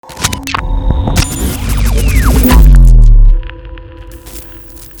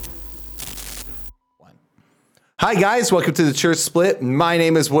Hi, guys. Welcome to the Church Split. My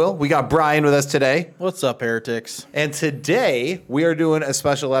name is Will. We got Brian with us today. What's up, heretics? And today we are doing a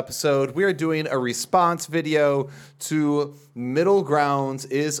special episode. We are doing a response video to Middle Grounds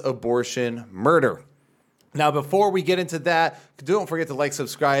Is Abortion Murder? Now, before we get into that, don't forget to like,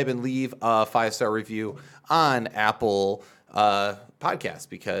 subscribe, and leave a 5-star review on Apple Podcasts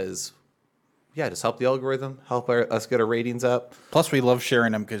because, yeah, just help the algorithm, help us get our ratings up. Plus, we love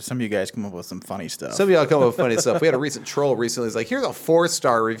sharing them because some of you guys come up with some funny stuff. Some of y'all come up with funny stuff. We had a recent troll recently. He's like, here's a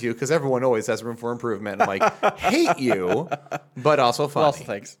 4-star review because everyone always has room for improvement. I'm like, hate you, but also funny. Also,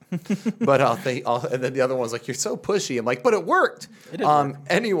 thanks. But and then the other one's like, you're so pushy. I'm like, but it worked. It did work.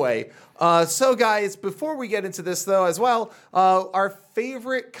 Anyway, so guys, before we get into this though, as well, our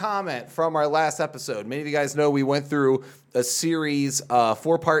favorite comment from our last episode. Many of you guys know we went through a series,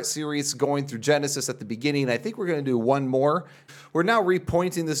 4-part series going through Genesis at the beginning. I think we're going to do one more. We're now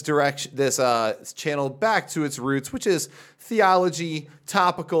repointing this channel back to its roots, which is theology,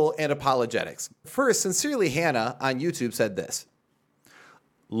 topical, and apologetics. First, Sincerely Hannah on YouTube said this.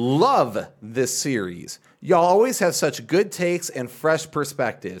 Love this series. Y'all always have such good takes and fresh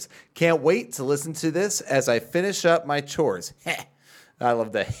perspectives. Can't wait to listen to this as I finish up my chores. I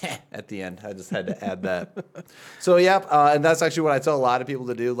love the at the end. I just had to add that. So, yep, and that's actually what I tell a lot of people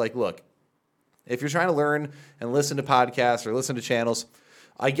to do. Like, look, if you're trying to learn and listen to podcasts or listen to channels,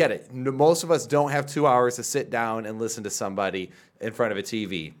 I get it. Most of us don't have 2 hours to sit down and listen to somebody in front of a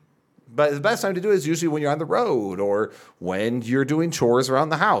TV. But the best time to do it is usually when you're on the road or when you're doing chores around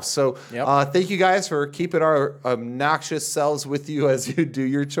the house. So thank you guys for keeping our obnoxious selves with you as you do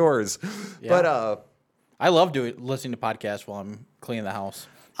your chores. Yeah. But I love listening to podcasts while I'm cleaning the house.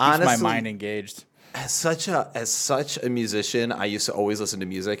 Honestly, keeps my mind engaged. As such a musician, I used to always listen to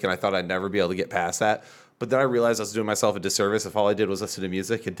music, and I thought I'd never be able to get past that. But then I realized I was doing myself a disservice if all I did was listen to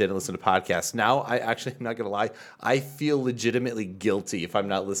music and didn't listen to podcasts. Now, I'm not going to lie, I feel legitimately guilty if I'm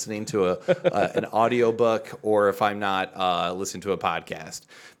not listening to an audiobook or if I'm not listening to a podcast.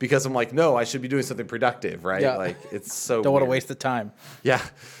 Because I'm like, no, I should be doing something productive, right? Yeah. Like, it's so Don't want to weird. waste the time.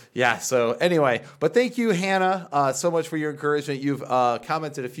 Yeah. So anyway, but thank you, Hannah, so much for your encouragement. You've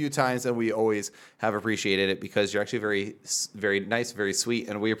commented a few times, and we always have appreciated it because you're actually very, very nice, very sweet,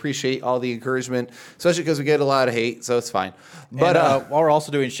 and we appreciate all the encouragement, especially because we get a lot of hate, so it's fine. But while we're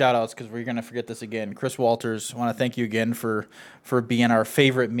also doing shout-outs, because we're going to forget this again, Chris Walters, I want to thank you again for being our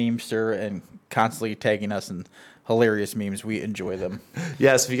favorite memester and constantly tagging us in hilarious memes. We enjoy them.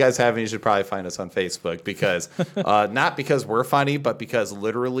 Yes, if you guys haven't, you should probably find us on Facebook because not because we're funny, but because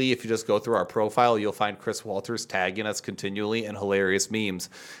literally if you just go through our profile, you'll find Chris Walters tagging us continually in hilarious memes.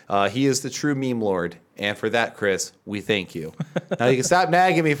 He is the true meme lord. And for that, Chris, we thank you. Now you can stop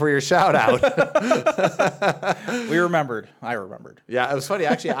nagging me for your shout out. We remembered. I remembered. Yeah, it was funny.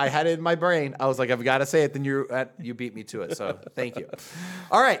 Actually, I had it in my brain. I was like, I've got to say it. Then you beat me to it. So thank you.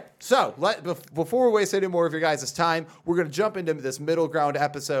 All right. So before we waste any more of your guys' time, we're going to jump into this middle ground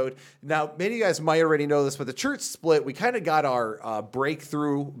episode. Now, many of you guys might already know this, but the Church Split, we kind of got our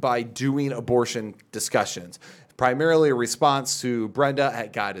breakthrough by doing abortion discussions. Primarily a response to Brenda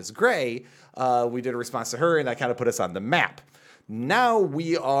at God is Gray. We did a response to her, and that kind of put us on the map. Now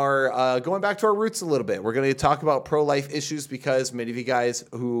we are going back to our roots a little bit. We're going to talk about pro-life issues because many of you guys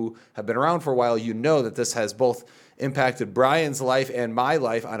who have been around for a while, you know that this has both impacted Brian's life and my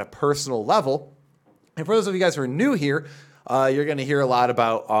life on a personal level. And for those of you guys who are new here, you're going to hear a lot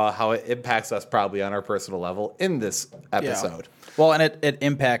about how it impacts us probably on our personal level in this episode. Yeah. Well, and it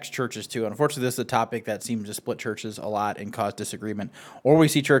impacts churches too. Unfortunately, this is a topic that seems to split churches a lot and cause disagreement. Or we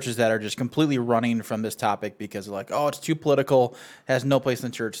see churches that are just completely running from this topic because they're like, oh, it's too political, has no place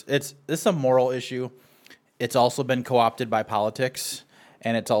in the church. This is a moral issue. It's also been co-opted by politics,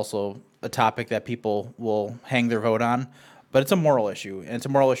 and it's also a topic that people will hang their vote on. But it's a moral issue, and it's a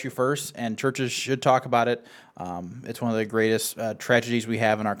moral issue first, and churches should talk about it. It's one of the greatest tragedies we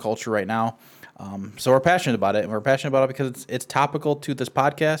have in our culture right now. So we're passionate about it, and we're passionate about it because it's topical to this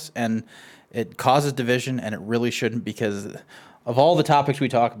podcast, and it causes division, and it really shouldn't because of all the topics we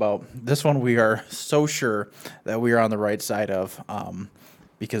talk about, this one we are so sure that we are on the right side of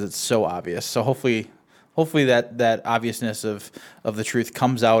because it's so obvious. So hopefully that obviousness of the truth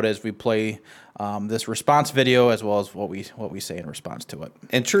comes out as we play this response video as well as what we say in response to it.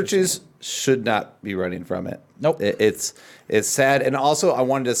 And churches should not be running from it. Nope. It's sad. And also I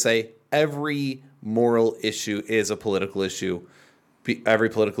wanted to say every moral issue is a political issue. Every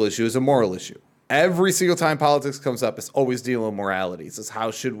political issue is a moral issue. Every single time politics comes up, it's always dealing with morality. It's just how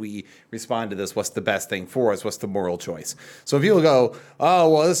should we respond to this? What's the best thing for us? What's the moral choice? So if people go, oh,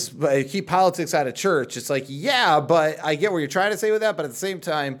 well, keep politics out of church, it's like, yeah, but I get what you're trying to say with that. But at the same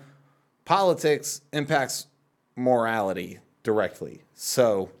time, politics impacts morality directly.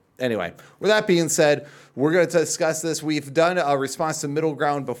 So anyway, with that being said, we're going to discuss this. We've done a response to middle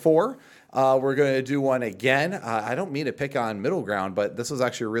ground before. We're going to do one again. I don't mean to pick on middle ground, but this was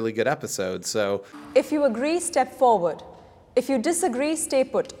actually a really good episode. So if you agree, step forward. If you disagree, stay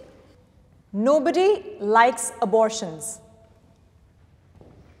put. Nobody likes abortions.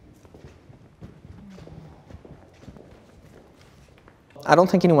 I don't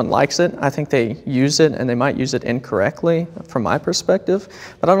think anyone likes it. I think they use it, and they might use it incorrectly from my perspective,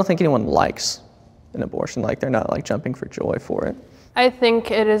 but I don't think anyone likes an abortion. Like, they're not like jumping for joy for it. I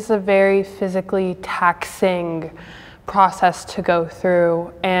think it is a very physically taxing process to go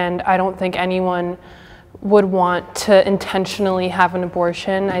through, and I don't think anyone would want to intentionally have an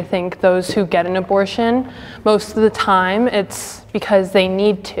abortion. I think those who get an abortion, most of the time, it's because they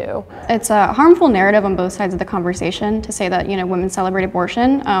need to. It's a harmful narrative on both sides of the conversation to say that, women celebrate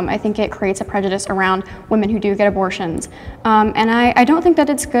abortion. I think it creates a prejudice around women who do get abortions. And I don't think that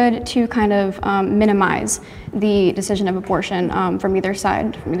it's good to kind of minimize the decision of abortion from either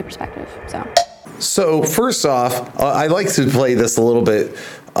side, from either perspective, So first off, I like to play this a little bit.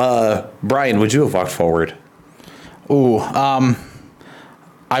 Brian, would you have walked forward? I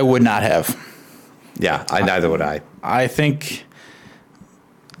would not have. Yeah, neither would I. I think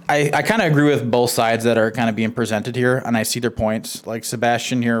I kind of agree with both sides that are kind of being presented here, and I see their points. Like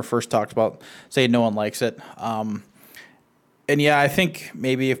Sebastian here first talked about saying no one likes it. And yeah, I think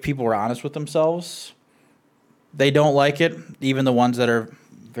maybe if people were honest with themselves, they don't like it. Even the ones that are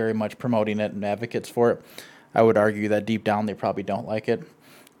very much promoting it and advocates for it, I would argue that deep down they probably don't like it.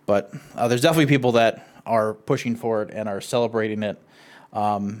 But there's definitely people that are pushing for it and are celebrating it.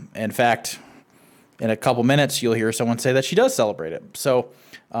 In fact, in a couple minutes, you'll hear someone say that she does celebrate it. So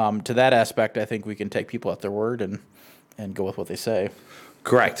to that aspect, I think we can take people at their word and go with what they say.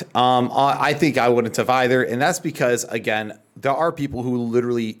 Correct. I think I wouldn't have either. And that's because, again, there are people who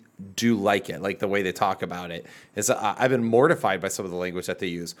literally do like it, like the way they talk about it. I've been mortified by some of the language that they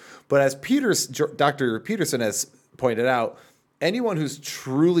use. But as Dr. Peterson has pointed out, anyone who's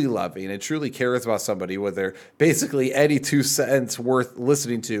truly loving and truly cares about somebody, whether basically any 2 cents worth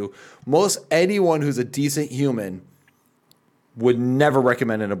listening to, most anyone who's a decent human would never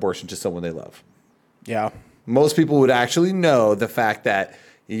recommend an abortion to someone they love. Yeah. Most people would actually know the fact that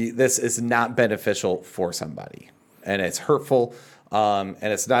this is not beneficial for somebody, and it's hurtful, and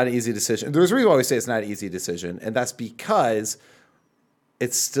it's not an easy decision. There's a reason why we say it's not an easy decision, and that's because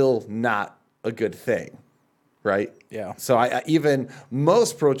it's still not a good thing, right? Yeah. So even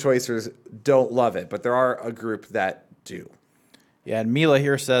most pro-choicers don't love it, but there are a group that do. Yeah, and Mila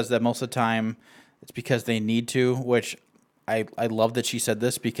here says that most of the time it's because they need to, which I love that she said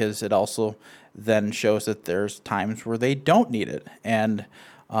this, because it also then shows that there's times where they don't need it. And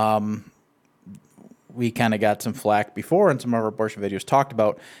we kind of got some flack before in some of our abortion videos talked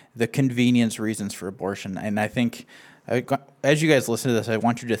about the convenience reasons for abortion. And I think as you guys listen to this, I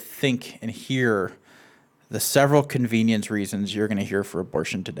want you to think and hear the several convenience reasons you're going to hear for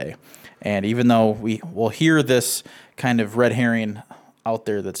abortion today. And even though we will hear this kind of red herring out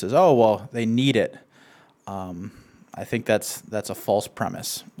there that says, oh, well, they need it, I think that's a false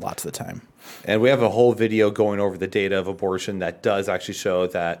premise lots of the time. And we have a whole video going over the data of abortion that does actually show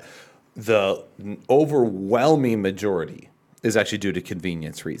that the overwhelming majority is actually due to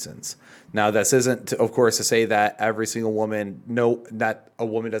convenience reasons. Now, this isn't, of course, to say that every single woman, that a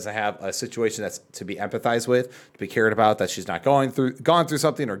woman doesn't have a situation that's to be empathized with, to be cared about, that she's not gone through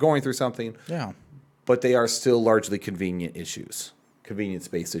something or going through something. Yeah. But they are still largely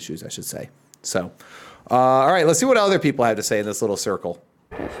convenience-based issues, I should say. So, all right, let's see what other people have to say in this little circle.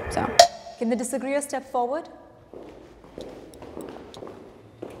 Can the disagreeer step forward?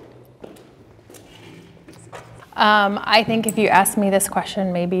 I think if you asked me this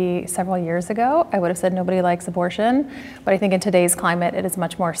question maybe several years ago, I would have said nobody likes abortion. But I think in today's climate, it is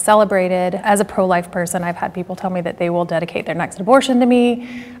much more celebrated. As a pro-life person, I've had people tell me that they will dedicate their next abortion to me.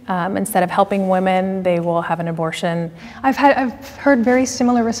 Instead of helping women, they will have an abortion. I've heard very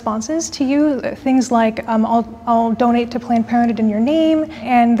similar responses to you. Things like, I'll donate to Planned Parenthood in your name.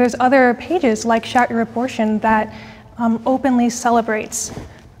 And there's other pages like Shout Your Abortion that openly celebrates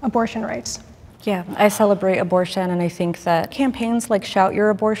abortion rights. Yeah, I celebrate abortion, and I think that campaigns like Shout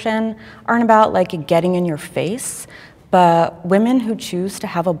Your Abortion aren't about like getting in your face, but women who choose to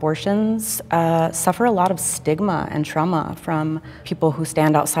have abortions suffer a lot of stigma and trauma from people who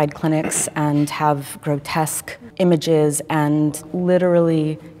stand outside clinics and have grotesque images and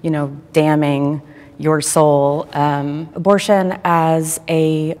literally, damning your soul. Abortion as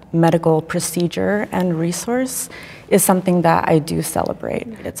a medical procedure and resource is something that I do celebrate.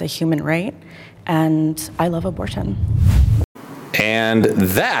 It's a human right. and I love abortion. And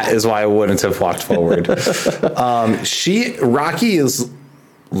that is why I wouldn't have walked forward. Rocky is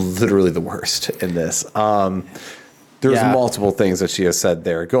literally the worst in this. There's multiple things that she has said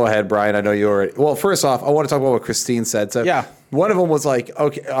there. Go ahead, Brian. I know you already. Well, first off, I want to talk about what Christine said. So one of them was like,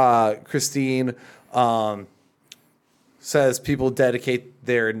 okay, Christine says people dedicate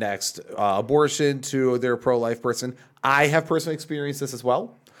their next abortion to their pro-life person. I have personally experienced this as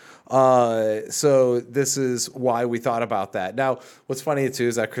well. So this is why we thought about that. Now, what's funny too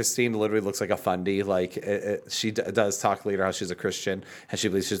is that Christine literally looks like a fundy. Like she does talk later how she's a Christian and she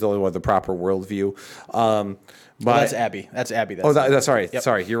believes she's the only one with the proper worldview. But that's Abby. That's Abby. That's sorry. Yep.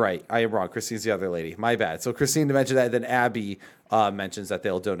 Sorry, you're right. I am wrong. Christine's the other lady. My bad. So Christine mentioned that, then Abby mentions that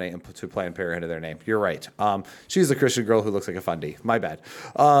they'll donate to Planned Parenthood in their name. You're right. She's a Christian girl who looks like a fundy. My bad.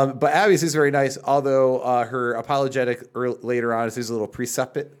 But Abby seems very nice, although her apologetic later on seems a little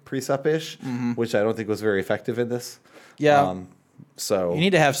precept-ish, which I don't think was very effective in this. Yeah. So you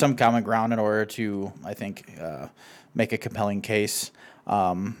need to have some common ground in order to, I think, make a compelling case.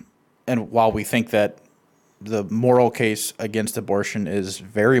 And while we think that the moral case against abortion is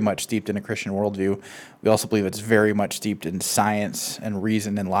very much steeped in a Christian worldview, we also believe it's very much steeped in science and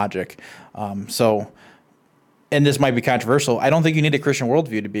reason and logic. And this might be controversial, I don't think you need a Christian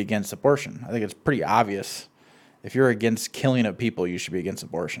worldview to be against abortion. I think it's pretty obvious. If you're against killing of people, you should be against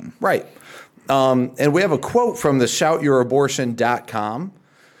abortion. Right. And we have a quote from the shoutyourabortion.com.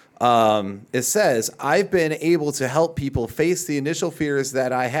 It says, I've been able to help people face the initial fears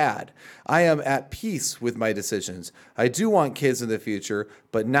that I had. I am at peace with my decisions. I do want kids in the future,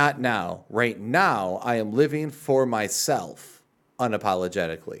 but not now. Right now, I am living for myself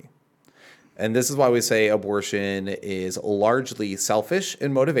unapologetically. And this is why we say abortion is largely selfish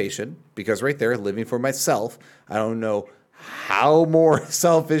in motivation, because right there, living for myself, I don't know how more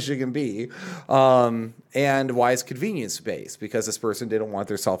selfish it can be, and why it's convenience-based, because this person didn't want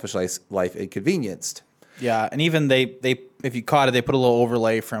their selfish life inconvenienced. Yeah, and even they if you caught it, they put a little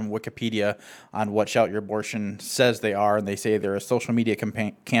overlay from Wikipedia on what Shout Your Abortion says they are, and they say they're a social media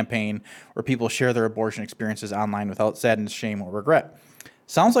campaign where people share their abortion experiences online without sadness, shame, or regret.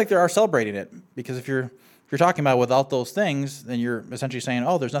 Sounds like they are celebrating it, because if you're talking about without those things, then you're essentially saying,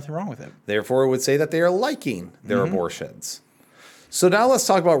 oh, there's nothing wrong with it. Therefore, it would say that they are liking their abortions. So now let's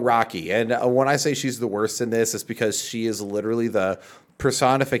talk about Rocky. And when I say she's the worst in this, it's because she is literally the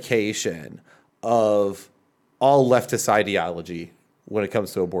personification of all leftist ideology when it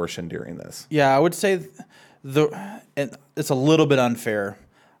comes to abortion during this. Yeah, I would say it's a little bit unfair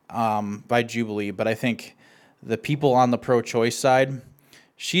by Jubilee, but I think the people on the pro-choice side,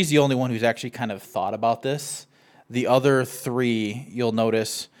 she's the only one who's actually kind of thought about this. The other three, you'll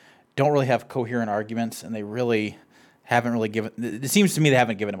notice, don't really have coherent arguments, and they really haven't really given. It seems to me they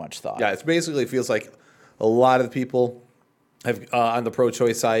haven't given it much thought. Yeah, it basically feels like a lot of the people have on the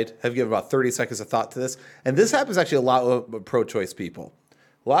pro-choice side have given about 30 seconds of thought to this, and this happens actually a lot with pro-choice people.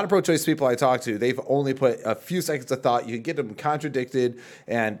 A lot of pro-choice people I talk to, they've only put a few seconds of thought. You can get them contradicted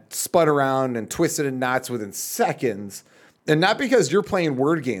and spun around and twisted in knots within seconds. And not because you're playing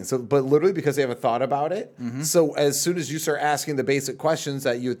word games, but literally because they haven't thought about it. So as soon as you start asking the basic questions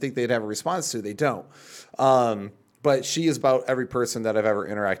that you would think they'd have a response to, they don't. But she is about every person that I've ever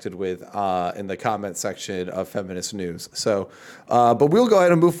interacted with in the comment section of Feminist News. So, but we'll go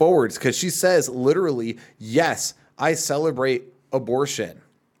ahead and move forward, because she says literally, yes, I celebrate abortion.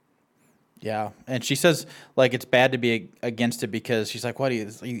 Yeah, and she says like it's bad to be against it because she's like, what do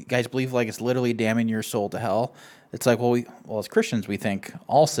you guys believe? Like it's literally damning your soul to hell. It's like, well, as Christians, we think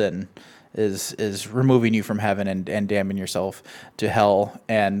all sin is removing you from heaven and damning yourself to hell.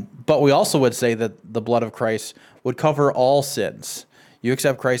 But we also would say that the blood of Christ would cover all sins. You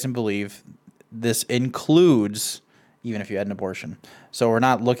accept Christ and believe. This includes even if you had an abortion. So we're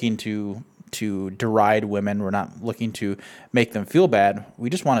not looking to deride women. We're not looking to make them feel bad. We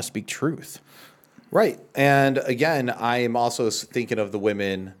just want to speak truth. Right. And again, I am also thinking of the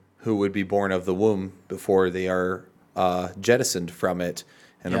women who would be born of the womb before they are jettisoned from it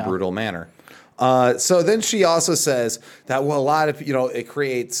in a brutal manner. So then she also says that, well, a lot of, it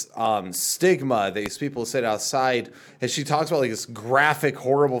creates stigma. These people sit outside, and she talks about like this graphic,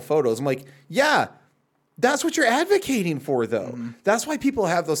 horrible photos. I'm like, yeah, that's what you're advocating for, though. That's why people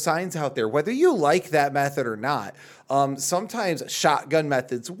have those signs out there, whether you like that method or not. Sometimes shotgun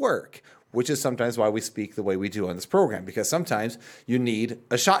methods work, which is sometimes why we speak the way we do on this program, because sometimes you need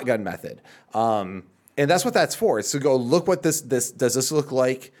a shotgun method. And that's what that's for. It's to go, look what does this look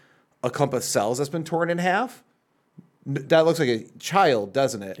like a clump of cells that's been torn in half? That looks like a child,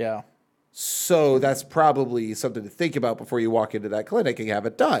 doesn't it? Yeah. So that's probably something to think about before you walk into that clinic and have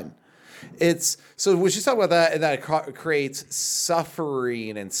it done. it's so when she's talking about that, and that it creates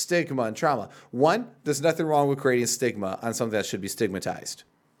suffering and stigma and trauma. One, there's nothing wrong with creating stigma on something that should be stigmatized.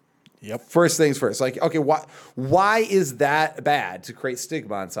 Yep. First things first. Like, okay, why is that bad to create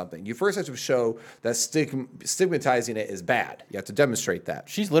stigma on something? You first have to show that stigmatizing it is bad. You have to demonstrate that.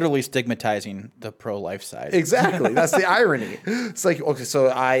 She's literally stigmatizing the pro-life side. Exactly. That's the irony. It's like, okay,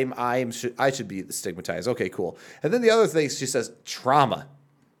 so I should be stigmatized. Okay, cool. And then the other thing, she says, trauma.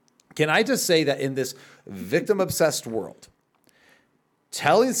 Can I just say that in this victim-obsessed world,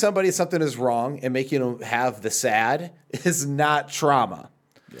 telling somebody something is wrong and making them have the sad is not trauma.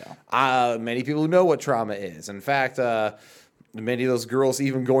 Yeah. Many people know what trauma is. In fact, many of those girls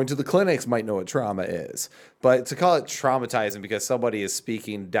even going to the clinics might know what trauma is. But to call it traumatizing because somebody is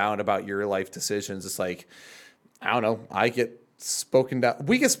speaking down about your life decisions, it's like, I don't know, I get spoken down.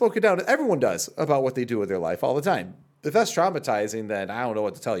 We get spoken down. Everyone does about what they do with their life all the time. If that's traumatizing, then I don't know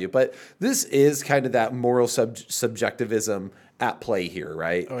what to tell you. But this is kind of that moral subjectivism at play here,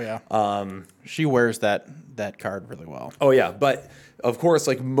 right? Oh, yeah. She wears that card really well. Oh, yeah. But, of course,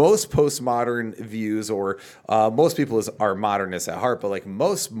 like most postmodern views or most people are modernists at heart, but like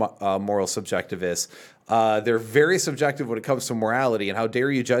most moral subjectivists, they're very subjective when it comes to morality. And how dare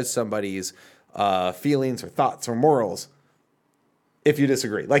you judge somebody's feelings or thoughts or morals if you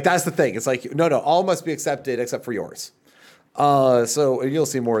disagree. Like, that's the thing. It's like, no, all must be accepted except for yours. So you'll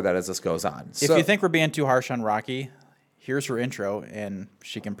see more of that as this goes on. If you think we're being too harsh on Rocky, here's her intro, and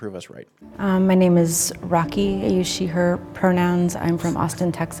she can prove us right. My name is Rocky. I use she, her pronouns. I'm from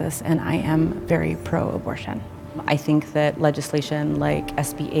Austin, Texas, and I am very pro-abortion. I think that legislation like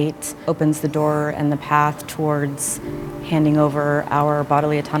SB 8 opens the door and the path towards handing over our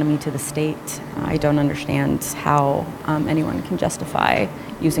bodily autonomy to the state. I don't understand how anyone can justify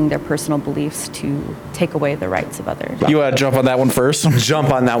using their personal beliefs to take away the rights of others. You want to jump on that one first? Jump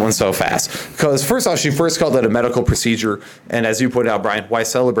on that one so fast. Because first off, she first called it a medical procedure. And as you pointed out, Brian, why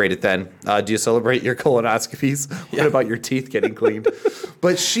celebrate it then? Do you celebrate your colonoscopies? What about your teeth getting cleaned?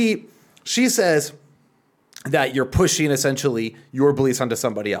 But she says that you're pushing essentially your beliefs onto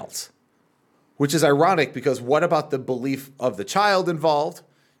somebody else, which is ironic because what about the belief of the child involved?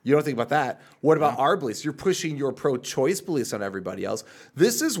 You don't think about that. What about our beliefs? You're pushing your pro-choice beliefs on everybody else.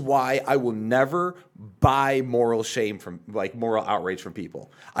 This is why I will never buy moral shame from, like, moral outrage from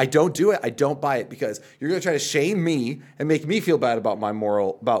people. I don't do it. I don't buy it because you're going to try to shame me and make me feel bad about my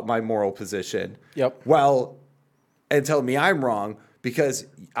moral position. Yep. Well, and tell me I'm wrong because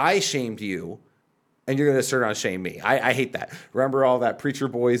I shamed you. And you're going to turn around and shame me. I hate that. Remember all that Preacher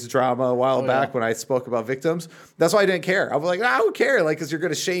Boys drama a while back when I spoke about victims? That's why I didn't care. I was like, I don't care, like, because you're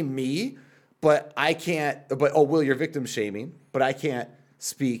going to shame me, but I can't. But you're victim shaming, but I can't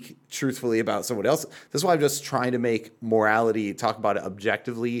speak truthfully about someone else. This is why I'm just trying to make morality, talk about it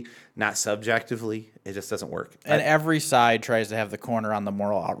objectively, not subjectively. It just doesn't work. And every side tries to have the corner on the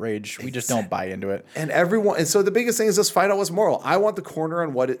moral outrage. We just don't buy into it. And so the biggest thing is just find out what's moral. I want the corner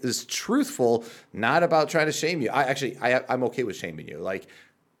on what is truthful, not about trying to shame you. I'm okay with shaming you. Like,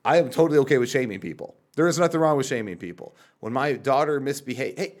 I am totally okay with shaming people. There is nothing wrong with shaming people. When my daughter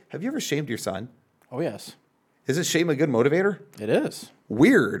misbehaved, hey, have you ever shamed your son? Oh, yes. Isn't shame a good motivator? It is.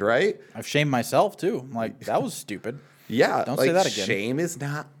 Weird, right? I've shamed myself, too. I'm like, that was stupid. Yeah. Don't say that again. Shame is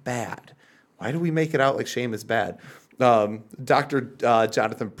not bad. Why do we make it out like shame is bad? Dr.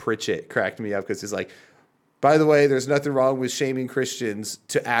 Jonathan Pritchett cracked me up because he's like, by the way, there's nothing wrong with shaming Christians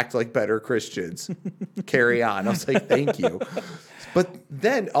to act like better Christians. Carry on. I was like, thank you. But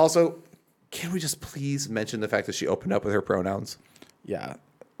then also, can we just please mention the fact that she opened up with her pronouns? Yeah.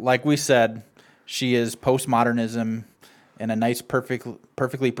 Like we said, she is postmodernism in a nice,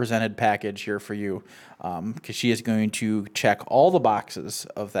 perfectly presented package here for you, because she is going to check all the boxes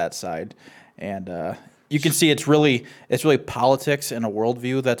of that side. And you can see it's really politics and a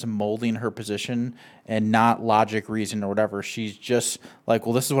worldview that's molding her position and not logic, reason, or whatever. She's just like,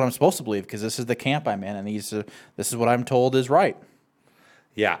 well, this is what I'm supposed to believe because this is the camp I'm in, and this is what I'm told is right.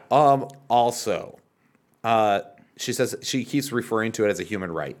 Yeah. Also, she says she keeps referring to it as a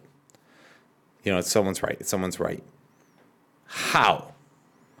human right. You know, it's someone's right. It's someone's right. How?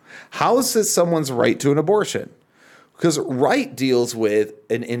 How is this someone's right to an abortion? Because right deals with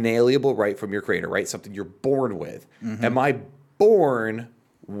an inalienable right from your creator, right? Something you're born with. Mm-hmm. Am I born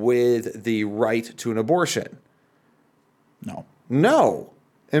with the right to an abortion? No. No.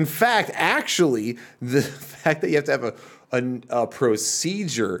 In fact, actually, the fact that you have to have a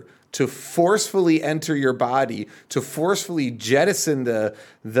procedure to forcefully enter your body, to forcefully jettison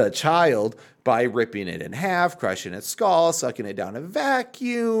the child, by ripping it in half, crushing its skull, sucking it down a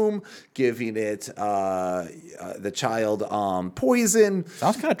vacuum, giving it the child poison.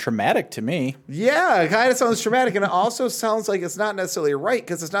 Sounds kind of traumatic to me. Yeah, it kind of sounds traumatic, and it also sounds like it's not necessarily right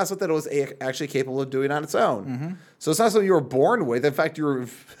because it's not something that it was actually capable of doing on its own. So it's not something you were born with. In fact, you were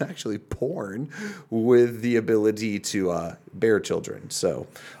actually born with the ability to bear children. So,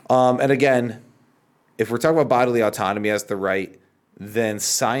 and again, if we're talking about bodily autonomy as the right, then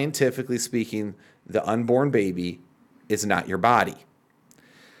scientifically speaking, the unborn baby is not your body.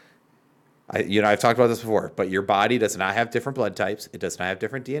 I've talked about this before, but your body does not have different blood types. It does not have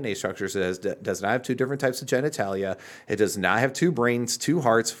different DNA structures. It does not have 2 different types of genitalia. It does not have 2 brains, 2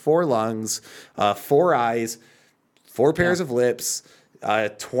 hearts, 4 lungs, 4 eyes, 4 pairs of lips,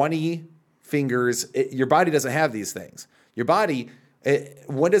 20 fingers. Your body doesn't have these things. Your body,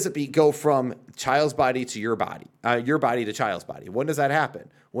 when does it go from child's body to your body to child's body? When does that happen?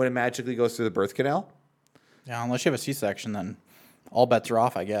 When it magically goes through the birth canal? Yeah, unless you have a C-section, then all bets are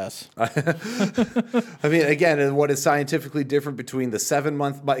off, I guess. I mean, again, and what is scientifically different between the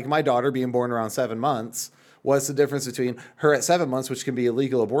 7-month, like my daughter being born around 7 months, what's the difference between her at 7 months, which can be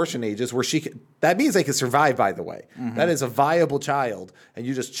illegal abortion ages, where that means they can survive, by the way. That is a viable child, and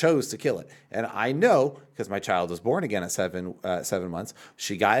you just chose to kill it. And I know, because my child was born again at 7 months,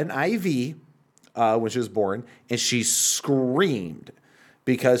 she got an IV when she was born, and she screamed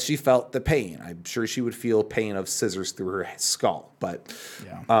because she felt the pain. I'm sure she would feel pain of scissors through her skull. But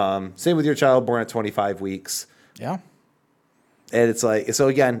same with your child born at 25 weeks. Yeah. And it's like, so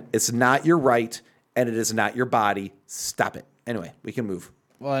again, it's not your right, and it is not your body. Stop it. Anyway, we can move.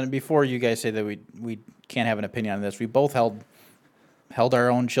 Well, and before you guys say that we can't have an opinion on this, we both held our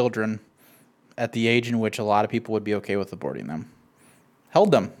own children at the age in which a lot of people would be okay with aborting them.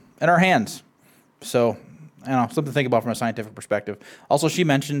 Held them in our hands. So, I don't know, something to think about from a scientific perspective. Also, she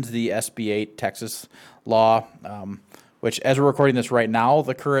mentioned the SB 8 Texas law, which, as we're recording this right now,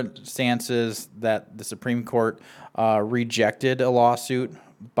 the current stance is that the Supreme Court rejected a lawsuit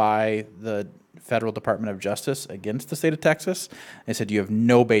by the Federal Department of Justice against the state of Texas. They said, you have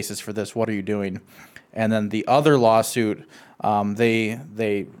no basis for this. What are you doing? And then the other lawsuit,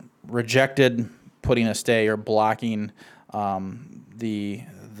 they rejected putting a stay or blocking the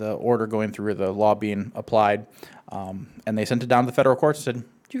order going through, the law being applied, and they sent it down to the federal courts and said,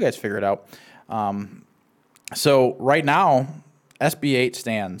 you guys figure it out. So right now, SB 8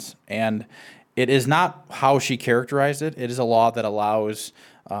 stands, and it is not how she characterized it. It is a law that allows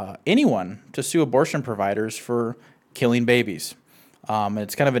anyone to sue abortion providers for killing babies.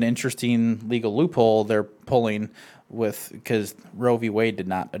 It's kind of an interesting legal loophole they're pulling because Roe v. Wade did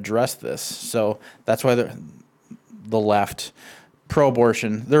not address this. So that's why the left,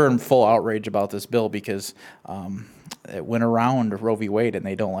 pro-abortion, they're in full outrage about this bill because it went around Roe v. Wade and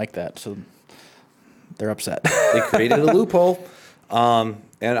they don't like that. So they're upset. They created a loophole.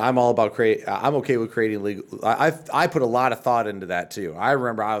 And I'm all about I'm okay with creating legal. I put a lot of thought into that too. I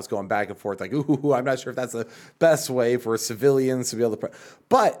remember I was going back and forth like, ooh, I'm not sure if that's the best way for civilians to be able to.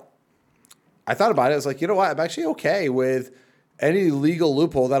 But I thought about it. I was like, you know what? I'm actually okay with any legal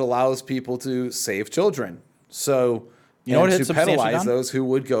loophole that allows people to save children. So you know what? To penalize those who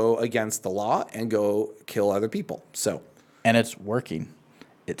would go against the law and go kill other people. So, and it's working.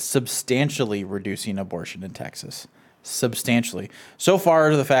 It's substantially reducing abortion in Texas. Substantially. So far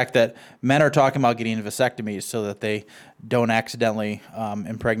to the fact that men are talking about getting vasectomies so that they don't accidentally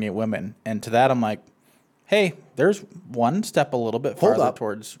impregnate women. And to that, I'm like, hey, there's one step a little bit farther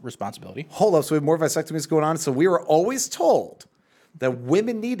towards responsibility. Hold up. So we have more vasectomies going on. So we were always told that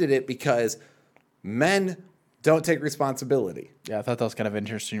women needed it because men don't take responsibility. Yeah, I thought that was kind of an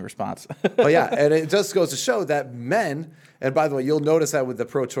interesting response. But yeah, and it just goes to show that men, and by the way, you'll notice that with the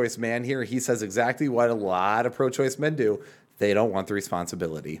pro-choice man here, he says exactly what a lot of pro-choice men do. They don't want the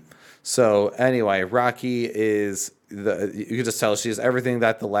responsibility. So anyway, Rocky is, you can just tell she's everything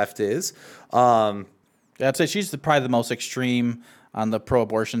that the left is. I'd say she's probably the most extreme on the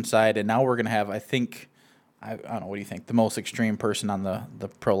pro-abortion side, and now we're going to have, I don't know, what do you think? The most extreme person on the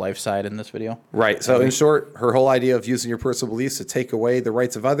pro-life side in this video? Right. So in short, her whole idea of using your personal beliefs to take away the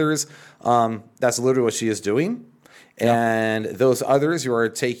rights of others, that's literally what she is doing. Yeah. And those others you are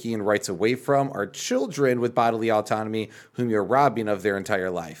taking rights away from are children with bodily autonomy whom you're robbing of their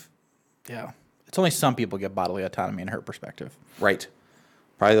entire life. Yeah. It's only some people get bodily autonomy in her perspective. Right.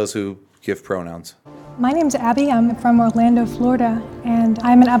 Probably those who give pronouns. My name's Abby. I'm from Orlando, Florida, and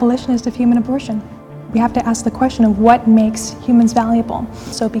I'm an abolitionist of human abortion. We have to ask the question of what makes humans valuable.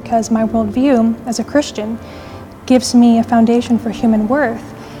 So because my worldview as a Christian gives me a foundation for human worth,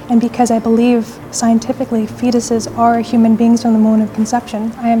 And because I believe scientifically fetuses are human beings from the moment of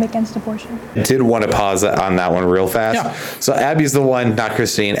conception, I am against abortion. I did want to pause on that one real fast. Yeah. So Abby's the one, not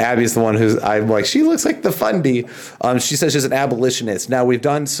Christine. Abby's the one who's, I'm like, she looks like the Fundy. She says she's an abolitionist. Now, we've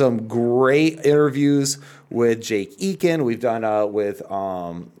done some great interviews with Jake Eakin. We've done with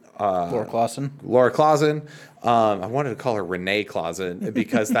Laura Clausen. I wanted to call her Renee Clausen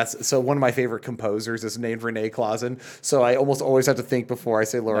because that's so one of my favorite composers is named Renee Clausen. So I almost always have to think before I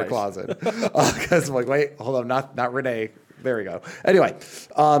say Laura Clausen because I'm like, wait, hold on, not Renee. There we go. Anyway,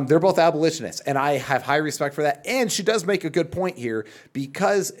 they're both abolitionists, and I have high respect for that. And she does make a good point here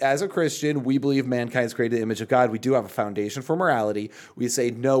because as a Christian, we believe mankind is created in the image of God. We do have a foundation for morality. We say,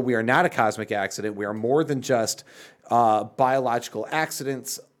 no, we are not a cosmic accident. We are more than just biological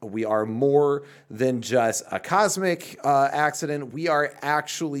accidents. We are more than just a cosmic accident. We are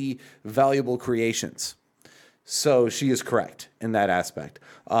actually valuable creations. So she is correct in that aspect.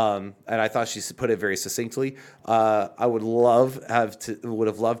 And I thought she put it very succinctly. I would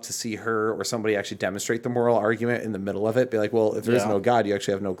have loved to see her or somebody actually demonstrate the moral argument in the middle of it. Be like, well, if there is no God, you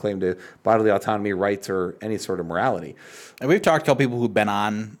actually have no claim to bodily autonomy, rights, or any sort of morality. And we've talked to people who've been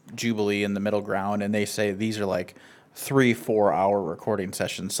on Jubilee in the middle ground, and they say these are like 3-4 hour recording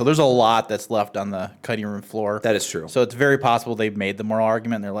sessions. So there's a lot that's left on the cutting room floor. That is true. So it's very possible they've made the moral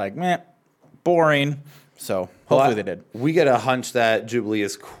argument and they're like, meh, boring. So hopefully they did. We get a hunch that Jubilee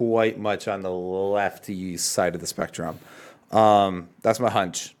is quite much on the lefty side of the spectrum. That's my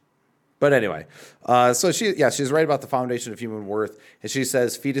hunch. But anyway, so she's right about the foundation of human worth. And she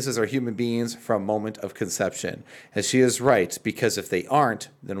says fetuses are human beings from moment of conception. And she is right, because if they aren't,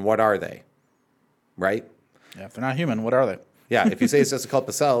 then what are they? Right? Yeah, if they're not human, what are they? Yeah, if you say it's just a clump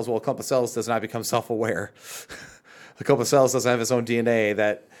of cells, well, a clump of cells does not become self-aware. A clump of cells doesn't have its own DNA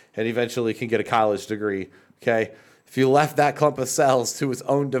that and eventually can get a college degree, okay? If you left that clump of cells to its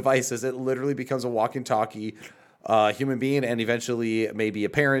own devices, it literally becomes a walking, talkie human being and eventually maybe a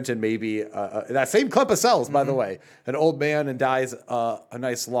parent and maybe that same clump of cells, by the way, an old man and dies a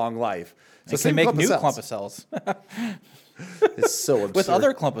nice long life. So they make new clump of cells. It's so absurd. With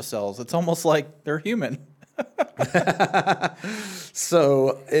other clump of cells, it's almost like they're human.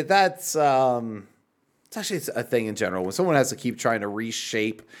 So that's it's actually a thing in general. When someone has to keep trying to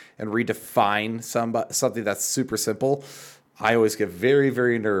reshape and redefine something that's super simple, I always get very,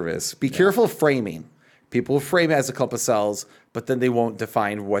 very nervous. Be careful of framing. People frame it as a clump of cells, but then they won't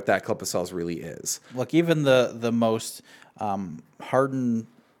define what that clump of cells really is. Look, even the most hardened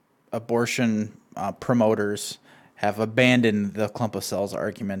abortion promoters have abandoned the clump of cells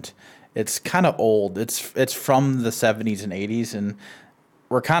argument. It's kind of old. It's from the 70s and 80s, and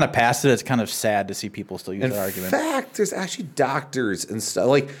we're kind of past it. It's kind of sad to see people still use that argument. In fact, there's actually doctors and stuff.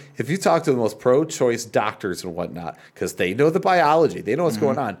 Like, if you talk to the most pro-choice doctors and whatnot, because they know the biology, they know what's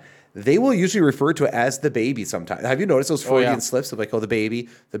going on, they will usually refer to it as the baby sometimes. Have you noticed those Freudian slips of like, oh, the baby,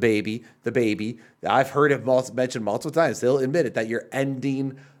 the baby, the baby? I've heard it mentioned multiple times. They'll admit it, that you're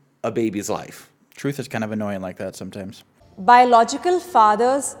ending a baby's life. Truth is kind of annoying like that sometimes. Biological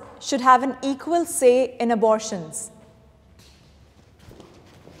fathers should have an equal say in abortions.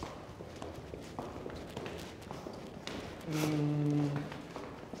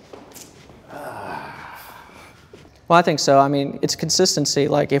 Well, I think so. I mean, it's consistency.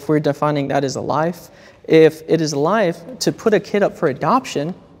 Like, if we're defining that as a life, if it is a life, to put a kid up for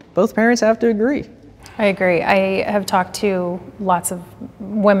adoption, both parents have to agree. I agree. I have talked to lots of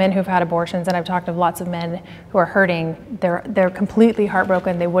women who've had abortions, and I've talked to lots of men who are hurting. They're completely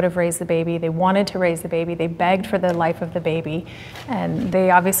heartbroken. They would have raised the baby. They wanted to raise the baby. They begged for the life of the baby, and they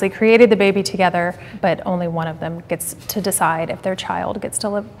obviously created the baby together, but only one of them gets to decide if their child gets to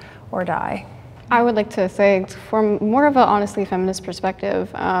live or die. I would like to say, from more of an honestly feminist perspective,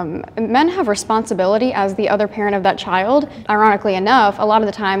 men have responsibility as the other parent of that child. Ironically enough, a lot of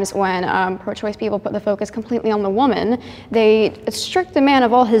the times when pro-choice people put the focus completely on the woman, they strip the man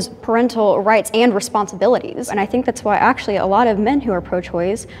of all his parental rights and responsibilities. And I think that's why actually a lot of men who are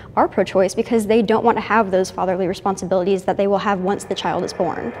pro-choice because they don't want to have those fatherly responsibilities that they will have once the child is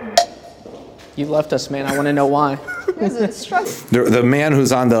born. You left us, man. I want to know why. The man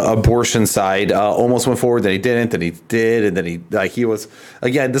who's on the abortion side almost went forward, then he didn't, then he did, and then he was,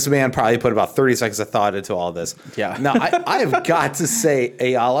 again, this man probably put about 30 seconds of thought into all this. Yeah. Now, I have got to say,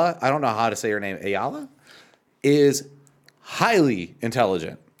 Ayala, I don't know how to say her name, Ayala, is highly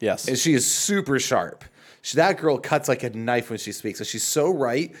intelligent. Yes. And she is super sharp. That girl cuts like a knife when she speaks. And she's so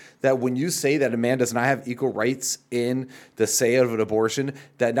right that when you say that a man does not have equal rights in the say of an abortion,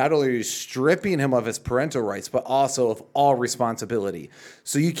 that not only are you stripping him of his parental rights, but also of all responsibility.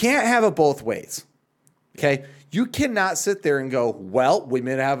 So you can't have it both ways. Okay, you cannot sit there and go, well,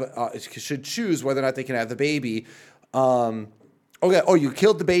 women should choose whether or not they can have the baby. Okay, oh, you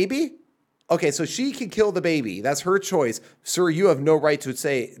killed the baby? Okay, so she can kill the baby. That's her choice. Sir, you have no right to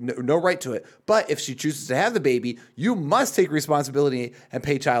say, no right to it. But if she chooses to have the baby, you must take responsibility and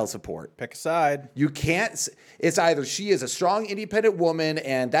pay child support. Pick a side. You can't, it's either she is a strong, independent woman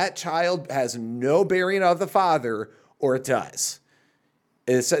and that child has no bearing of the father, or it does.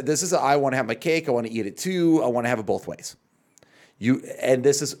 This is I want to have my cake. I want to eat it too. I want to have it both ways.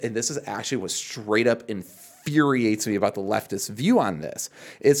 This is actually what straight up infuriates me about the leftist view on this.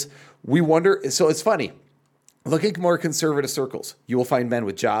 So it's funny. Look at more conservative circles. You will find men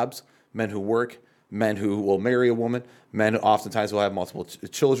with jobs, men who work, men who will marry a woman, men who oftentimes will have multiple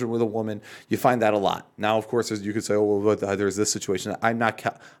children with a woman. You find that a lot. Now, of course, you could say, oh, well, there's this situation. I'm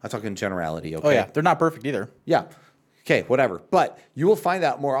talking generality, okay? Oh, yeah. They're not perfect either. Yeah. Okay, whatever. But you will find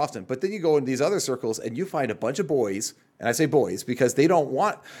that more often. But then you go in these other circles and you find a bunch of boys, and I say boys because they don't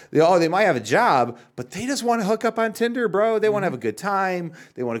want, they might have a job, but they just want to hook up on Tinder, bro. They want to have a good time.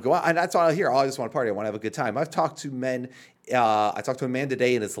 They want to go out. And that's all I hear. Oh, I just want to party. I want to have a good time. I've talked to men. I talked to a man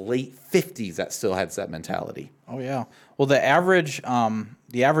today in his late 50s that still has that mentality. Oh, yeah. Well, the average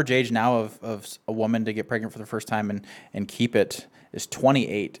age now of a woman to get pregnant for the first time and keep it is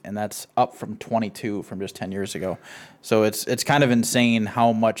 28, and that's up from 22 from just 10 years ago. So it's kind of insane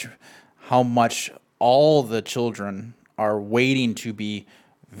how much all the children are waiting to be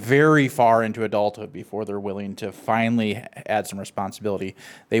very far into adulthood before they're willing to finally add some responsibility.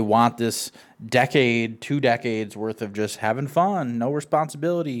 They want this decade, 2 decades worth of just having fun, no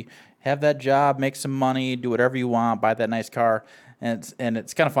responsibility, have that job, make some money, do whatever you want, buy that nice car. And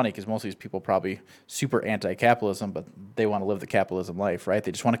it's kind of funny because most of these people are probably super anti-capitalism, but they want to live the capitalism life, right?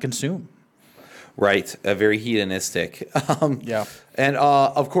 They just want to consume. Right, very hedonistic. Yeah. And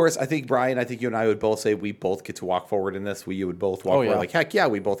of course, I think, Brian, you and I would both say we both get to walk forward in this. You would both walk forward like, heck yeah,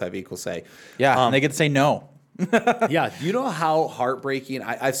 we both have equal say. Yeah, and they get to say no. Yeah, you know how heartbreaking,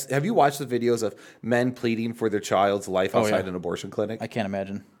 have you watched the videos of men pleading for their child's life outside an abortion clinic? I can't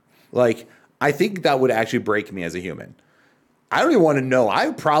imagine. Like, I think that would actually break me as a human. I don't even want to know. I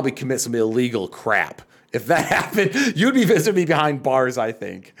would probably commit some illegal crap. If that happened, you'd be visiting me behind bars, I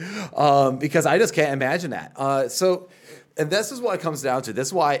think, because I just can't imagine that. And this is what it comes down to. This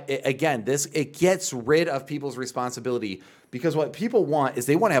is why, it gets rid of people's responsibility, because what people want is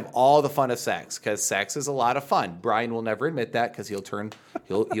they want to have all the fun of sex, because sex is a lot of fun. Brian will never admit that because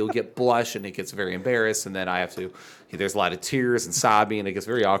he'll get blush and it gets very embarrassed, and then there's a lot of tears and sobbing and it gets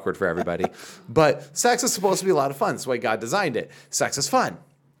very awkward for everybody. But sex is supposed to be a lot of fun. That's why God designed it. Sex is fun.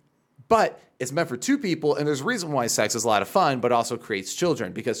 But it's meant for 2 people, and there's a reason why sex is a lot of fun, but also creates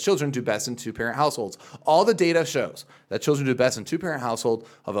children, because children do best in 2-parent households. All the data shows that children do best in 2-parent household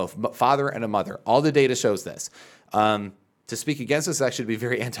of a father and a mother. All the data shows this. To speak against this actually would be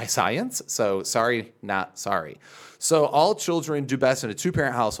very anti-science, so sorry, not sorry. So all children do best in a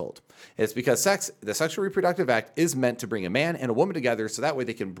 2-parent household. It's because the Sexual Reproductive Act is meant to bring a man and a woman together so that way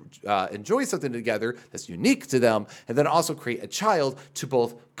they can enjoy something together that's unique to them, and then also create a child to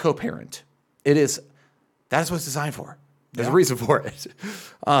both co-parent. That's what it's designed for. There's a reason for it.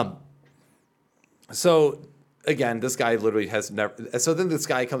 So again, this guy literally has never. So then this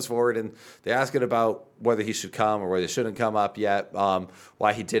guy comes forward and they ask it about whether he should come or whether he shouldn't come up yet,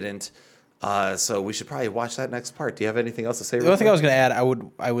 why he didn't. So we should probably watch that next part. Do you have anything else to say? The only thing I was going to add,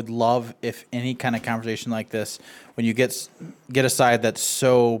 I would love if any kind of conversation like this, when you get a side that's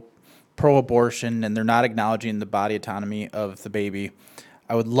so pro-abortion and they're not acknowledging the body autonomy of the baby,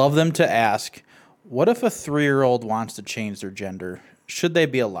 I would love them to ask, what if a 3-year-old wants to change their gender? Should they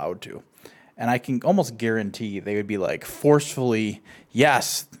be allowed to? And I can almost guarantee they would be like forcefully,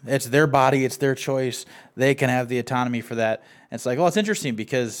 yes, it's their body, it's their choice. They can have the autonomy for that. And it's like, well, it's interesting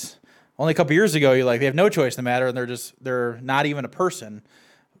because only a couple years ago, you're like, they have no choice in the matter, and they're not even a person.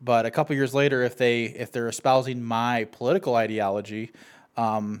 But a couple years later, if they're espousing my political ideology,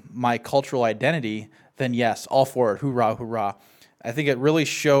 my cultural identity, then yes, all for it, hoorah, hoorah. I think it really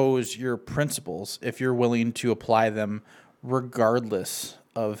shows your principles if you're willing to apply them regardless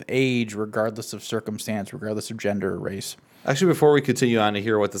of age, regardless of circumstance, regardless of gender or race. Actually, before we continue on to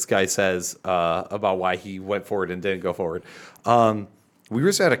hear what this guy says about why he went forward and didn't go forward, we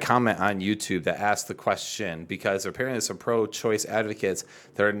just had a comment on YouTube that asked the question, because apparently there's some pro-choice advocates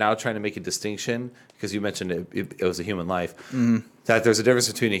that are now trying to make a distinction, because you mentioned it was a human life, that there's a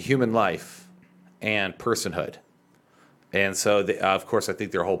difference between a human life and personhood. And so, of course, I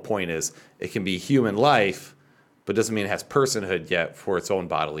think their whole point is it can be human life, but doesn't mean it has personhood yet for its own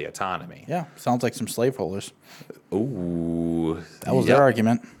bodily autonomy. Yeah, sounds like some slaveholders. Ooh. That was their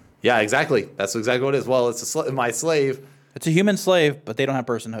argument. Yeah, exactly. That's exactly what it is. Well, it's my slave. It's a human slave, but they don't have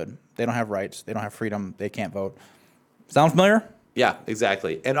personhood. They don't have rights. They don't have freedom. They can't vote. Sound familiar? Yeah,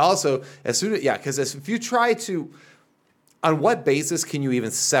 exactly. And also, because if you try to, on what basis can you even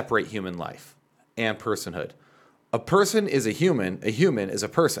separate human life and personhood? A person is a human is a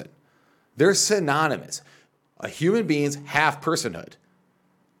person. They're synonymous. A human beings have personhood.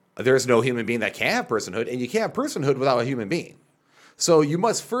 There's no human being that can't have personhood, and you can't have personhood without a human being. So you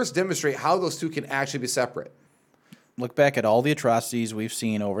must first demonstrate how those two can actually be separate. Look back at all the atrocities we've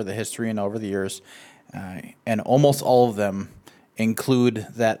seen over the history and over the years, and almost all of them include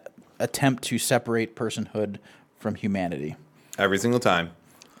that attempt to separate personhood from humanity. Every single time.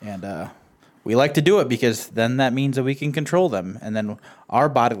 And we like to do it because then that means that we can control them, and then our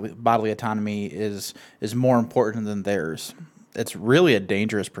bodily autonomy is more important than theirs. It's really a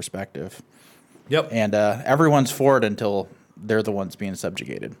dangerous perspective. Yep. And everyone's for it until they're the ones being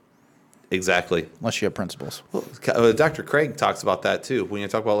subjugated. Exactly. Unless you have principles. Well, Dr. Craig talks about that too. When you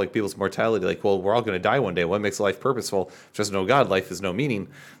talk about like people's mortality, like, well, we're all going to die one day. What makes life purposeful? If there's no God, life has no meaning.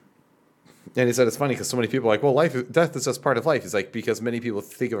 And he said it's funny because so many people are like, well, death is just part of life. He's like, because many people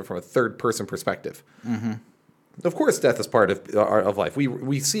think of it from a third-person perspective. Mm-hmm. Of course, death is part of life.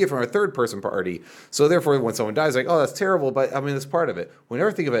 We see it from a third-person party. So therefore, when someone dies, like, oh, that's terrible, but I mean, it's part of it. We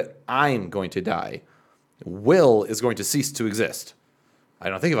never think of it, I'm going to die. Will is going to cease to exist. I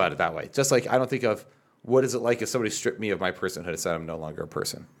don't think about it that way. Just like I don't think of what is it like if somebody stripped me of my personhood and said I'm no longer a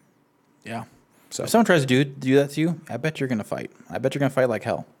person. Yeah. So if someone tries to do that to you, I bet you're going to fight. I bet you're going to fight like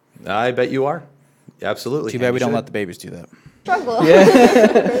hell. I bet you are. Absolutely. Too bad we don't let the babies do that. Struggle.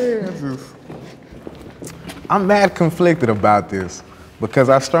 Yeah. I'm mad conflicted about this because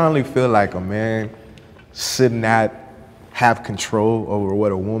I strongly feel like a man should not have control over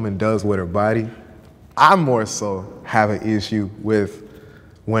what a woman does with her body. I more so have an issue with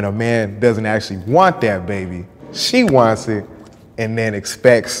when a man doesn't actually want that baby. She wants it and then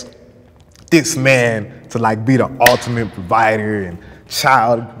expects this man to like be the ultimate provider and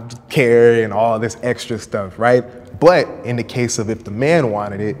child care and all this extra stuff, right? But in the case of if the man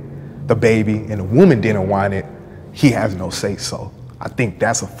wanted it, the baby, and the woman didn't want it, he has no say so. I think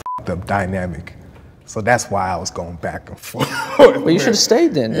that's a fucked up dynamic. So that's why I was going back and forth. Well, you should have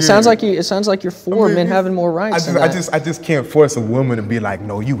stayed then. It sounds like you're for men having more rights. I just can't force a woman to be like,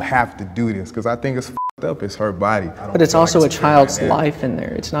 no, you have to do this, because I think it's fucked up. It's her body. But it's also a child's life in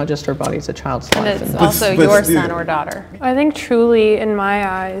there. It's not just her body; it's a child's life. And it's in there. also your son or daughter. I think truly, in my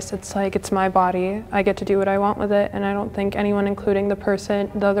eyes, it's like it's my body. I get to do what I want with it, and I don't think anyone, including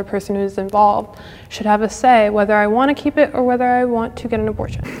the other person who's involved, should have a say whether I want to keep it or whether I want to get an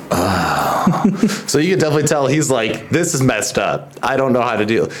abortion. So you can definitely tell he's like, this is messed up. I don't know how to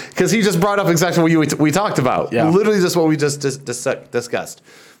deal. Because he just brought up exactly what we talked about. Yeah. Literally just what we just discussed.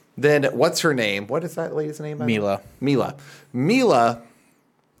 Then what's her name? What is that lady's name? Mila. Mila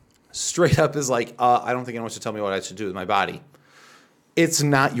straight up is like, I don't think anyone should tell me what I should do with my body. It's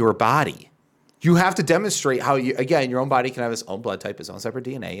not your body. You have to demonstrate how your own body can have its own blood type, its own separate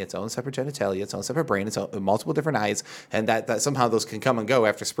DNA, its own separate genitalia, its own separate brain, its own multiple different eyes, and that somehow those can come and go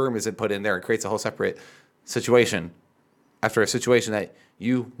after sperm isn't put in there and creates a whole separate situation. After a situation that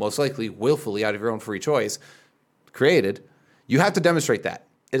you most likely willfully out of your own free choice created, you have to demonstrate that.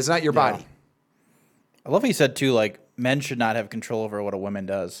 It is not your body. I love what you said too, like men should not have control over what a woman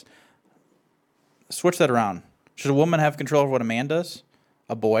does. Switch that around. Should a woman have control over what a man does?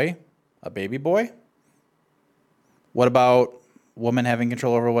 A boy? A baby boy? What about woman having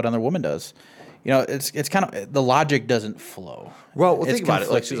control over what another woman does? You know, it's kind of, the logic doesn't flow. Well, think about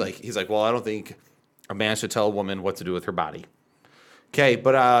it. Like he's like, well, I don't think a man should tell a woman what to do with her body. Okay,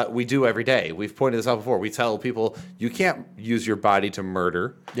 but we do every day. We've pointed this out before. We tell people you can't use your body to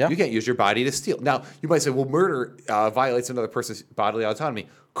murder. Yeah. You can't use your body to steal. Now, you might say, well, murder violates another person's bodily autonomy.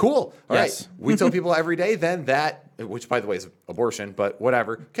 Cool. All right. We tell people every day then that, which by the way is abortion, but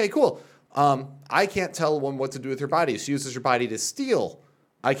whatever. Okay, cool. I can't tell a woman what to do with her body. If she uses her body to steal,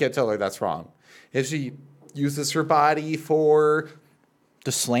 I can't tell her that's wrong. If she uses her body for...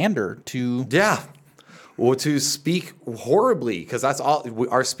 To slander, to... Yeah. Or to speak horribly, because that's all.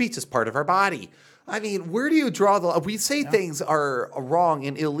 Our speech is part of our body. I mean, where do you draw the? We say things are wrong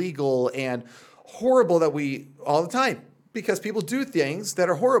and illegal and horrible that we all the time because people do things that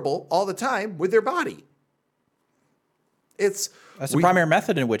are horrible all the time with their body. That's the primary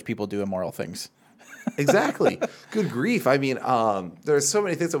method in which people do immoral things. Exactly. Good grief. I mean, there's so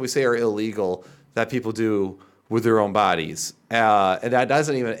many things that we say are illegal that people do with their own bodies. And that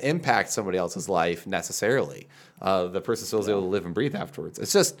doesn't even impact somebody else's life necessarily. The person still is able to live and breathe afterwards.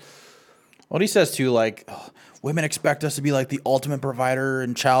 It's just... Well, he says too, like, oh, women expect us to be like the ultimate provider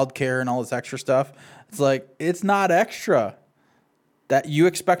and childcare and all this extra stuff. It's like, it's not extra. That you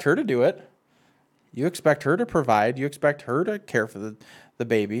expect her to do it. You expect her to provide. You expect her to care for the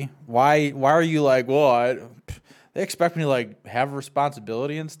baby. Why are you like, well, they expect me to like have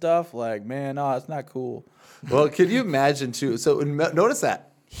responsibility and stuff? Like, man, no, it's not cool. Well, can you imagine too? So notice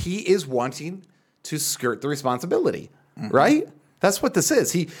that he is wanting to skirt the responsibility, right? That's what this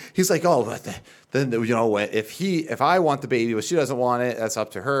is. He's like, oh, then if I want the baby, but she doesn't want it, that's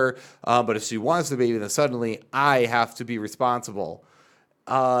up to her. But if she wants the baby, then suddenly I have to be responsible.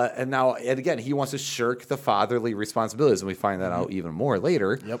 And again, he wants to shirk the fatherly responsibilities, and we find that out even more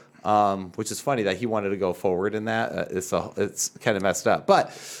later. Yep. Which is funny that he wanted to go forward in that. It's kind of messed up,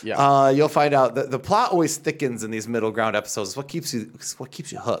 but you'll find out that the plot always thickens in these middle ground episodes. It's what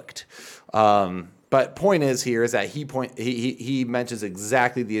keeps you hooked. But point is here is that he mentions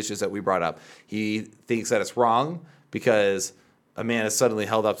exactly the issues that we brought up. He thinks that it's wrong because a man is suddenly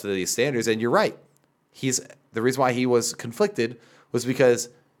held up to these standards, and you're right. The reason why he was conflicted was because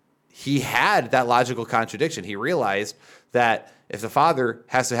he had that logical contradiction. He realized that if the father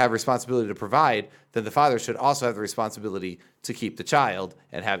has to have responsibility to provide, then the father should also have the responsibility to keep the child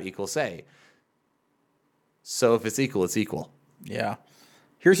and have equal say. So if it's equal, it's equal. Yeah.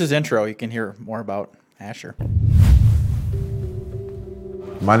 Here's his intro. You can hear more about Asher.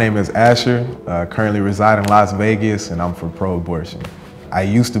 My name is Asher, currently reside in Las Vegas, and I'm for pro-abortion. I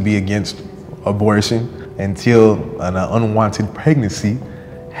used to be against abortion until an unwanted pregnancy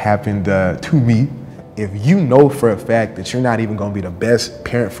happened to me. If you know for a fact that you're not even going to be the best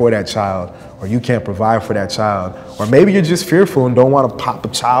parent for that child, or you can't provide for that child, or maybe you're just fearful and don't want to pop a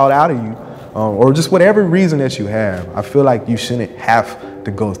child out of you, or just whatever reason that you have, I feel like you shouldn't have to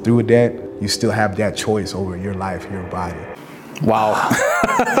go through with that. You still have that choice over your life, your body. Wow.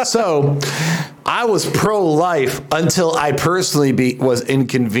 So I was pro-life until I personally was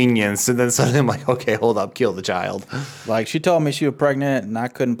inconvenienced. And then suddenly I'm like, okay, hold up, kill the child. Like, she told me she was pregnant and I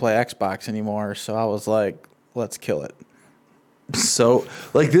couldn't play Xbox anymore. So I was like, let's kill it. So,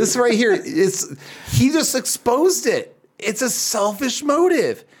 like, this right here, he just exposed it. It's a selfish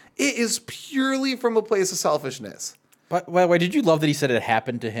motive. It is purely from a place of selfishness. But wait, did you love that he said it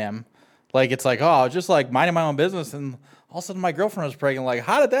happened to him? Like, it's like, oh, just like minding my own business, and all of a sudden my girlfriend was pregnant. Like,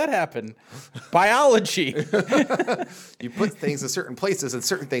 how did that happen? Biology. You put things in certain places and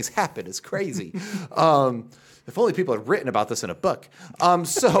certain things happen. It's crazy. If only people had written about this in a book.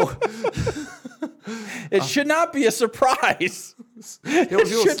 It should not be a surprise. It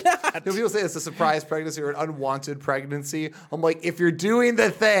should not. People say it's a surprise pregnancy or an unwanted pregnancy. I'm like, if you're doing the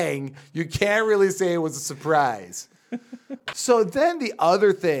thing, you can't really say it was a surprise. So then the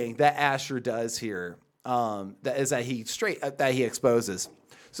other thing that Asher does here that he exposes.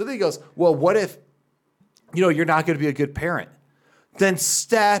 So then he goes, well, what if you're not going to be a good parent? Then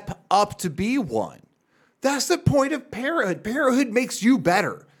step up to be one. That's the point of parenthood. Parenthood makes you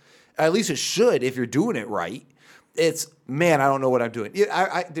better. At least it should if you're doing it right. It's, man, I don't know what I'm doing.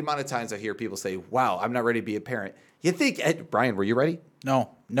 The amount of times I hear people say, wow, I'm not ready to be a parent. You think, Brian, were you ready?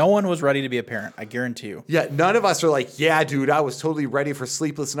 No one was ready to be a parent. I guarantee you. Yeah, none of us are like, yeah, dude, I was totally ready for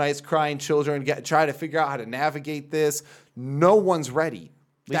sleepless nights, crying children, trying to figure out how to navigate this. No one's ready.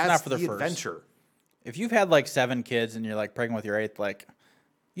 At least not for the first. Adventure. If you've had like 7 kids and you're like pregnant with your 8th, like,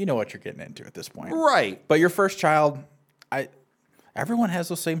 you know what you're getting into at this point. Right. But your first child, everyone has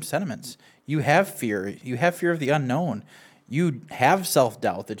those same sentiments. You have fear. You have fear of the unknown. You have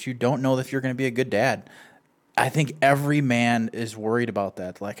self-doubt that you don't know if you're going to be a good dad. I think every man is worried about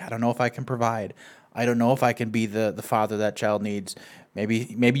that. Like, I don't know if I can provide. I don't know if I can be the father that child needs.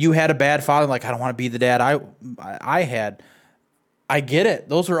 Maybe you had a bad father. Like, I don't want to be the dad I had. I get it.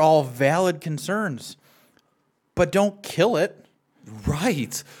 Those are all valid concerns. But don't kill it.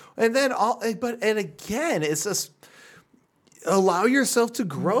 Right. And then again, it's just allow yourself to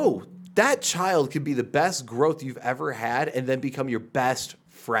grow. That child could be the best growth you've ever had and then become your best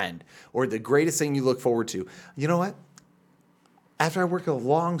friend or the greatest thing you look forward to. You know what? After I work a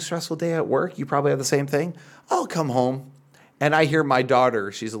long, stressful day at work, you probably have the same thing. I'll come home and I hear my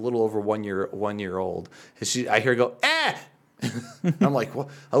daughter, she's a little over 1 year old. I hear her go, ah! I'm like, well,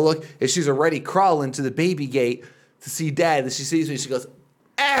 I look, and she's already crawling to the baby gate to see dad. And she sees me, she goes,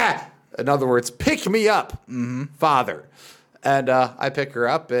 ah! In other words, pick me up, father. And I pick her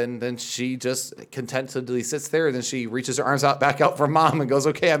up, and then she just contentedly sits there, and then she reaches her arms back out for mom and goes,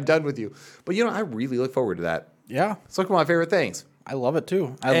 okay, I'm done with you. But, I really look forward to that. Yeah. It's like one of my favorite things. I love it,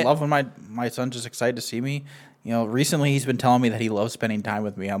 too. I love when my son's just excited to see me. Recently he's been telling me that he loves spending time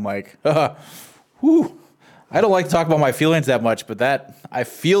with me. I'm like, whew. I don't like to talk about my feelings that much, but I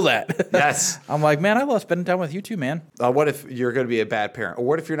feel that. Yes. I'm like, man, I love spending time with you too, man. What if you're going to be a bad parent? Or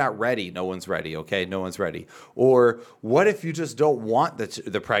what if you're not ready? No one's ready, okay? No one's ready. Or what if you just don't want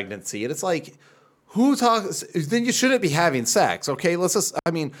the pregnancy? And it's like, who talks? Then you shouldn't be having sex, okay? Let's just,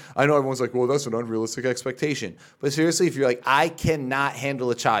 I mean, I know everyone's like, well, that's an unrealistic expectation. But seriously, if you're like, I cannot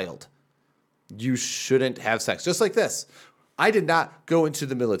handle a child, you shouldn't have sex. Just like this. I did not go into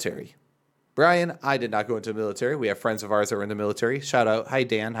the military. Brian, I did not go into the military. We have friends of ours that were in the military. Shout out. Hi,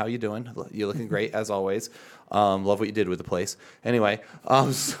 Dan. How you doing? You're looking great, as always. Love what you did with the place. Anyway,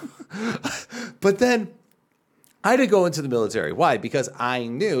 but then I didn't go into the military. Why? Because I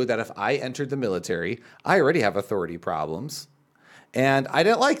knew that if I entered the military, I already have authority problems. And I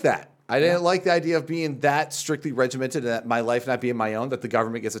didn't like that. I didn't like the idea of being that strictly regimented and that my life not being my own, that the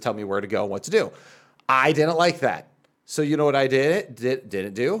government gets to tell me where to go and what to do. I didn't like that. So you know what I didn't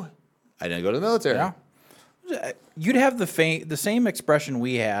do? I didn't go to the military. Yeah. You'd have the same expression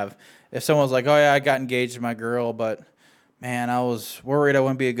we have if someone was like, oh, yeah, I got engaged to my girl, but, man, I was worried I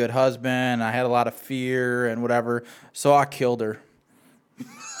wouldn't be a good husband. I had a lot of fear and whatever, so I killed her.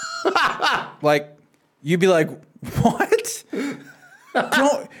 Like, you'd be like, what?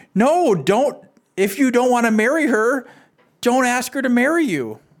 Don't. If you don't want to marry her, don't ask her to marry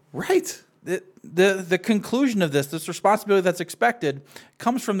you. Right. The conclusion of this responsibility that's expected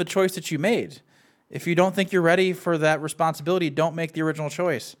comes from the choice that you made. If you don't think you're ready for that responsibility, don't make the original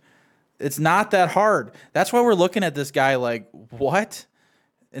choice. It's not that hard. That's why we're looking at this guy like, what?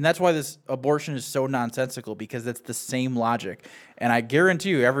 And that's why this abortion is so nonsensical, because it's the same logic. And I guarantee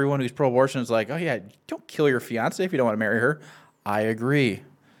you, everyone who's pro-abortion is like, oh yeah, don't kill your fiance if you don't want to marry her. I agree.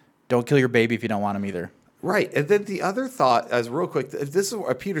 Don't kill your baby if you don't want him either. Right. And then the other thought, as real quick, this is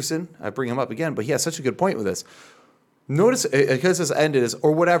Peterson, I bring him up again, but he has such a good point with this. Notice, because this ended as,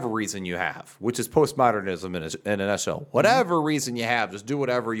 or whatever reason you have, which is postmodernism in a nutshell. Whatever reason you have, just do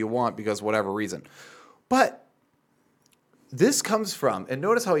whatever you want because whatever reason. But this comes from, and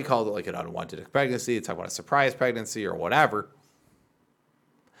notice how he called it like an unwanted pregnancy, talk about a surprise pregnancy or whatever.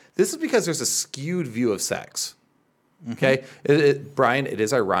 This is because there's a skewed view of sex. Okay? Brian, it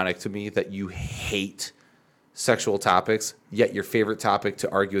is ironic to me that you hate sexual topics, yet your favorite topic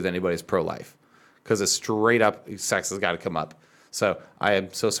to argue with anybody is pro-life. Because it's straight up, sex has got to come up. So I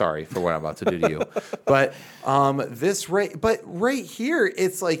am so sorry for what I'm about to do to you. But right here,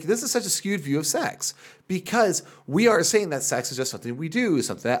 it's like this is such a skewed view of sex, because we are saying that sex is just something we do,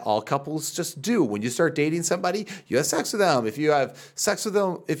 something that all couples just do. When you start dating somebody, you have sex with them. If you have sex with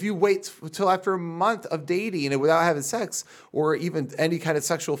them, if you wait till after a month of dating and without having sex or even any kind of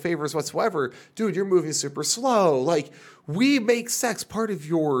sexual favors whatsoever, dude, you're moving super slow. Like, we make sex part of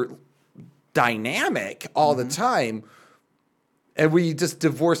your dynamic all the time. And we just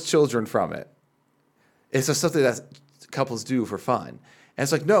divorce children from it. It's just something that couples do for fun. And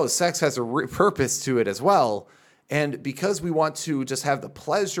it's like, no, sex has a purpose to it as well. And because we want to just have the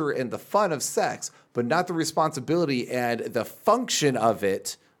pleasure and the fun of sex, but not the responsibility and the function of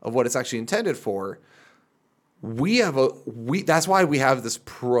it, of what it's actually intended for, that's why we have this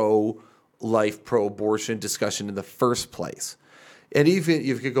pro-life, pro-abortion discussion in the first place. And even if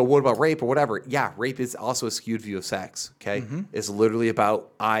you could go, what about rape or whatever? Yeah, rape is also a skewed view of sex, okay? It's literally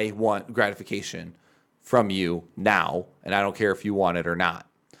about, I want gratification from you now, and I don't care if you want it or not,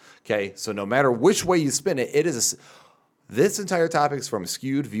 okay? So no matter which way you spin it, this entire topic is from a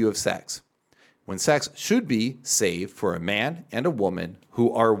skewed view of sex, when sex should be saved for a man and a woman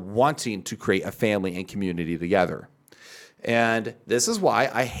who are wanting to create a family and community together. And this is why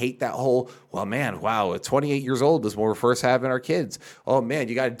I hate that whole, well, man, wow, at 28 years old is when we're first having our kids. Oh, man,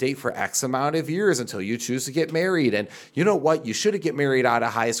 you got to date for X amount of years until you choose to get married. And you know what? You shouldn't get married out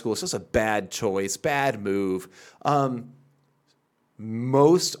of high school. It's just a bad choice, bad move.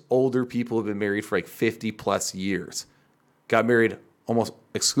 Most older people have been married for like 50 plus years. Got married almost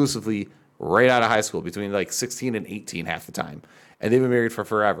exclusively right out of high school, between like 16 and 18 half the time. And they've been married for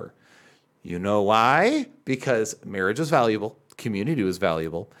forever. You know why? Because marriage is valuable, community was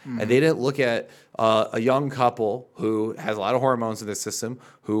valuable, and they didn't look at a young couple who has a lot of hormones in their system,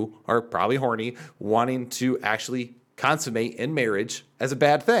 who are probably horny, wanting to actually consummate in marriage as a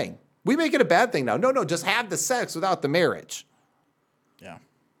bad thing. We make it a bad thing now. No, just have the sex without the marriage. Yeah.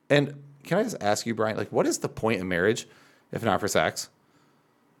 And can I just ask you, Brian, like, what is the point of marriage if not for sex?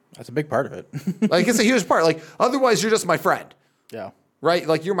 That's a big part of it. Like, it's a huge part. Like, otherwise, you're just my friend. Yeah. Right?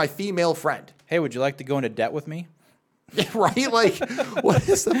 Like, you're my female friend. Hey, would you like to go into debt with me? Right? Like, what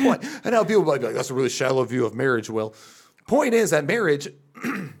is the point? And now people might be like, that's a really shallow view of marriage, Will. Point is that marriage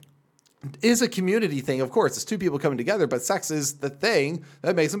is a community thing, of course. It's two people coming together, but sex is the thing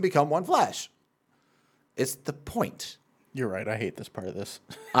that makes them become one flesh. It's the point. You're right. I hate this part of this.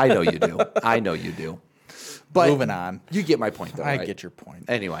 I know you do. I know you do. But moving on. You get my point, though, I right? get your point.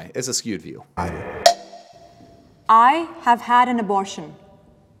 Anyway, it's a skewed view. I have had an abortion.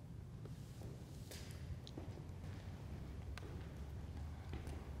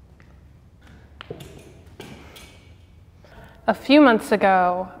 A few months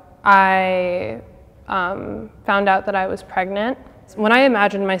ago, I found out that I was pregnant. When I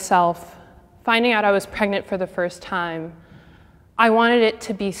imagined myself finding out I was pregnant for the first time, I wanted it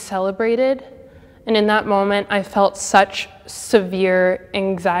to be celebrated. And in that moment, I felt such severe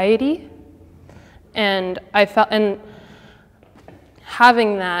anxiety. And having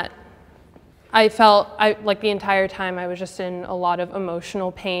that, like the entire time, I was just in a lot of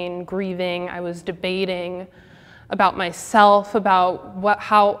emotional pain, grieving. I was debating about myself, about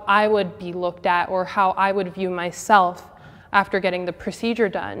how I would be looked at or how I would view myself after getting the procedure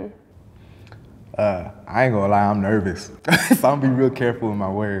done. I ain't gonna lie, I'm nervous. So I'm gonna be real careful with my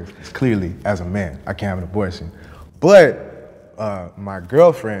words. Clearly, as a man, I can't have an abortion. But my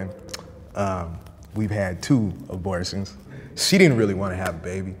girlfriend, we've had 2 abortions. She didn't really want to have a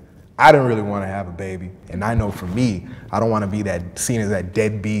baby. I didn't really want to have a baby. And I know for me, I don't want to be seen as that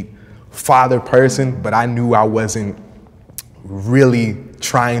deadbeat father person, but I knew I wasn't really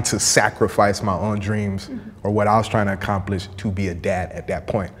trying to sacrifice my own dreams or what I was trying to accomplish to be a dad at that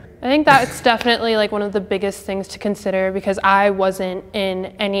point. I think that's definitely like one of the biggest things to consider because I wasn't in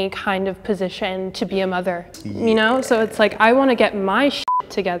any kind of position to be a mother, you know? So it's like, I want to get my shit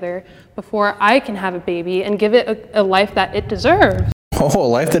together before I can have a baby and give it a life that it deserves. Oh, a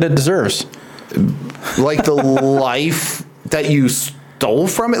life that it deserves. Like the life that you stole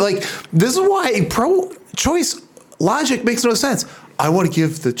from it. Like, this is why pro-choice logic makes no sense. I want to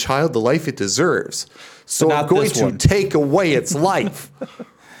give the child the life it deserves. So I'm going to take away its life.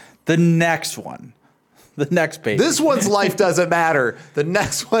 The next one. The next baby. This one's life doesn't matter. The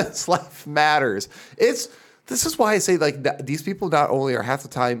next one's life matters. This is why I say, like, these people not only are half the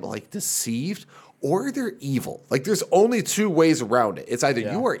time, like, deceived, or they're evil. Like, there's only 2 ways around it. It's either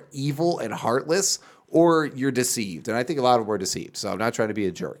you are evil and heartless, or you're deceived. And I think a lot of them are deceived. So I'm not trying to be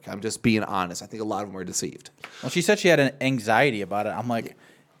a jerk. I'm just being honest. I think a lot of them are deceived. Well, she said she had an anxiety about it. I'm like,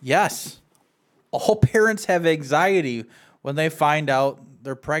 yes. All parents have anxiety when they find out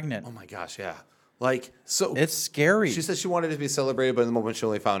they're pregnant. Oh my gosh, yeah. Like, so it's scary. She said she wanted to be celebrated, but in the moment she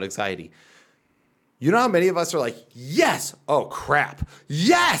only found anxiety. You know how many of us are like, yes, oh crap,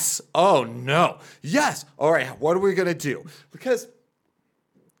 yes, oh no, yes, all right, what are we gonna do? Because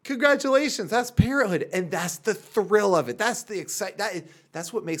congratulations, that's parenthood, and that's the thrill of it. That's the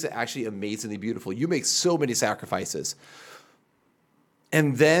that's what makes it actually amazingly beautiful. You make so many sacrifices,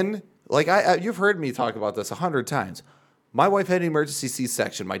 and then, like you've heard me talk about this 100 times. My wife had an emergency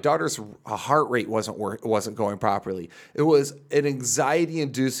C-section. My daughter's heart rate wasn't going properly. It was an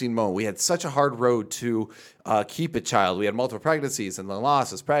anxiety-inducing moment. We had such a hard road to keep a child. We had multiple pregnancies and then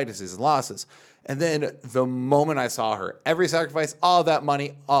losses, pregnancies and losses. And then the moment I saw her, every sacrifice, all that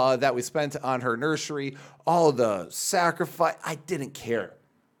money that we spent on her nursery, all the sacrifice, I didn't care.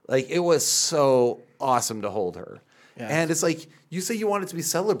 Like, it was so awesome to hold her. Yes. And it's like, you say you want it to be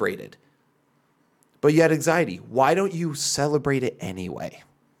celebrated, but you had anxiety. Why don't you celebrate it anyway?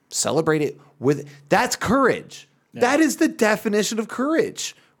 Celebrate it that's courage. Yeah. That is the definition of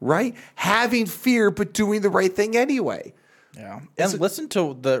courage, right? Having fear, but doing the right thing anyway. Yeah. And listen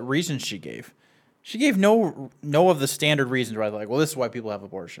to the reasons she gave. She gave no of the standard reasons, right? Like, well, this is why people have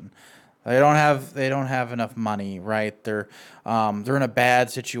abortion. They don't have enough money, right? They're in a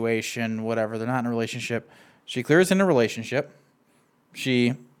bad situation, whatever. They're not in a relationship. She clearly is in a relationship.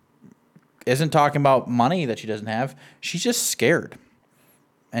 She isn't talking about money that she doesn't have. She's just scared.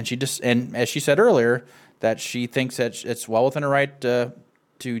 And as she said earlier, that she thinks that it's well within her right to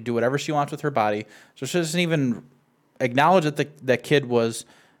do whatever she wants with her body. So she doesn't even acknowledge that that kid was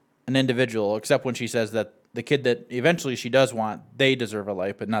an individual, except when she says that the kid that eventually she does want, they deserve a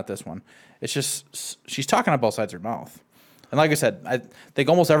life, but not this one. It's just, she's talking on both sides of her mouth. And like I said, I think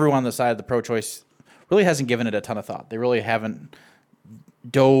almost everyone on the side of the pro-choice really hasn't given it a ton of thought. They really haven't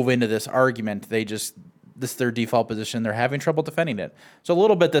dove into this argument. This is their default position. They're having trouble defending it. So a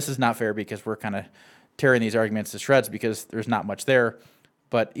little bit this is not fair because we're kind of tearing these arguments to shreds because there's not much there.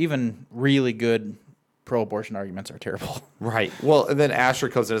 But even really good pro-abortion arguments are terrible. Right. Well, and then Asher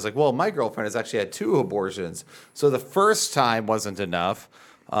comes in and is like, well, my girlfriend has actually had 2 abortions. So the first time wasn't enough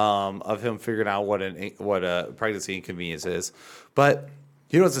of him figuring out what a pregnancy inconvenience is. But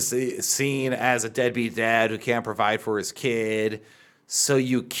he was seen as a deadbeat dad who can't provide for his kid. So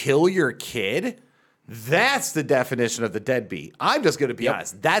you kill your kid? That's the definition of the deadbeat. I'm just going to be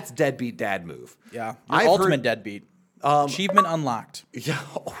honest. That's deadbeat dad move. Yeah. Ultimate deadbeat. Achievement unlocked. Yeah.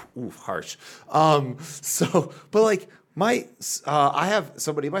 Harsh. But like I have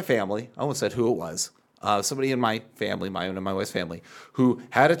somebody in my family. I almost said who it was. Somebody in my family, my own and my wife's family, who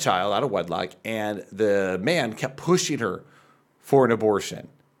had a child out of wedlock, and the man kept pushing her for an abortion.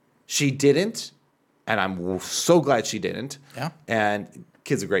 She didn't, and I'm so glad she didn't. Yeah. And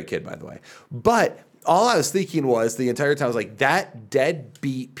kid's a great kid, by the way. But all I was thinking was the entire time I was like, that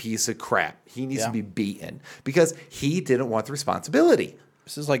deadbeat piece of crap. He needs to be beaten because he didn't want the responsibility.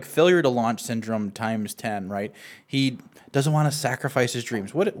 This is like failure to launch syndrome times 10, right? He doesn't want to sacrifice his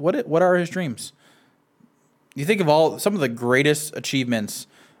dreams. What are his dreams? You think of some of the greatest achievements,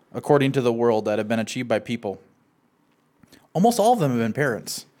 according to the world, that have been achieved by people. Almost all of them have been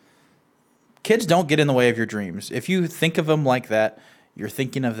parents. Kids don't get in the way of your dreams. If you think of them like that, you're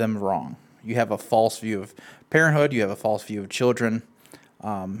thinking of them wrong. You have a false view of parenthood. You have a false view of children.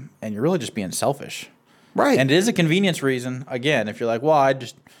 And you're really just being selfish. Right. And it is a convenience reason. Again, if you're like, well,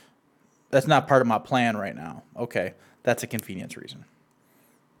 that's not part of my plan right now. Okay, that's a convenience reason.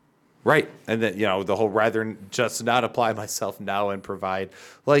 Right. And then, the whole rather just not apply myself now and provide.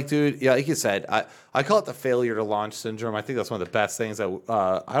 Like, dude, yeah, like you said, I call it the failure to launch syndrome. I think that's one of the best things that,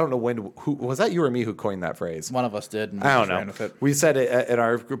 I don't know who was that you or me who coined that phrase? One of us did. And I don't know. We said it in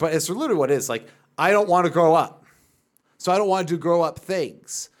our group, but it's literally what it is. Like, I don't want to grow up. So I don't want to do grow up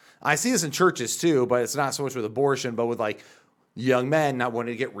things. I see this in churches too, but it's not so much with abortion, but with like young men not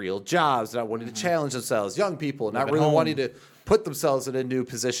wanting to get real jobs, not wanting to challenge themselves, young people not really wanting to put themselves in a new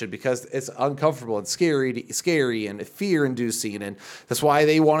position because it's uncomfortable and scary and fear-inducing, and that's why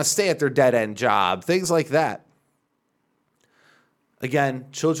they want to stay at their dead-end job, things like that. Again,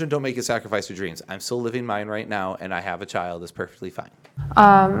 children don't make you sacrifice your dreams. I'm still living mine right now, and I have a child that's perfectly fine.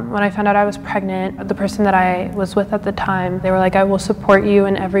 When I found out I was pregnant, the person that I was with at the time, they were like, I will support you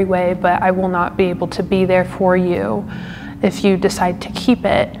in every way, but I will not be able to be there for you if you decide to keep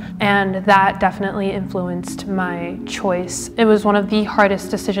it. And that definitely influenced my choice. It was one of the hardest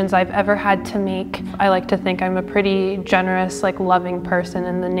decisions I've ever had to make. I like to think I'm a pretty generous, loving person,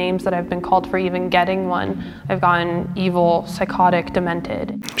 and the names that I've been called for even getting one, I've gotten evil, psychotic,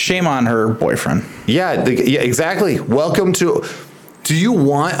 demented. Shame on her boyfriend. Yeah, exactly. Welcome to... Do you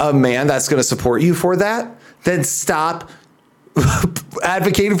want a man that's going to support you for that? Then stop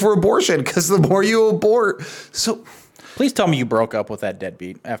advocating for abortion, because the more you abort... So... Please tell me you broke up with that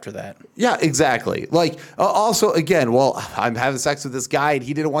deadbeat after that. Yeah, exactly. Also, again, I'm having sex with this guy and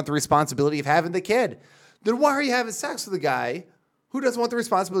he didn't want the responsibility of having the kid. Then why are you having sex with a guy who doesn't want the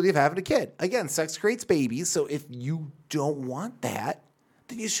responsibility of having a kid? Again, sex creates babies. So if you don't want that,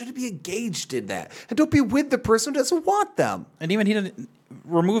 then you shouldn't be engaged in that. And don't be with the person who doesn't want them. And even he didn't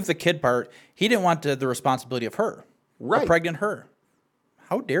remove the kid part. He didn't want the responsibility of her. Right. A pregnant her.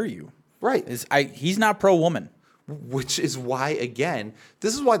 How dare you? Right. He's not pro-woman. Which is why, again,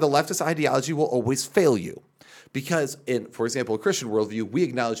 this is why the leftist ideology will always fail you. Because for example, a Christian worldview, we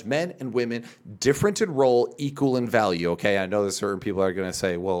acknowledge men and women different in role, equal in value. Okay, I know there's certain people are going to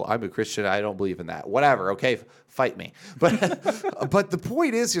say, well, I'm a Christian, I don't believe in that. Whatever, okay, fight me. But but the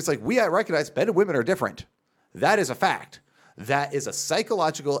point is, it's like we recognize men and women are different. That is a fact. That is a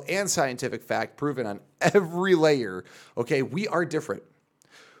psychological and scientific fact proven on every layer. Okay, we are different.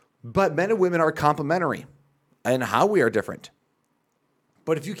 But men and women are complementary. And how we are different.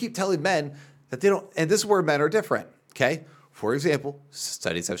 But if you keep telling men that they don't, and this is where men are different, okay? For example,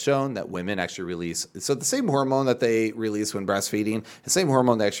 studies have shown that women actually release, so the same hormone that they release when breastfeeding, the same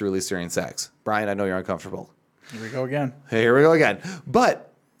hormone they actually release during sex. Brian, I know you're uncomfortable. Here we go again. Here we go again.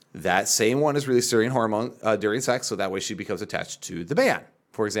 But that same one is released during sex, so that way she becomes attached to the man,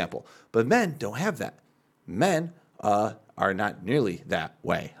 for example. But men don't have that. Men are not nearly that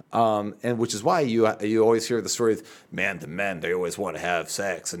way. And which is why you always hear the story of, the men, they always want to have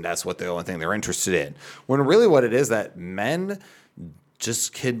sex, and that's what the only thing they're interested in. When really what it is that men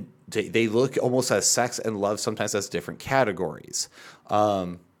just they look almost as sex and love sometimes as different categories.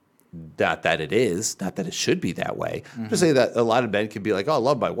 Not that it should be that way. Mm-hmm. Just say that a lot of men can be like, oh, I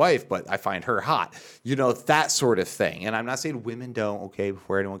love my wife, but I find her hot. That sort of thing. And I'm not saying women don't, okay,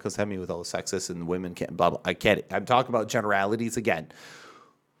 before anyone comes at me with all the sexist and women can't, blah, blah. I get it. I'm talking about generalities again.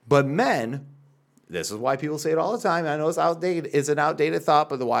 But men, this is why people say it all the time. I know it's outdated. It's an outdated thought,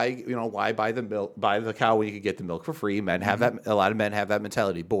 but why buy the cow when you can get the milk for free? Men have that. A lot of men have that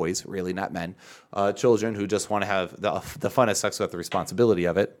mentality. Boys, really, not men. Children who just want to have the fun of sex without the responsibility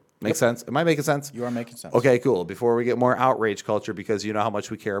of it. Make sense? Am I making sense? You are making sense. Okay, cool. Before we get more outrage culture, because you know how much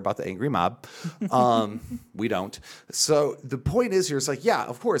we care about the angry mob, we don't. So the point is here, it's like, yeah,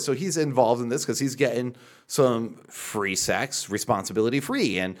 of course. So he's involved in this because he's getting some free sex, responsibility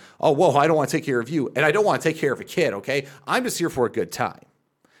free. And, oh, whoa, I don't want to take care of you. And I don't want to take care of a kid, okay? I'm just here for a good time.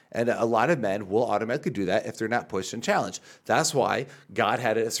 And a lot of men will automatically do that if they're not pushed and challenged. That's why God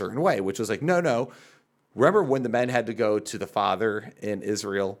had it a certain way, which was like, no. Remember when the men had to go to the father in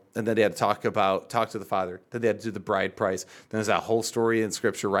Israel, and then they had to talk to the father, then they had to do the bride price. Then there's that whole story in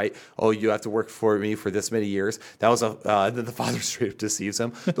Scripture, right? Oh, you have to work for me for this many years. That was then the father straight up deceives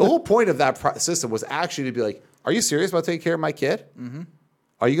him. The whole point of that system was actually to be like, are you serious about taking care of my kid? Mm-hmm.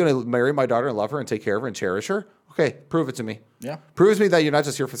 Are you going to marry my daughter and love her and take care of her and cherish her? Okay, prove it to me. Yeah. Prove to me that you're not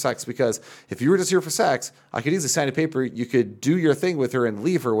just here for sex, because if you were just here for sex, I could easily sign a paper. You could do your thing with her and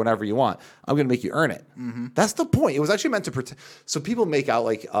leave her whenever you want. I'm going to make you earn it. Mm-hmm. That's the point. It was actually meant to protect. So people make out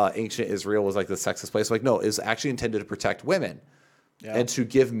like ancient Israel was like the sexist place. Like, no, it was actually intended to protect women and to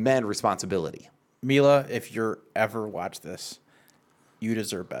give men responsibility. Mila, if you're ever watch this, you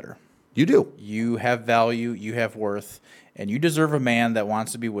deserve better. You do. You have value, you have worth, and you deserve a man that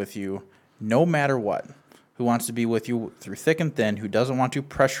wants to be with you no matter what. Who wants to be with you through thick and thin, who doesn't want to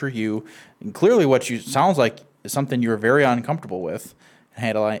pressure you. And clearly what you sounds like is something you're very uncomfortable with and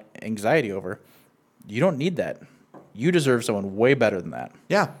handle anxiety over. You don't need that. You deserve someone way better than that.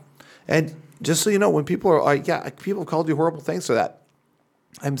 Yeah. And just so you know, when people are like, yeah, people have called you horrible things for that.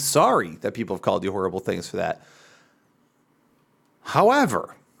 I'm sorry that people have called you horrible things for that.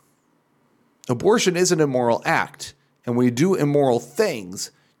 However, abortion is an immoral act. And when you do immoral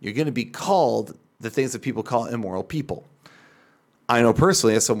things, you're going to be called the things that people call immoral people. I know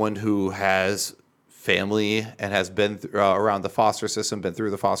personally, as someone who has family and has been around the foster system, been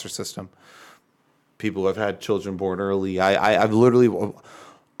through the foster system, people who have had children born early. I've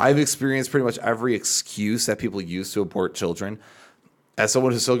experienced pretty much every excuse that people use to abort children. As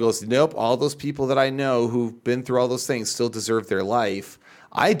someone who still goes, nope, all those people that I know who've been through all those things still deserve their life.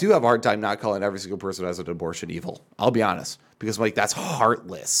 I do have a hard time not calling every single person who has an abortion evil. I'll be honest. Because I'm like, that's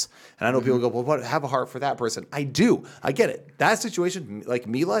heartless. And I know people go, well, what, have a heart for that person. I do. I get it. That situation, like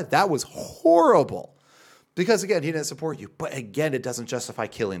Mila, that was horrible. Because, again, he didn't support you. But, again, it doesn't justify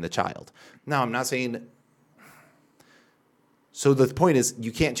killing the child. Now, I'm not saying... So the point is,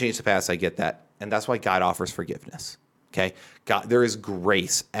 you can't change the past. I get that. And that's why God offers forgiveness. Okay? God, there is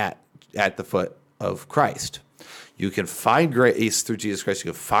grace at the foot of Christ. You can find grace through Jesus Christ.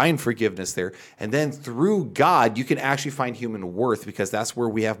 You can find forgiveness there. And then through God, you can actually find human worth, because that's where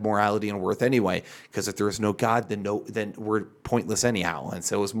we have morality and worth anyway. Because if there is no God, then we're pointless anyhow. And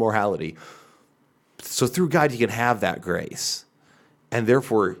so is morality. So through God, you can have that grace. And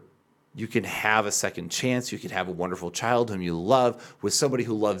therefore, you can have a second chance. You can have a wonderful child whom you love, with somebody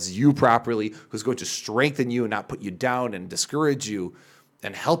who loves you properly, who's going to strengthen you and not put you down and discourage you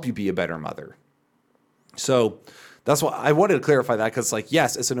and help you be a better mother. So that's why I wanted to clarify that, because, like,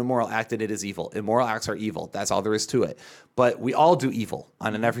 yes, it's an immoral act and it is evil. Immoral acts are evil. That's all there is to it. But we all do evil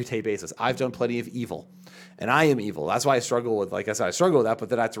on an everyday basis. I've done plenty of evil, and I am evil. That's why I struggle with, like I said, I struggle with that. But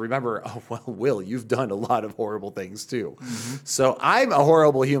then I have to remember, oh, well, Will, you've done a lot of horrible things too. Mm-hmm. So I'm a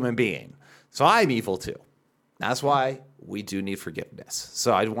horrible human being. So I'm evil too. That's why we do need forgiveness.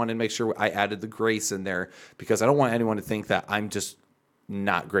 So I wanted to make sure I added the grace in there, because I don't want anyone to think that I'm just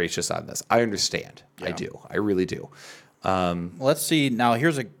not gracious on this. I understand. Yeah. I do. I really do. Well, let's see. Now,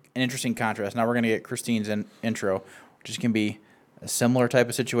 here's an interesting contrast. Now we're going to get Christine's intro, which is going to be a similar type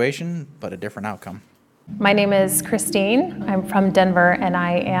of situation, but a different outcome. My name is Christine. I'm from Denver, and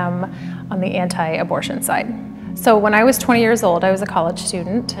I am on the anti-abortion side. So when I was 20 years old, I was a college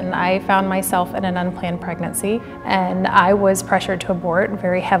student, and I found myself in an unplanned pregnancy, and I was pressured to abort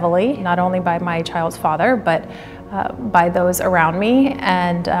very heavily, not only by my child's father, but by those around me.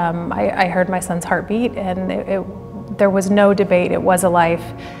 And I heard my son's heartbeat, and there was no debate. It was a life.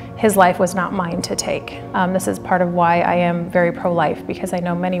 His life was not mine to take. This is part of why I am very pro-life, because I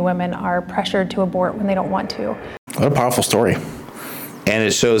know many women are pressured to abort when they don't want to. What a powerful story. And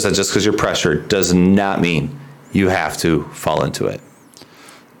it shows that just because you're pressured does not mean you have to fall into it.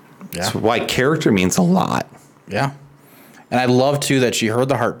 Yeah. That's why character means a lot. Yeah. And I love, too, that she heard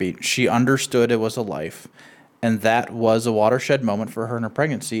the heartbeat. She understood it was a life. And that was a watershed moment for her in her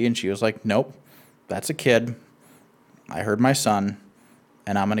pregnancy. And she was like, nope, that's a kid. I heard my son,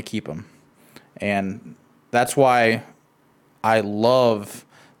 and I'm going to keep him. And that's why I love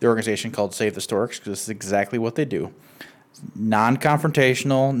the organization called Save the Storks, because this is exactly what they do.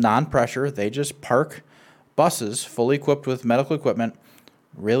 Non-confrontational, non-pressure. They just park buses fully equipped with medical equipment,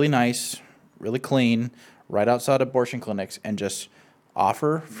 really nice, really clean, right outside abortion clinics, and just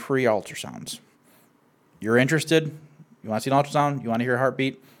offer free ultrasounds. You're interested? You want to see an ultrasound? You want to hear a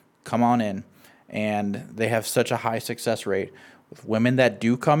heartbeat? Come on in. And they have such a high success rate with women that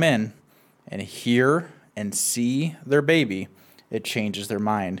do come in and hear and see their baby. It changes their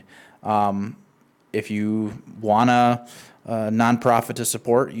mind. If you want a nonprofit to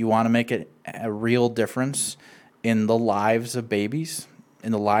support, you want to make it a real difference in the lives of babies,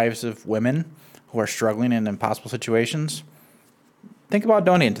 in the lives of women who are struggling in impossible situations, think about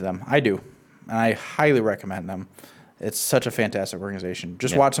donating to them. I do, and I highly recommend them. It's such a fantastic organization.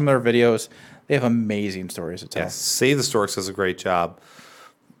 Just watch some of their videos. They have amazing stories to tell. Yes, Save the Storks does a great job.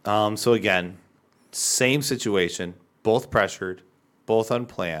 So again, same situation, both pressured, both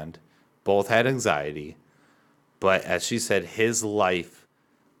unplanned, both had anxiety, but as she said, his life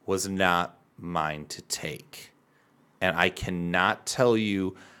was not mine to take. And I cannot tell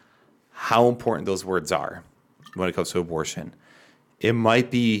you how important those words are when it comes to abortion. It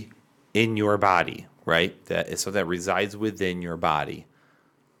might be in your body, right? That resides within your body.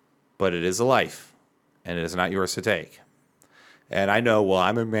 But it is a life, and it is not yours to take. And I know, well,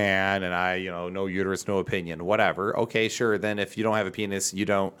 I'm a man, and I, no uterus, no opinion, whatever. Okay, sure. Then if you don't have a penis, you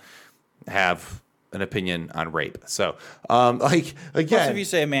don't have an opinion on rape. So, again. Plus, if you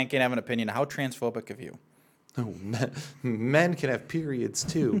say a man can't have an opinion, how transphobic of you? Oh, men can have periods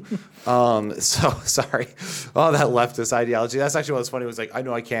too. So sorry. Oh, that leftist ideology. That's actually what's funny. It was like, I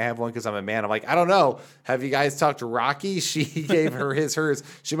know I can't have one because I'm a man. I'm like, I don't know. Have you guys talked to Rocky? She gave her hers.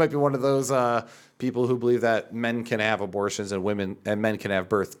 She might be one of those people who believe that men can have abortions and men can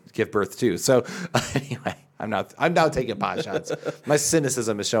give birth too. So anyway, I'm now taking pot shots. My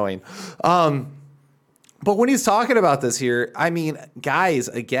cynicism is showing. But when he's talking about this here, I mean, guys,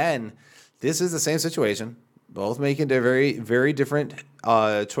 again, this is the same situation. Both making very, very different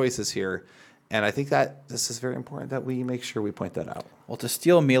choices here. And I think that this is very important that we make sure we point that out. Well, to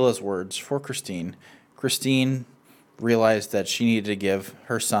steal Mila's words for Christine realized that she needed to give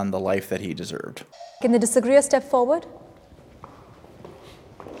her son the life that he deserved. Can the disagreeer step forward?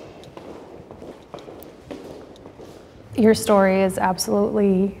 Your story is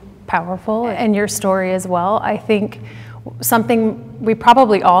absolutely powerful, and your story as well. I think something we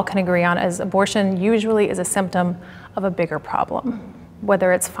probably all can agree on is abortion usually is a symptom of a bigger problem,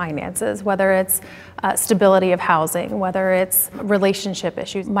 whether it's finances, whether it's stability of housing, whether it's relationship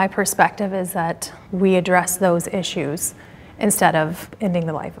issues. My perspective is that we address those issues instead of ending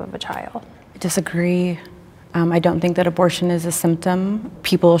the life of a child. I disagree. I don't think that abortion is a symptom.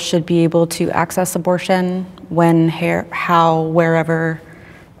 People should be able to access abortion when, how, wherever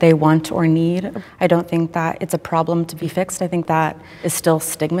they want or need. I don't think that it's a problem to be fixed. I think that is still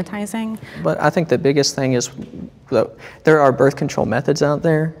stigmatizing. But I think the biggest thing is that there are birth control methods out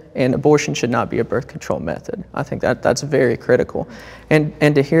there, and abortion should not be a birth control method. I think that's very critical. And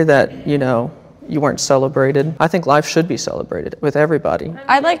to hear that, you weren't celebrated, I think life should be celebrated with everybody.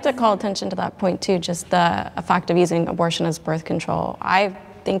 I'd like to call attention to that point too, just the fact of using abortion as birth control. I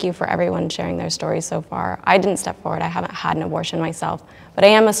thank you for everyone sharing their stories so far. I didn't step forward, I haven't had an abortion myself, but I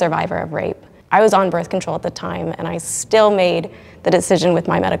am a survivor of rape. I was on birth control at the time, and I still made the decision with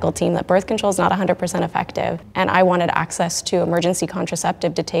my medical team that birth control is not 100% effective, and I wanted access to emergency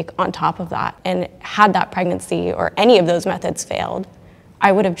contraceptive to take on top of that. And had that pregnancy or any of those methods failed,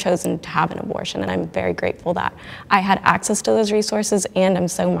 I would have chosen to have an abortion, and I'm very grateful that I had access to those resources, and I'm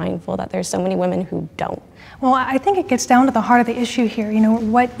so mindful that there's so many women who don't. Well, I think it gets down to the heart of the issue here.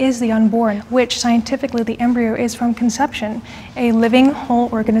 What is the unborn? Which scientifically the embryo is from conception, a living whole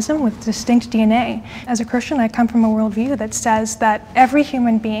organism with distinct DNA. As a Christian, I come from a worldview that says that every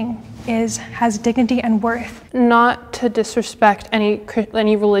human being has dignity and worth. Not to disrespect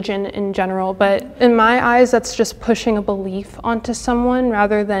any religion in general, but in my eyes, that's just pushing a belief onto someone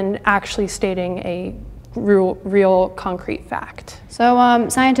rather than actually stating a real concrete fact. So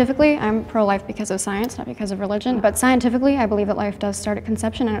scientifically, I'm pro-life because of science, not because of religion. But scientifically, I believe that life does start at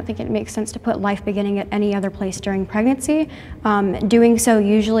conception. I don't think it makes sense to put life beginning at any other place during pregnancy. Doing so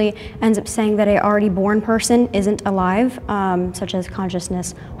usually ends up saying that an already born person isn't alive, such as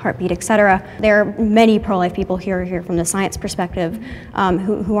consciousness, heartbeat, etc. There are many pro-life people here from the science perspective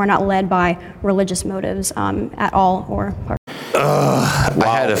who are not led by religious motives at all or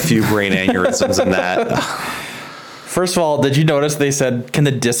I had a few brain aneurysms in that. First of all, did you notice they said, can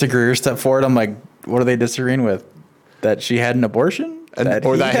the disagreeer step forward? I'm like, what are they disagreeing with? That she had an abortion?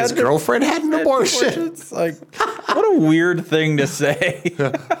 Or that his girlfriend had an abortion? It's like, what a weird thing to say.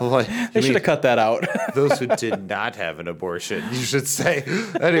 They should have cut that out. Those who did not have an abortion, you should say.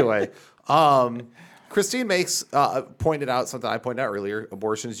 Anyway, Christine makes pointed out something I pointed out earlier.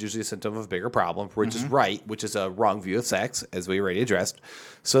 Abortion is usually a symptom of a bigger problem, which is right, which is a wrong view of sex, as we already addressed.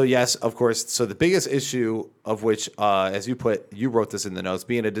 So yes, of course. So the biggest issue of which, as you wrote this in the notes,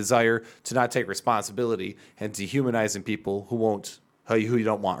 being a desire to not take responsibility and dehumanizing people who you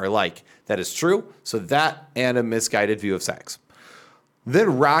don't want or like. That is true. So that and a misguided view of sex.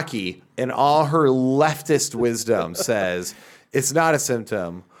 Then Rocky, in all her leftist wisdom, says it's not a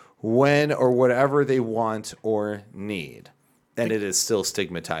symptom when or whatever they want or need. And it is still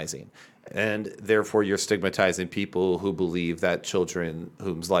stigmatizing. And therefore, you're stigmatizing people who believe that children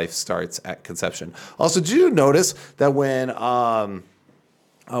whose life starts at conception. Also, did you notice that when,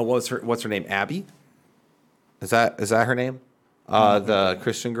 what's her name? Abby? Is that her name? The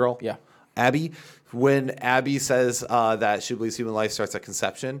Christian girl? Yeah. Abby, when Abby says that she believes human life starts at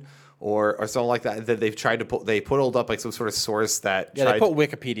conception or something like that, that they've tried to hold up like some sort of source that they put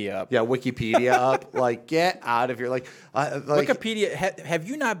Wikipedia up. Yeah, Wikipedia up. Like, get out of here. Like Wikipedia. Have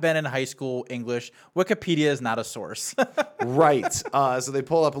you not been in high school English? Wikipedia is not a source. Right. So they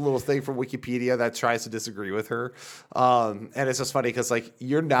pull up a little thing from Wikipedia that tries to disagree with her. And it's just funny because, like,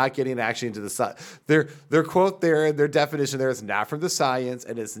 you're not getting actually into the their quote there and their definition there is not from the science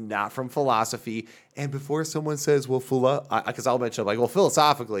and it's not from philosophy. And before someone says, well, because I'll mention, like, well,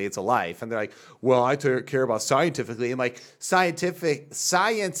 philosophically, it's a life. And they're like, well, I care about scientifically. I'm like, science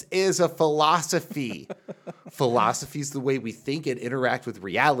is a philosophy. Philosophy is the way we think and interact with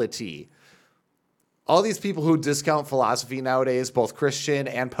reality. All these people who discount philosophy nowadays, both Christian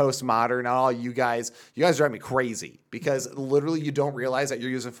and postmodern, all you guys drive me crazy because literally you don't realize that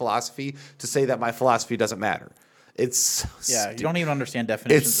you're using philosophy to say that my philosophy doesn't matter. It's so you don't even understand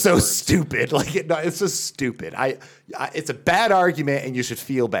definitions. It's so stupid. Like it's just stupid. It's a bad argument, and you should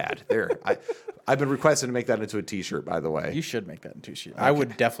feel bad. There, I've been requested to make that into a T-shirt. By the way, you should make that into a T-shirt. Okay. I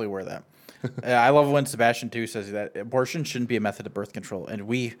would definitely wear that. I love when Sebastian too says that abortion shouldn't be a method of birth control, and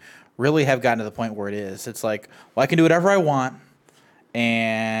we really have gotten to the point where it is. It's like, well, I can do whatever I want,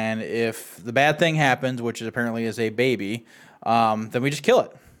 and if the bad thing happens, which apparently is a baby, then we just kill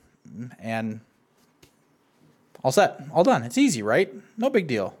it, and all set, all done. It's easy, right? No big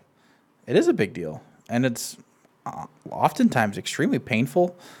deal. It is a big deal, and it's oftentimes extremely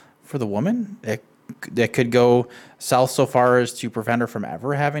painful for the woman. It could go south so far as to prevent her from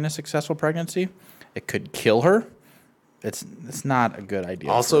ever having a successful pregnancy. It could kill her. It's not a good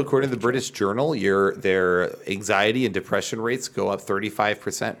idea. Also, according to the British Journal, their anxiety and depression rates go up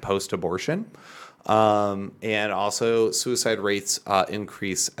 35% post-abortion. And also suicide rates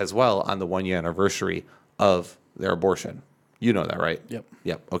increase as well on the 1-year anniversary of their abortion. You know that, right?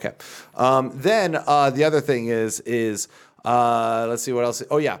 Yep. Okay. Then the other thing is let's see what else.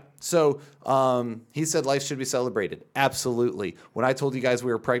 Oh yeah. So he said life should be celebrated. Absolutely. When I told you guys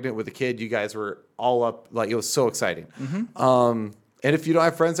we were pregnant with a kid, you guys were all up. Like, it was so exciting. Mm-hmm. And if you don't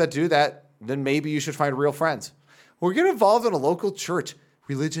have friends that do that, then maybe you should find real friends. We're getting involved in a local church.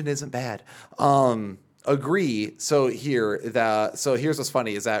 Religion isn't bad. Agree. So here's what's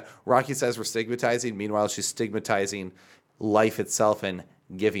funny is that Rocky says we're stigmatizing. Meanwhile, she's stigmatizing life itself and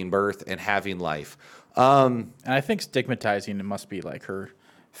giving birth and having life. And I think stigmatizing must be like her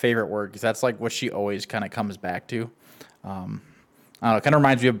favorite word because that's like what she always kind of comes back to. I don't know. It kind of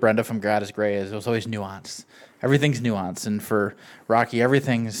reminds me of Brenda from God is Grey. It was always nuance. Everything's nuance, and for Rocky,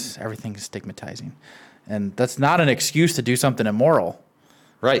 everything's stigmatizing, and that's not an excuse to do something immoral.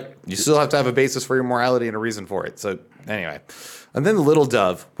 Right. You still have to have a basis for your morality and a reason for it. So anyway, and then the little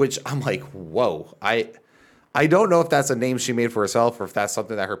dove, which I'm like, whoa. I don't know if that's a name she made for herself or if that's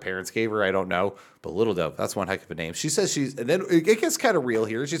something that her parents gave her. I don't know. But Little Dove, that's one heck of a name. She says and then it gets kind of real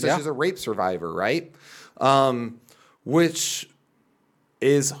here. She says she's a rape survivor, right? Which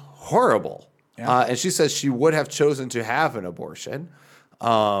is horrible. Yeah. And she says she would have chosen to have an abortion.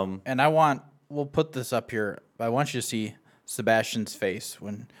 And we'll put this up here. I want you to see Sebastian's face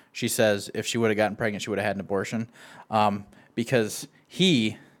when she says if she would have gotten pregnant, she would have had an abortion. Because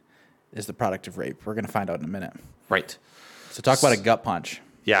he is the product of rape. We're going to find out in a minute. Right. So talk about a gut punch.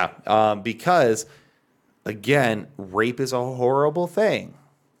 Yeah. Because, again, rape is a horrible thing.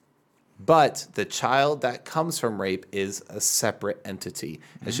 But the child that comes from rape is a separate entity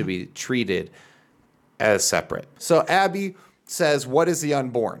and should be treated as separate. So Abby says, what is the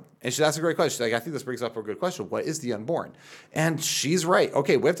unborn? And that's a great question. She's like, I think this brings up a good question. What is the unborn? And she's right.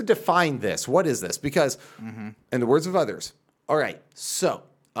 Okay, we have to define this. What is this? Because, in the words of others, all right, so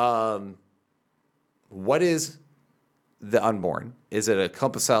what is the unborn? Is it a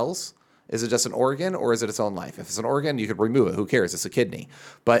clump of cells? Is it just an organ or is it its own life? If it's an organ, you could remove it. Who cares? It's a kidney.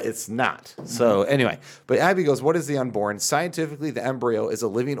 But it's not. So anyway, but Abby goes, what is the unborn? Scientifically, the embryo is a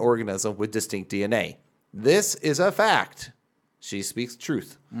living organism with distinct DNA. This is a fact. She speaks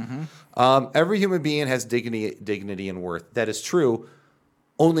truth. Every human being has dignity and worth. That is true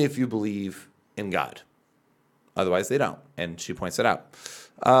only if you believe in God. Otherwise, they don't. And she points it out.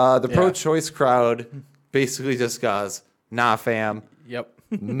 The pro-choice crowd basically just goes, nah, fam. Yep.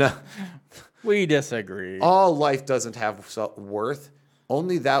 No. We disagree. All life doesn't have worth.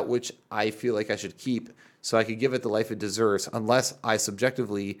 Only that which I feel like I should keep so I could give it the life it deserves unless I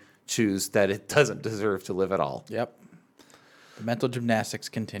subjectively choose that it doesn't deserve to live at all. Yep. The mental gymnastics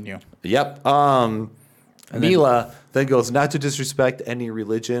continue. Yep. Mila then goes, not to disrespect any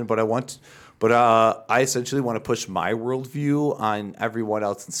religion, but I essentially want to push my worldview on everyone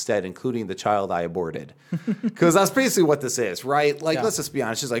else instead, including the child I aborted. Because that's basically what this is, right? Like, let's just be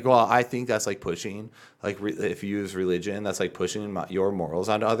honest. She's like, well, I think that's like pushing, like if you use religion, that's like pushing your morals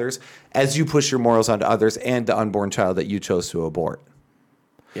onto others as you push your morals onto others and the unborn child that you chose to abort.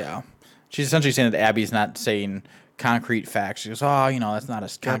 Yeah. She's essentially saying that Abby's not saying concrete facts. She goes, oh, that's not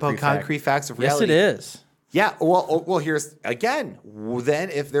a concrete facts of reality. Yes, it is. Yeah, well, here's, again, then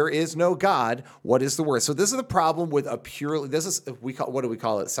if there is no God, what is the worth? So this is the problem with a purely, what do we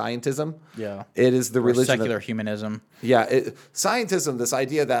call it, scientism? Yeah. It is the religion. Secular humanism. Yeah, scientism, this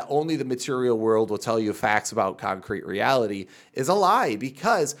idea that only the material world will tell you facts about concrete reality is a lie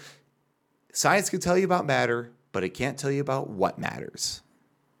because science can tell you about matter, but it can't tell you about what matters.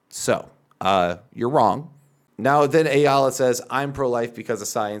 So, you're wrong. Now, then Ayala says, I'm pro-life because of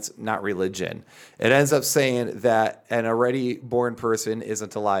science, not religion. It ends up saying that an already born person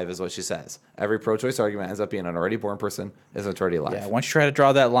isn't alive, is what she says. Every pro-choice argument ends up being an already born person isn't already alive. Yeah, once you try to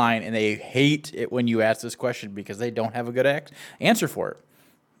draw that line, and they hate it when you ask this question because they don't have a good answer for it.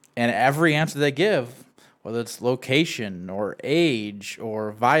 And every answer they give, whether it's location or age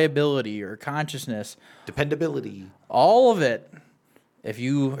or viability or consciousness. Dependability. All of it. If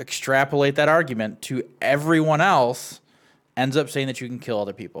you extrapolate that argument to everyone else, ends up saying that you can kill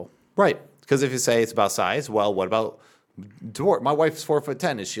other people. Right. Because if you say it's about size, well, what about dwarf? My wife's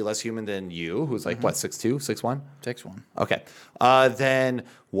 4'10". Is she less human than you, who's like, what, 6'2", 6'1"? 6'1". Okay. Then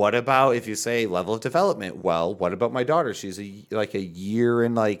what about if you say level of development? Well, what about my daughter? She's like a year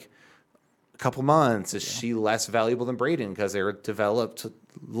and like a couple months. Is she less valuable than Braden because they're developed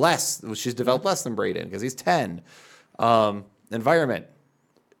less? She's developed less than Braden because he's 10. Environment,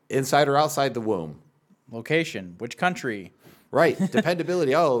 inside or outside the womb. Location, which country? Right,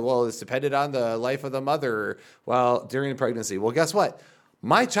 dependability. Oh, well, it's dependent on the life of the mother while during pregnancy. Well, guess what?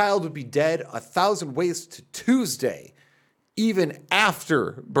 My child would be dead 1,000 ways to Tuesday, even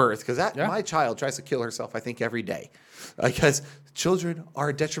after birth, because my child tries to kill herself, I think, every day. Because children are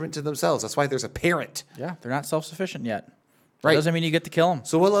a detriment to themselves. That's why there's a parent. Yeah, they're not self-sufficient yet. Right. Doesn't mean you get to kill them.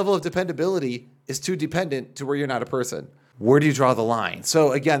 So what level of dependability is too dependent to where you're not a person? Where do you draw the line?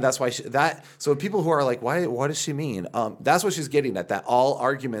 So again, that's why so people who are like, what does she mean? That's what she's getting at, that all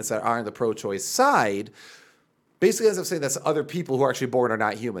arguments that are on the pro-choice side basically ends up saying that other people who are actually born are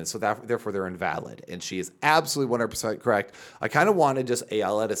not human, so therefore they're invalid. And she is absolutely 100% correct. I kind of wanted just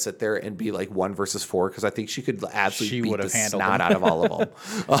Ayala to sit there and be like 1 versus 4 because I think she could absolutely beat the snot out of all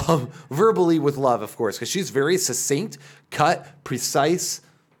of them. Verbally with love, of course, because she's very succinct, cut, precise,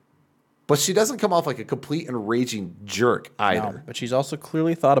 but she doesn't come off like a complete and raging jerk either. No, but she's also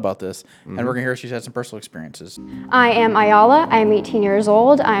clearly thought about this, and we're going to hear she's had some personal experiences. I am Ayala. I'm 18 years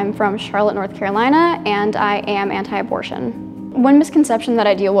old. I'm from Charlotte, North Carolina, and I am anti-abortion. One misconception that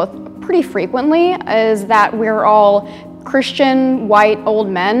I deal with pretty frequently is that we're all Christian, white, old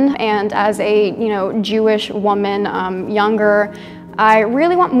men, and as a Jewish woman, younger, I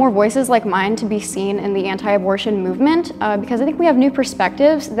really want more voices like mine to be seen in the anti-abortion movement because I think we have new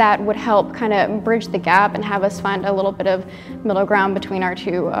perspectives that would help kind of bridge the gap and have us find a little bit of middle ground between our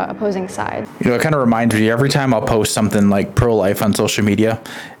two opposing sides. It kind of reminds me, every time I'll post something like pro-life on social media,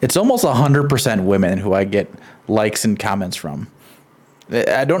 it's almost 100% women who I get likes and comments from.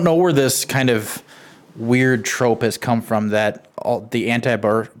 I don't know where this kind of weird trope has come from that the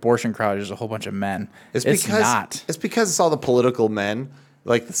anti-abortion crowd is a whole bunch of men. It's not. It's because it's all the political men,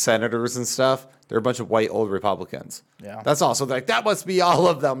 like the senators and stuff. They're a bunch of white old Republicans. Yeah. That's all. So they're like, that must be all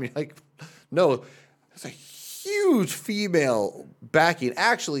of them. You're like, no, there's a huge female backing.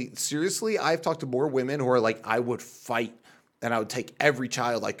 Actually, seriously, I've talked to more women who are like, I would fight and I would take every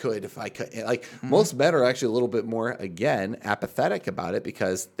child I could if I could. Like most men are actually a little bit more, again, apathetic about it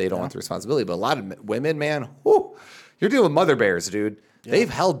because they don't want the responsibility. But a lot of women, man, whoo, you're dealing with mother bears, dude. Yeah. They've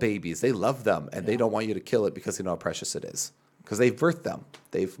held babies. They love them, and they don't want you to kill it because they know how precious it is. because they've birthed them.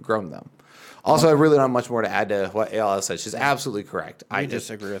 They've grown them. Also, I really don't have much more to add to what Ayala said. She's absolutely correct. I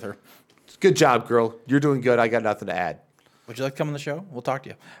disagree with her. Good job, girl. You're doing good. I got nothing to add. Would you like to come on the show? We'll talk to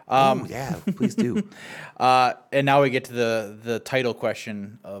you. Yeah, please do. And now we get to the title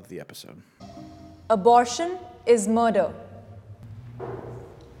question of the episode. Abortion is murder.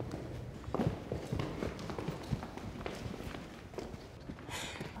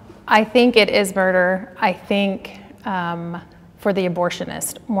 I think it is murder. I think for the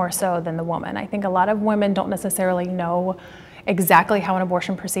abortionist more so than the woman. I think a lot of women don't necessarily know exactly how an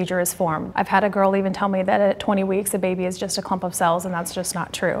abortion procedure is formed. I've had a girl even tell me that at 20 weeks a baby is just a clump of cells, and that's just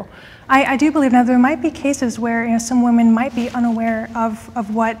not true. I do believe now there might be cases where some women might be unaware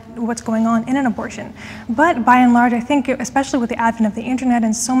of what's going on in an abortion. But by and large, I think especially with the advent of the internet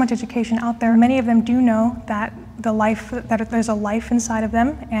and so much education out there, many of them do know that there's a life inside of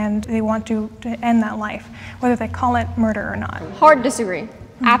them and they want to end that life, whether they call it murder or not. Hard disagree.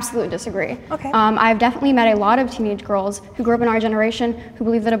 Absolutely disagree. Okay. I've definitely met a lot of teenage girls who grew up in our generation who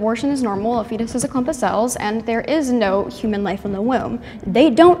believe that abortion is normal, a fetus is a clump of cells, and there is no human life in the womb.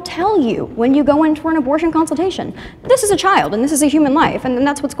 They don't tell you when you go in for an abortion consultation, this is a child and this is a human life, and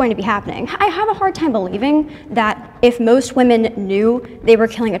that's what's going to be happening. I have a hard time believing that if most women knew they were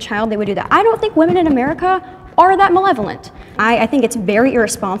killing a child, they would do that. I don't think women in America are that malevolent. I think it's very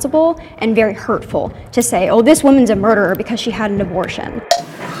irresponsible and very hurtful to say, oh, this woman's a murderer because she had an abortion.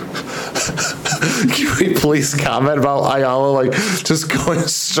 Can we please comment about Ayala like just going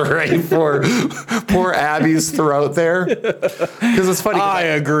straight for poor Abby's throat there? Because it's funny. I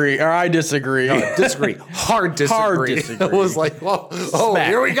agree, or I disagree. No, disagree. Hard disagree. Hard disagree. It was like, oh, Smack.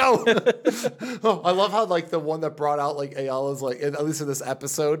 here we go. Oh, I love how like the one that brought out like Ayala's like, at least in this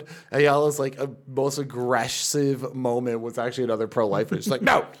episode, Ayala's like a most aggressive moment was actually another pro-lifer. She's like,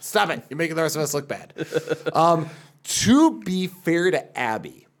 no, stop it. You're making the rest of us look bad. To be fair to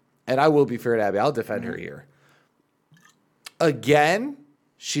Abby, and I will be fair to Abby, I'll defend her here. Again,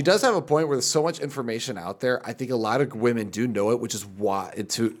 she does have a point where there's so much information out there. I think a lot of women do know it, which is why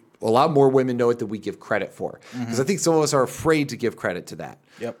a lot more women know it than we give credit for. Because I think some of us are afraid to give credit to that.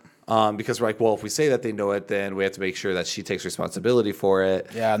 Yep. Because we're like, well, if we say that they know it, then we have to make sure that she takes responsibility for it.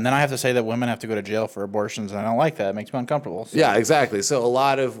 Yeah, and then I have to say that women have to go to jail for abortions, and I don't like that. It makes me uncomfortable. So. Yeah, exactly. So a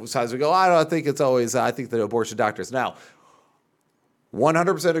lot of times we go, I don't think it's always, I think the abortion doctors. Now,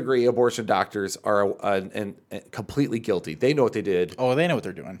 100% agree abortion doctors are completely guilty. They know what they did. Oh, they know what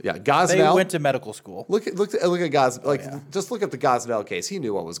they're doing. Yeah, Gosnell. They went to medical school. Look at Gosnell. Just look at the Gosnell case. He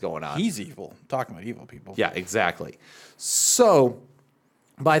knew what was going on. He's evil. Talking about evil people. Yeah, exactly. So,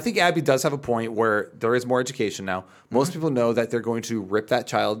 but I think Abby does have a point where there is more education now. Most people know that they're going to rip that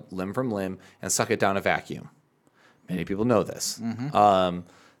child limb from limb and suck it down a vacuum. Many people know this.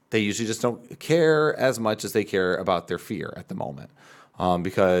 They usually just don't care as much as they care about their fear at the moment.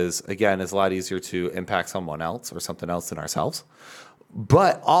 Because, again, it's a lot easier to impact someone else or something else than ourselves.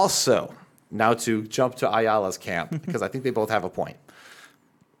 But also, now to jump to Ayala's camp, because I think they both have a point.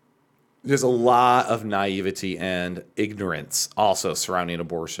 There's a lot of naivety and ignorance also surrounding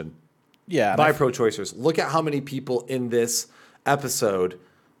abortion by pro-choicers. Look at how many people in this episode,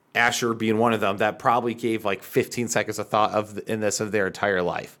 Asher being one of them, that probably gave like 15 seconds of thought of their entire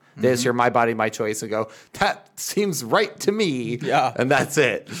life. This, your my body, my choice, and go, that seems right to me. Yeah. And that's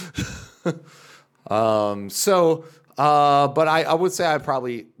it. But I would say I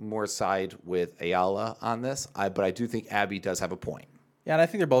probably more side with Ayala on this. But I do think Abby does have a point. Yeah, and I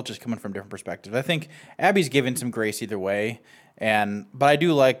think they're both just coming from different perspectives. I think Abby's given some grace either way, but I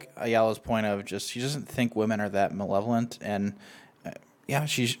do like Ayala's point of just she doesn't think women are that malevolent, and yeah,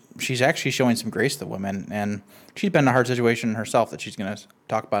 she's actually showing some grace to women, and she's been in a hard situation herself that she's going to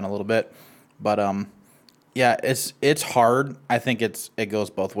talk about in a little bit. But yeah, it's hard. I think it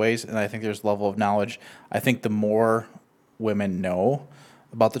goes both ways, and I think there's a level of knowledge. I think the more women know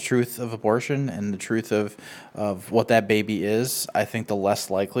about the truth of abortion and the truth of what that baby is, I think the less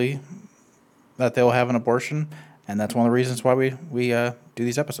likely that they'll have an abortion, and that's one of the reasons why we do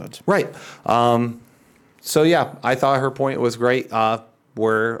these episodes. Right. So yeah, I thought her point was great.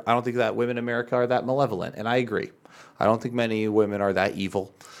 Where I don't think that women in America are that malevolent, and I agree. I don't think many women are that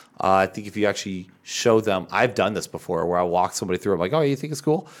evil. I think if you actually show them, I've done this before, where I walk somebody through. I'm like, oh, you think it's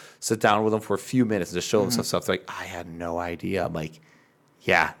cool? Sit down with them for a few minutes and just show them some stuff. They're like, I had no idea. I'm like,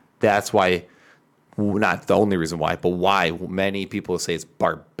 yeah, that's why. Not the only reason why, but why many people say it's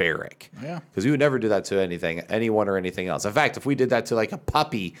barbaric. Yeah, because we would never do that to anyone or anything else. In fact, if we did that to like a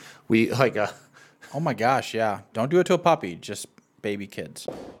puppy, Oh my gosh, yeah. Don't do it to a puppy, just baby kids.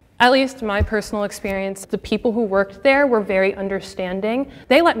 At least my personal experience, the people who worked there were very understanding.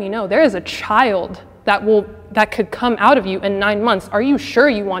 They let me know there is a child that could come out of you in 9 months. Are you sure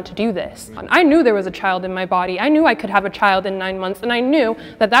you want to do this? And I knew there was a child in my body. I knew I could have a child in 9 months, and I knew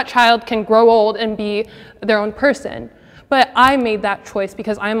that that child can grow old and be their own person. But I made that choice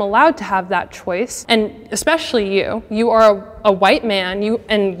because I am allowed to have that choice. And especially you are a white man,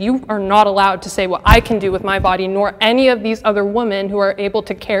 and you are not allowed to say what I can do with my body, nor any of these other women who are able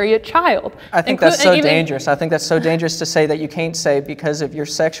to carry a child. I think that's so dangerous. I think that's so dangerous to say that you can't say because of your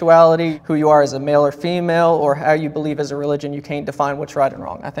sexuality, who you are as a male or female, or how you believe as a religion, you can't define what's right and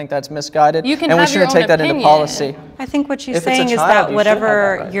wrong. I think that's misguided, and we shouldn't take that into policy. I think what she's saying is that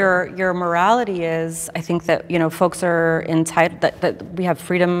whatever your morality is, I think that folks are entitled, that we have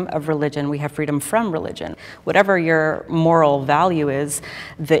freedom of religion, we have freedom from religion. Whatever your moral value is,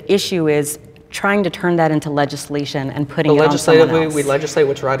 the issue is trying to turn that into legislation and putting it on someone else. We legislate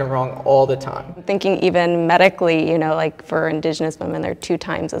what's right and wrong all the time. Thinking even medically, like for Indigenous women, they're 2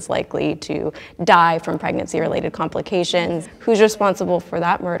 times as likely to die from pregnancy-related complications. Who's responsible for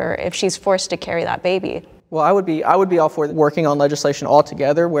that murder if she's forced to carry that baby? Well, I would be all for working on legislation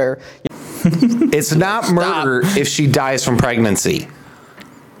altogether where... It's not murder if she dies from pregnancy.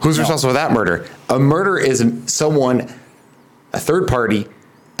 Who's responsible for that murder? A murder is someone, a third party,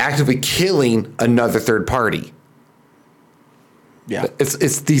 actively killing another third party. Yeah.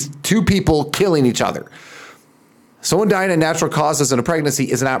 It's these 2 people killing each other. Someone dying of natural causes in a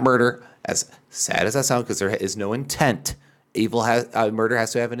pregnancy is not murder, as sad as that sounds, because there is no intent. Murder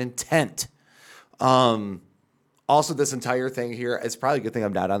has to have an intent. Also, this entire thing here, it's probably a good thing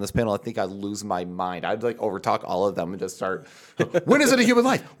I'm not on this panel. I think I'd lose my mind. I'd overtalk all of them and just start, when is it a human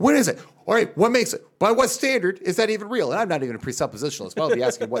life? When is it? All right, what makes it? By what standard is that even real? And I'm not even a presuppositionalist, but I'll be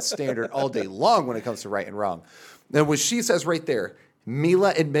asking what standard all day long when it comes to right and wrong. And what she says right there,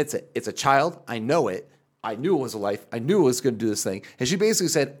 Mila admits it. It's a child. I know it. I knew it was a life. I knew it was going to do this thing. And she basically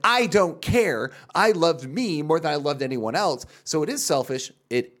said, I don't care. I loved me more than I loved anyone else. So it is selfish.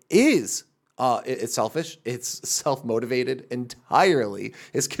 It is. It's selfish. It's self-motivated entirely.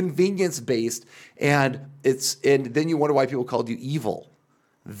 It's convenience-based, and then you wonder why people called you evil.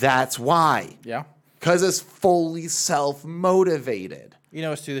 That's why. Yeah. Because it's fully self-motivated.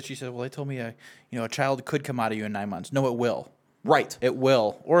 It's too that she said, well, they told me a child could come out of you in 9 months. No, it will. Right. It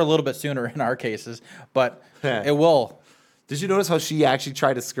will, or a little bit sooner in our cases, but it will. Did you notice how she actually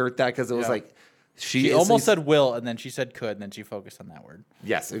tried to skirt that? Because it was like, she almost said will, and then she said could, and then she focused on that word.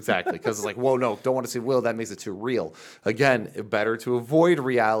 Yes, exactly. Because it's like, whoa, no, don't want to say will. That makes it too real. Again, better to avoid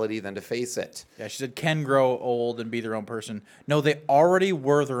reality than to face it. Yeah, she said can grow old and be their own person. No, they already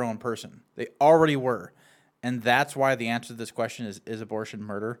were their own person. They already were. And that's why the answer to this question is abortion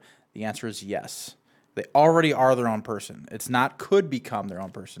murder? The answer is yes. They already are their own person. It's not could become their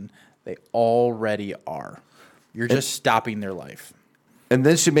own person. They already are. You're just stopping their life. And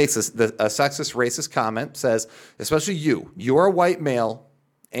then she makes a sexist, racist comment, says, especially you are a white male,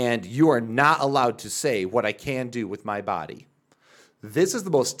 and you are not allowed to say what I can do with my body. This is the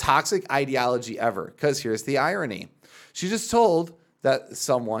most toxic ideology ever, because here's the irony. She just told that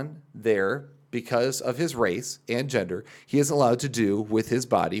someone there, because of his race and gender, he is allowed to do with his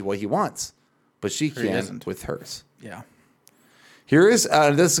body what he wants, but she can't with hers. Yeah. Here is,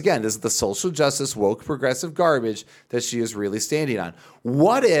 this is the social justice, woke, progressive garbage that she is really standing on.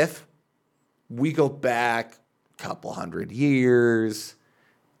 What if we go back a couple hundred years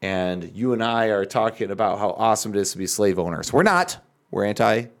and you and I are talking about how awesome it is to be slave owners? We're not. We're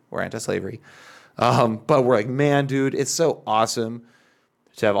anti-slavery. But we're like, man, dude, it's so awesome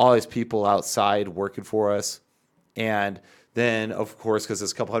to have all these people outside working for us. And then, of course, because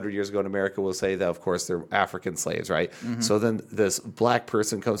it's a couple hundred years ago in America, we'll say that, of course, they're African slaves, right? Mm-hmm. So then this black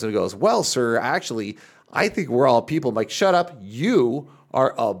person comes in and goes, well, sir, actually, I think we're all people. I'm like, shut up. You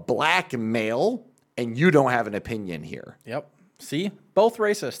are a black male, and you don't have an opinion here. Yep. See? Both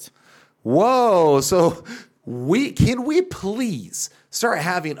racist. Whoa. So can we please start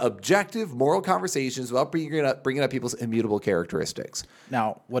having objective moral conversations without bringing up people's immutable characteristics?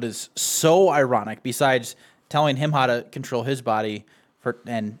 Now, what is so ironic, besides telling him how to control his body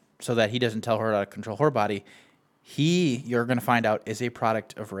and so that he doesn't tell her how to control her body, you're going to find out, is a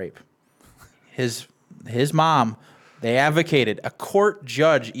product of rape. His mom, they advocated. A court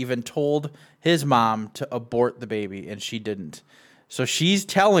judge even told his mom to abort the baby, and she didn't. So she's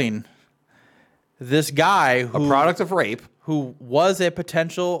telling this guy a product of rape, who was a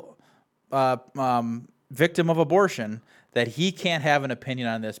potential victim of abortion, that he can't have an opinion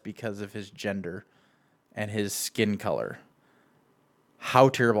on this because of his gender and his skin color. How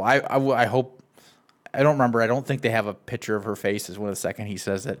terrible. I hope, I don't remember, I don't think they have a picture of her face as one of the second he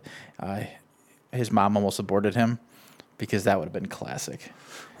says that his mom almost aborted him. because that would have been classic.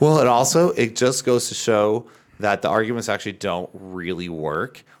 Well, and also it just goes to show that the arguments actually don't really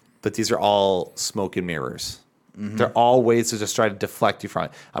work, but these are all smoke and mirrors. They're all ways to just try to deflect you from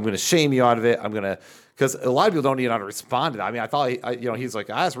it. I'm going to shame you out of it. Because a lot of people don't even know how to respond to that. I mean, I thought, he's like,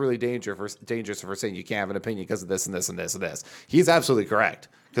 that's really dangerous if we're saying you can't have an opinion because of this and this and this and this. He's absolutely correct.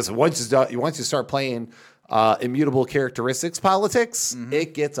 Because once you start playing immutable characteristics politics,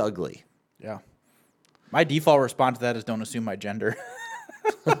 it gets ugly. Yeah. My default response to that is don't assume my gender.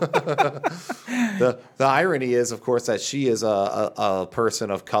 The irony is, of course, that she is a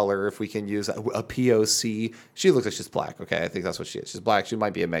person of color. If we can use a POC, she looks like she's black. Okay, I think that's what she is. She's black. She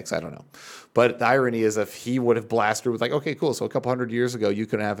might be a mix. I don't know. But the irony is, if he would have blasted her with like, okay, cool. So a couple hundred years ago, you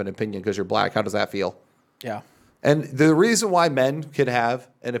couldn't have an opinion because you're black. How does that feel? Yeah. And the reason why men can have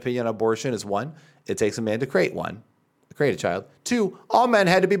an opinion on abortion is 1, it takes a man to create a child. 2, all men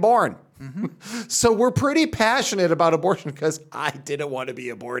had to be born. So we're pretty passionate about abortion because I didn't want to be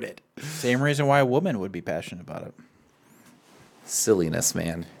aborted. Same reason why a woman would be passionate about it. Silliness,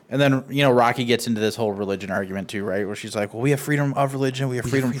 man. And then, Rocky gets into this whole religion argument too, right? Where she's like, well, we have freedom of religion. We have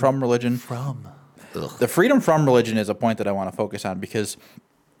freedom from religion. The freedom from religion is a point that I want to focus on, because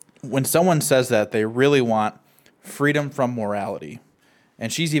when someone says that, they really want freedom from morality.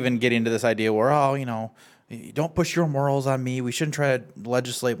 And she's even getting to this idea where, don't push your morals on me. We shouldn't try to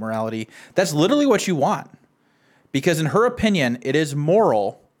legislate morality. That's literally what you want. Because in her opinion, it is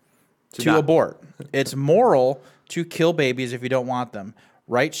moral to abort. It's moral to kill babies if you don't want them,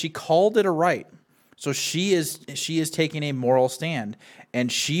 right? She called it a right. So she is taking a moral stand,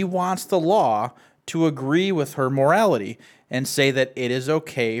 and she wants the law to agree with her morality and say that it is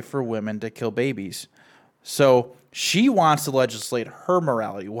okay for women to kill babies. So she wants to legislate her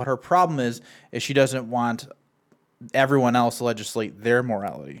morality. What her problem is she doesn't want everyone else to legislate their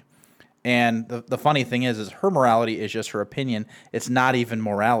morality. And the funny thing is her morality is just her opinion. It's not even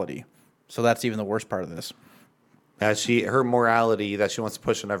morality. So that's even the worst part of this. Her morality that she wants to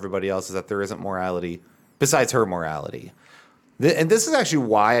push on everybody else is that there isn't morality besides her morality. And this is actually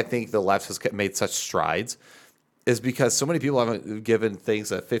why I think the left has made such strides, is because so many people haven't given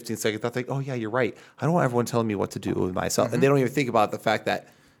things a 15-second thought. Think, oh, yeah, you're right. I don't want everyone telling me what to do with myself. And they don't even think about the fact that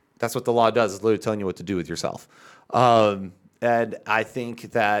that's what the law does, is literally telling you what to do with yourself. And I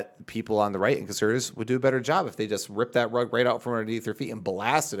think that people on the right and conservatives would do a better job if they just ripped that rug right out from underneath their feet and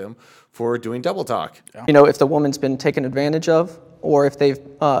blasted him for doing double talk. Yeah. If the woman's been taken advantage of, or if they've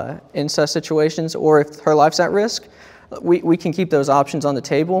incest situations, or if her life's at risk, we can keep those options on the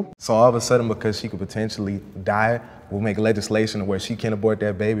table. So all of a sudden, because she could potentially die, we'll make legislation where she can't abort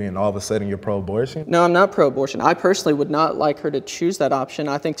that baby, and all of a sudden you're pro-abortion? No, I'm not pro-abortion. I personally would not like her to choose that option.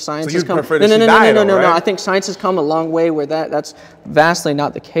 I think science has come. No. I think science has come a long way where that's vastly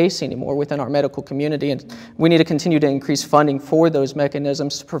not the case anymore within our medical community, and we need to continue to increase funding for those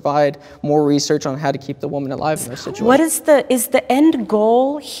mechanisms to provide more research on how to keep the woman alive in those situations. What is the end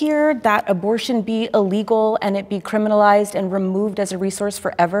goal here, that abortion be illegal and it be criminalized and removed as a resource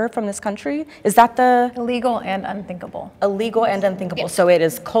forever from this country? Is that the illegal and unthinkable? Illegal and unthinkable. So it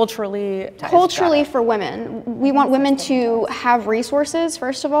is culturally for women. We want women to have resources,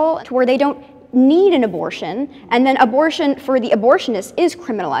 first of all, to where they don't need an abortion, and then abortion for the abortionist is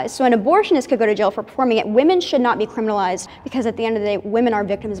criminalized. So an abortionist could go to jail for performing it. Women should not be criminalized, because at the end of the day, women are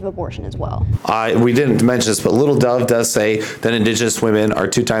victims of abortion as well. We didn't mention this, but Little Dove does say that Indigenous women are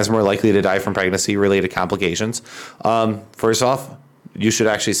 2 times more likely to die from pregnancy-related complications. First off, you should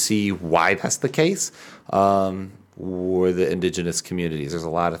actually see why that's the case. Or the Indigenous communities. There's a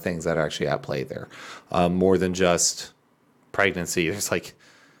lot of things that are actually at play there. More than just pregnancy. There's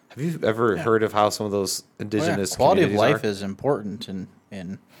have you ever heard of how some of those Indigenous quality of communities life is important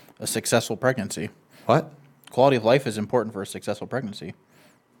in a successful pregnancy. What? Quality of life is important for a successful pregnancy.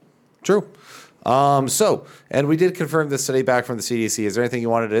 True. And we did confirm this today back from the CDC. Is there anything you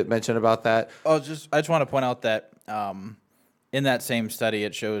wanted to mention about that? I just want to point out that in that same study,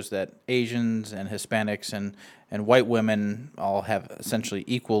 it shows that Asians and Hispanics and white women all have essentially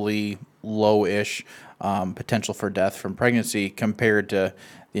equally low-ish potential for death from pregnancy compared to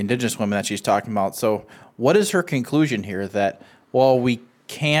the Indigenous women that she's talking about. So what is her conclusion here? That, well, we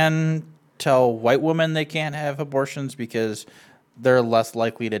can tell white women they can't have abortions because they're less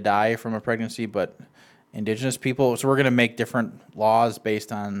likely to die from a pregnancy, but Indigenous people, so we're going to make different laws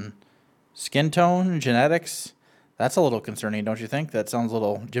based on skin tone, genetics. That's a little concerning, don't you think? That sounds a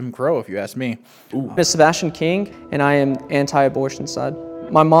little Jim Crow, if you ask me. Ms. Sebastian King, and I am anti-abortion side.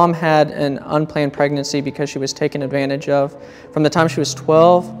 My mom had an unplanned pregnancy because she was taken advantage of from the time she was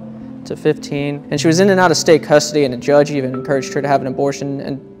 12 to 15, and she was in and out of state custody, and a judge even encouraged her to have an abortion,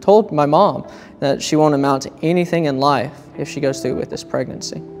 and told my mom that she won't amount to anything in life if she goes through with this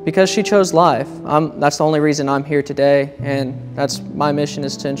pregnancy. Because she chose life, that's the only reason I'm here today, and that's my mission,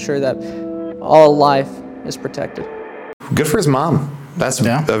 is to ensure that all life is protected. Good for his mom. That's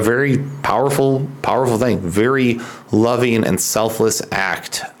a very powerful thing. Very loving and selfless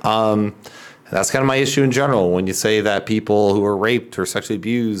act. That's kind of my issue in general. When you say that people who are raped or sexually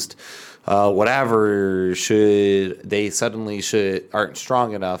abused, whatever, aren't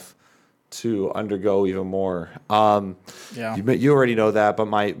strong enough to undergo even more. You already know that, but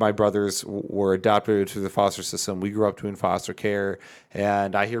my brothers were adopted through the foster system. We grew up doing foster care,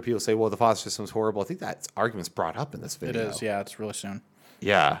 and I hear people say, well, the foster system's horrible. I think that argument's brought up in this video. It is, yeah, it's really soon.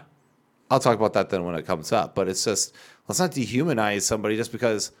 Yeah. I'll talk about that then when it comes up, but it's just, let's not dehumanize somebody just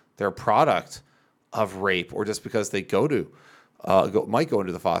because they're a product of rape or just because they might go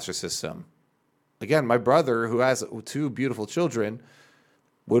into the foster system. Again, my brother, who has 2 beautiful children,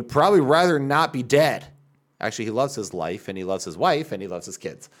 would probably rather not be dead. Actually, he loves his life, and he loves his wife, and he loves his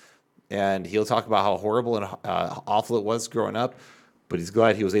kids. And he'll talk about how horrible and awful it was growing up, but he's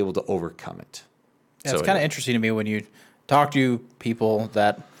glad he was able to overcome it. Yeah, it's kind of interesting to me when you talk to people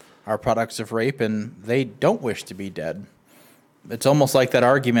that are products of rape and they don't wish to be dead. It's almost like that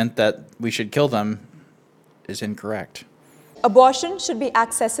argument that we should kill them is incorrect. Abortion should be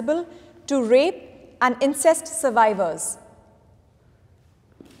accessible to rape and incest survivors.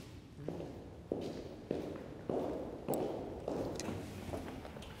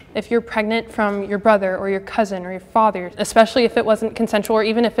 If you're pregnant from your brother or your cousin or your father, especially if it wasn't consensual, or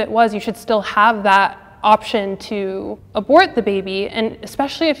even if it was, you should still have that option to abort the baby. And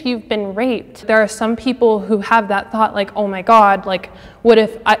especially if you've been raped, there are some people who have that thought like, oh my God, like what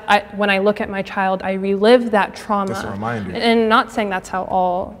if when I look at my child, I relive that trauma. That's a reminder. And not saying that's how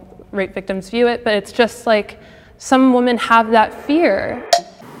all rape victims view it, but it's just like some women have that fear.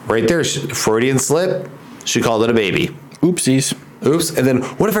 Right there, Freudian slip, she called it a baby. Oopsies. Oops. And then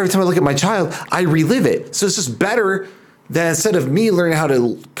what if every time I look at my child, I relive it? So it's just better that instead of me learning how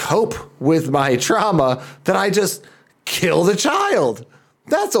to cope with my trauma, that I just kill the child.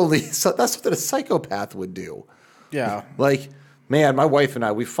 That's what a psychopath would do. Yeah. Like, man, my wife and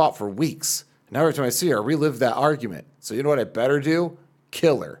I, we fought for weeks. Now every time I see her, I relive that argument. So you know what I better do?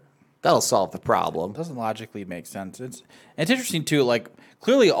 Kill her. That'll solve the problem. Doesn't logically make sense. It's interesting too, like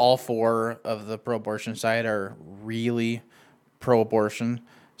clearly all 4 of the pro-abortion side are really pro-abortion.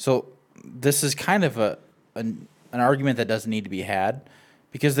 So this is kind of an argument that doesn't need to be had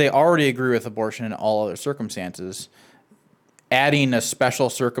because they already agree with abortion in all other circumstances. Adding a special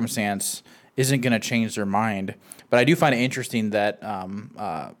circumstance isn't going to change their mind. But I do find it interesting that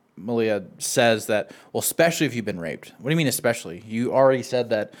Malia says that, well, especially if you've been raped. What do you mean especially? You already said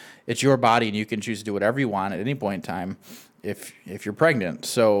that it's your body and you can choose to do whatever you want at any point in time if you're pregnant.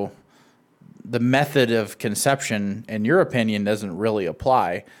 So the method of conception, in your opinion, doesn't really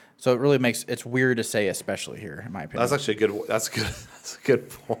apply. So it really makes it's weird to say especially here, in my opinion. That's actually good. That's a good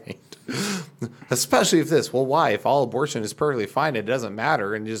point. Especially if this. Well, why? If all abortion is perfectly fine, it doesn't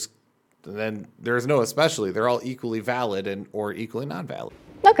matter, and then there's no especially. They're all equally valid or equally non-valid.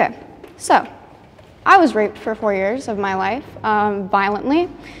 Okay, so I was raped for 4 years of my life, violently,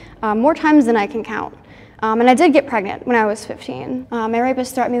 more times than I can count. And I did get pregnant when I was 15. My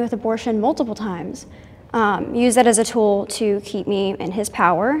rapist threatened me with abortion multiple times. Used that as a tool to keep me in his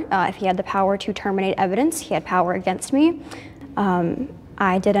power. If he had the power to terminate evidence, he had power against me.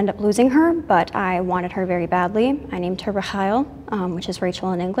 I did end up losing her, but I wanted her very badly. I named her Rahel, which is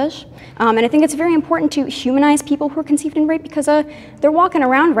Rachel in English. And I think it's very important to humanize people who are conceived in rape because they're walking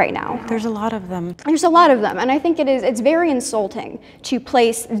around right now. There's a lot of them. There's a lot of them, and I think it's very insulting to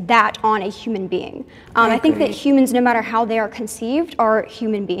place that on a human being. I think that humans, no matter how they are conceived, are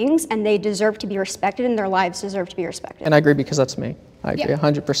human beings, and they deserve to be respected, and their lives deserve to be respected. And I agree because that's me. I agree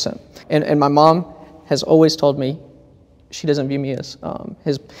 100%. And my mom has always told me she doesn't view me as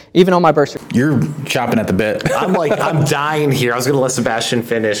even on my birth certificate. You're chopping at the bit. I'm dying here. I was going to let Sebastian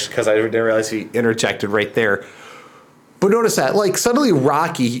finish because I didn't realize he interjected right there. But notice that, like, suddenly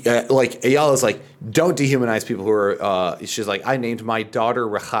Rocky, like, Ayala's like, don't dehumanize people who are, she's like, I named my daughter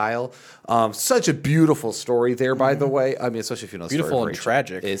Rahel. Such a beautiful story there, by the way. I mean, especially if you know the beautiful story. And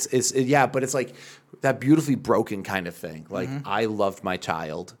tragic. Yeah, but it's like that beautifully broken kind of thing. Like, I loved my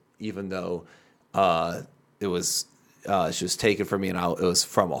child, even though it was, she was taken from me and it was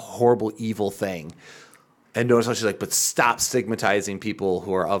from a horrible, evil thing. And notice how she's like, but stop stigmatizing people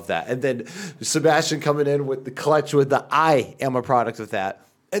who are of that. And then Sebastian coming in with the clutch with the I am a product of that.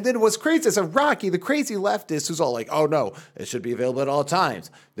 And then what's crazy is Rocky, the crazy leftist, who's all like, oh no, it should be available at all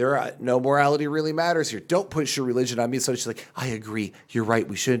times. No morality really matters here. Don't push your religion on me. So she's like, I agree. You're right.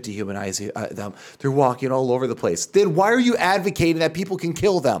 We shouldn't dehumanize them. They're walking all over the place. Then why are you advocating that people can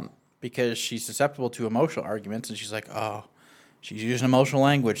kill them? Because she's susceptible to emotional arguments, and she's like, oh, she's using emotional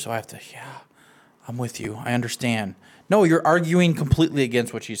language, so I have to, I'm with you. I understand. No, you're arguing completely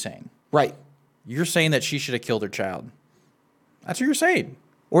against what she's saying. Right. You're saying that she should have killed her child. That's what you're saying.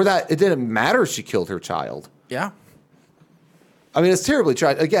 Or that it didn't matter if she killed her child. Yeah. I mean, it's terribly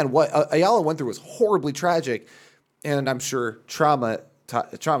tragic. Again, what Ayala went through was horribly tragic, and I'm sure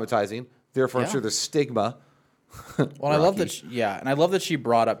traumatizing. Therefore, I'm sure there's stigma. Well, I love that. And I love that she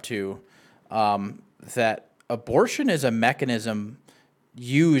brought up too that abortion is a mechanism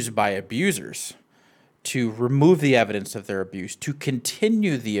used by abusers to remove the evidence of their abuse, to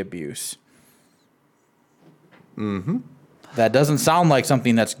continue the abuse. Mm-hmm. That doesn't sound like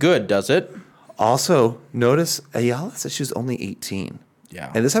something that's good, does it? Also, notice Ayala said she was only 18.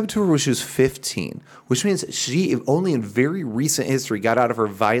 Yeah. And this happened to her when she was 15, which means she only in very recent history got out of her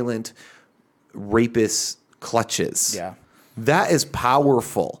violent rapist clutches. Yeah. That is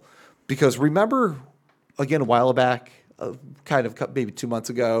powerful. Because remember, again, a while back, kind of maybe 2 months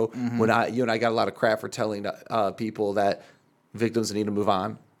ago, when you and I got a lot of crap for telling people that victims need to move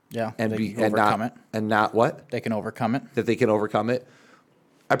on. Yeah, and they can overcome it. And not what? They can overcome it. That they can overcome it.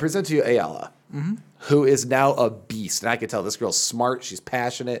 I present to you Ayala, who is now a beast. And I can tell this girl's smart. She's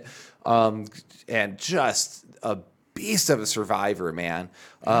passionate. And just a beast of a survivor, man.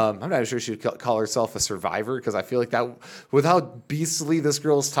 I'm not sure she'd call herself a survivor because I feel like that, with how beastly this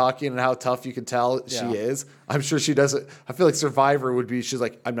girl's talking and how tough you can tell she is, I'm sure she doesn't. I feel like survivor would be, she's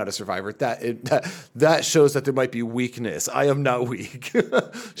like, I'm not a survivor. That shows that there might be weakness. I am not weak.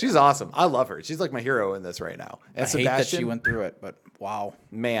 She's awesome. I love her. She's like my hero in this right now. And I hate that she went through it, but wow.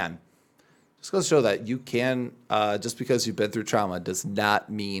 Man. Just goes to show that you can, just because you've been through trauma does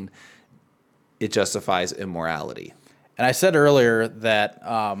not mean it justifies immorality. And I said earlier that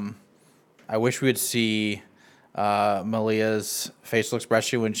I wish we would see Malia's facial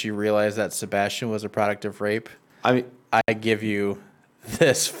expression when she realized that Sebastian was a product of rape. I mean, I give you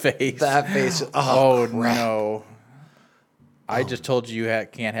this face. That face. Oh no! I just told you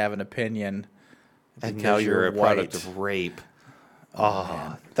can't have an opinion, and now you're a product of rape.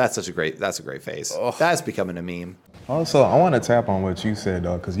 Oh, that's a great face. Oh. That's becoming a meme. Also, I want to tap on what you said,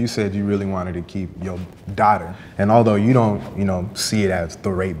 though, because you said you really wanted to keep your daughter. And although you don't, see it as the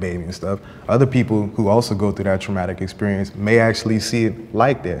rape baby and stuff, other people who also go through that traumatic experience may actually see it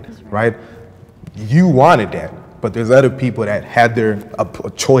like that, right? You wanted that, but there's other people that had their a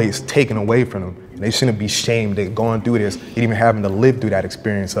choice taken away from them. They shouldn't be shamed at going through this and even having to live through that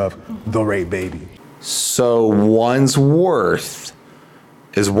experience of the rape baby. So one's worth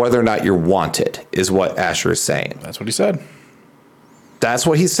is whether or not you're wanted, is what Asher is saying. That's what he said. That's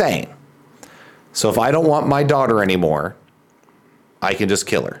what he's saying. So if I don't want my daughter anymore, I can just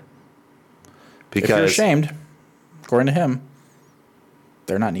kill her. Because if you're ashamed, according to him,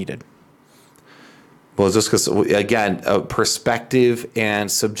 they're not needed. Well, it's just because, again, perspective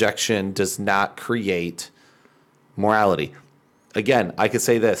and subjection does not create morality. Again, I could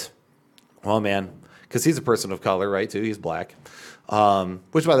say this. Well, man, because he's a person of color, right, too? He's black.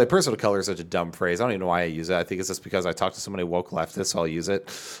 Which, by the way, person of color is such a dumb phrase. I don't even know why I use it. I think it's just because I talked to somebody woke leftist, so I'll use it.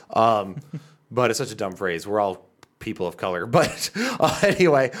 But it's such a dumb phrase. We're all people of color. But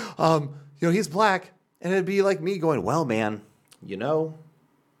anyway, he's black. And it'd be like me going, well, man,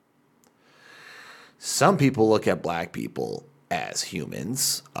 some people look at black people as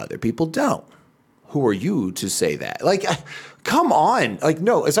humans. Other people don't. Who are you to say that? Like, come on. Like,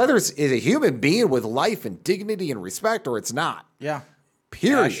 no, it's either it's a human being with life and dignity and respect or it's not. Yeah.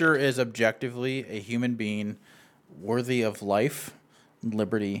 Period. Asher is objectively a human being worthy of life,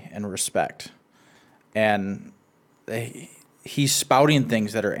 liberty, and respect. And he's spouting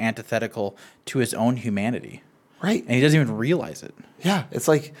things that are antithetical to his own humanity. Right. And he doesn't even realize it. Yeah. It's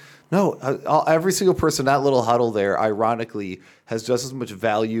like, no, every single person in that little huddle there, ironically, has just as much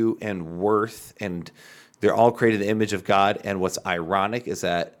value and worth, and they're all created in the image of God. And what's ironic is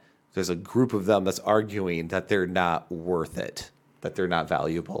that there's a group of them that's arguing that they're not worth it, that they're not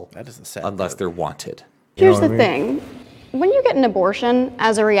valuable. That is the sad unless part. they're wanted. Here's the thing. When you get an abortion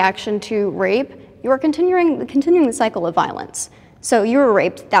as a reaction to rape, you are continuing the cycle of violence. So you were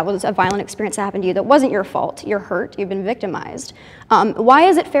raped, that was a violent experience that happened to you, that wasn't your fault, you're hurt, you've been victimized. Why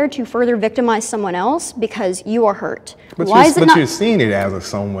is it fair to further victimize someone else because you are hurt? But you're seeing it as a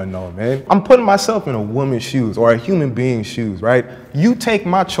someone though, man. I'm putting myself in a woman's shoes or a human being's shoes, right? You take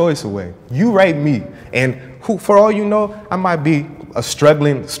my choice away, you rape me, and for all you know, I might be a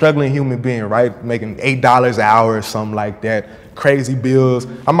struggling human being, right? Making $8 an hour or something like that. Crazy bills.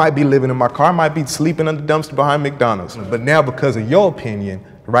 I might be living in my car. I might be sleeping under the dumpster behind McDonald's. But now, because of your opinion,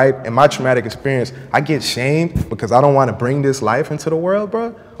 right, and my traumatic experience, I get shamed because I don't want to bring this life into the world,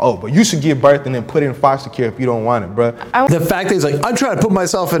 bro. Oh, but you should give birth and then put it in foster care if you don't want it, bro. The fact that he's like, I'm trying to put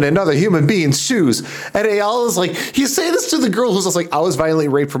myself in another human being's shoes. And Ayala's like, he's saying this to the girl who's just like, I was violently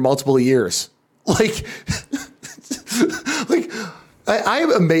raped for multiple years. Like,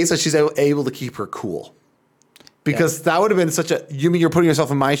 I'm amazed that she's able to keep her cool. Because that would have been such a, you mean you're putting yourself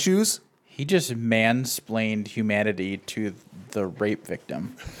in my shoes? He just mansplained humanity to the rape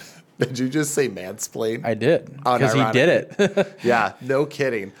victim. Did you just say mansplain? I did. Because he did it. Yeah, no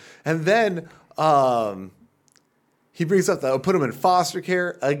kidding. And then he brings up that I'll put him in foster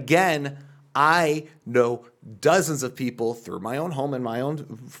care. Again, I know dozens of people through my own home and my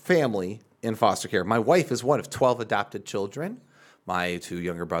own family in foster care. My wife is one of 12 adopted children. My 2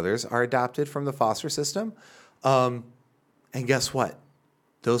 younger brothers are adopted from the foster system. And guess what?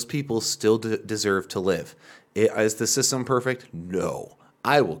 Those people still deserve to live. Is the system perfect? No.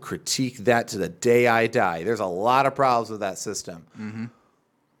 I will critique that to the day I die. There's a lot of problems with that system. Mm-hmm.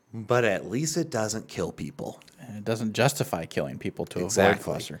 But at least it doesn't kill people. And it doesn't justify killing people to avoid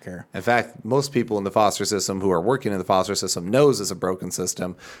foster care. In fact, most people in the foster system who are working in the foster system knows it's a broken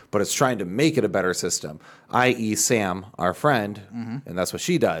system, but it's trying to make it a better system, i.e. Sam, our friend, and that's what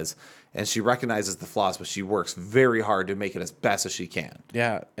she does. And she recognizes the flaws, but she works very hard to make it as best as she can.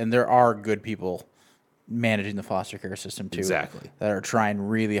 Yeah, and there are good people managing the foster care system too. Exactly. That are trying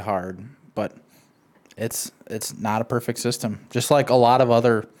really hard, but it's not a perfect system. Just like a lot of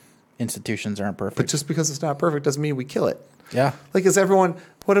other institutions aren't perfect. But just because it's not perfect doesn't mean we kill it. Yeah. Like, is everyone,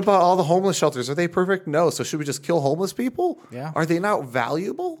 what about all the homeless shelters? Are they perfect? No. So should we just kill homeless people? Yeah. Are they not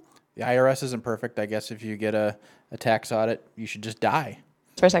valuable? The IRS isn't perfect. I guess if you get a tax audit, you should just die.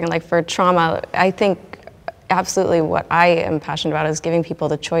 For a second, like for trauma, I think absolutely what I am passionate about is giving people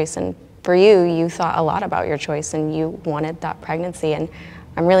the choice. And for you, you thought a lot about your choice and you wanted that pregnancy. And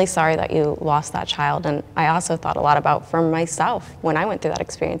I'm really sorry that you lost that child. And I also thought a lot about, for myself, when I went through that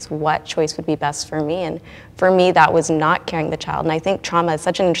experience, what choice would be best for me. And for me, that was not carrying the child. And I think trauma is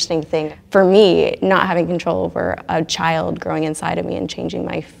such an interesting thing. For me, not having control over a child growing inside of me and changing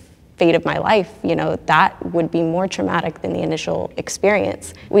my fate of my life, you know, that would be more traumatic than the initial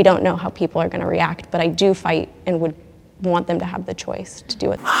experience. We don't know how people are going to react, but I do fight and would want them to have the choice to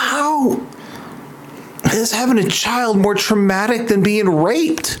do it. How is having a child more traumatic than being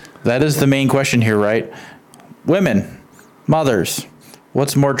raped? That is the main question here, right? Women, mothers,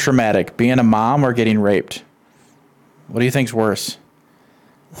 what's more traumatic, being a mom or getting raped? What do you think's worse?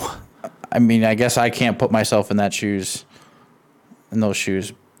 I mean, I guess I can't put myself in those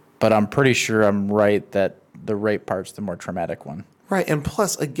shoes, but I'm pretty sure I'm right that the rape part's the more traumatic one. Right, and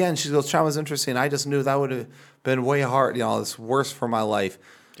plus, again, she goes, trauma's interesting. I just knew that would have been way hard. You know, it's worse for my life.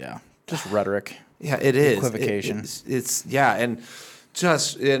 Yeah, just rhetoric. Yeah, it is. Equivocation. It's yeah, and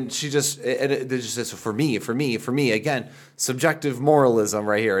she just says, for me, again, subjective moralism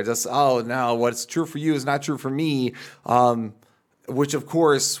right here. Just, oh, no, what's true for you is not true for me, which, of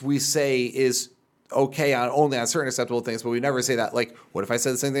course, we say is okay only on certain acceptable things, but we never say that. Like, what if I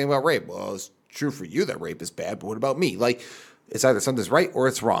said the same thing about rape? Well, it's true for you that rape is bad, but what about me? Like, it's either something's right or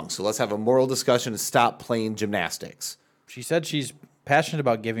it's wrong. So let's have a moral discussion and stop playing gymnastics. She said she's passionate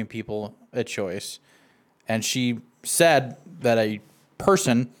about giving people a choice, and she said that a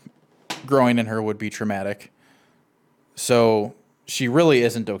person growing in her would be traumatic. So she really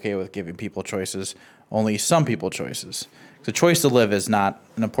isn't okay with giving people choices, only some people choices. The choice to live is not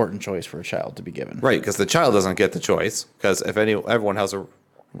an important choice for a child to be given. Right, because the child doesn't get the choice, because if everyone has a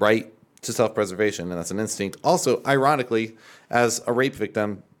right to self-preservation, and that's an instinct. Also, ironically, as a rape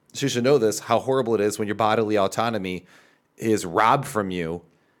victim, she should know this, how horrible it is when your bodily autonomy is robbed from you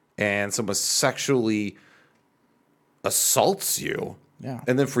and someone sexually assaults you. Yeah.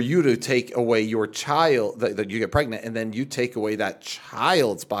 And then for you to take away your child, that you get pregnant, and then you take away that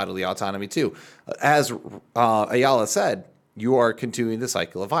child's bodily autonomy too. As Ayala said, you are continuing the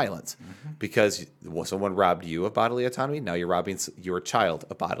cycle of violence because someone robbed you of bodily autonomy. Now you're robbing your child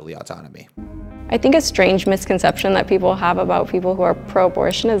of bodily autonomy. I think a strange misconception that people have about people who are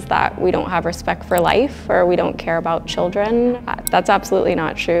pro-abortion is that we don't have respect for life or we don't care about children. That's absolutely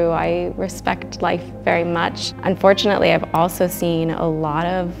not true. I respect life very much. Unfortunately, I've also seen a lot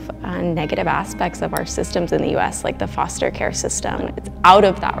of negative aspects of our systems in the US, like the foster care system. It's out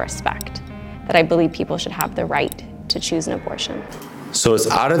of that respect that I believe people should have the right to choose an abortion. So it's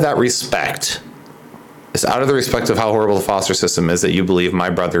out of that respect. It's out of the respect of how horrible the foster system is that you believe my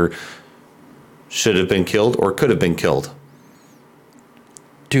brother should have been killed or could have been killed.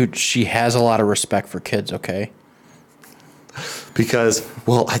 Dude, she has a lot of respect for kids, okay? Because,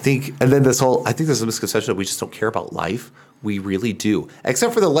 well, I think there's a misconception that we just don't care about life. We really do,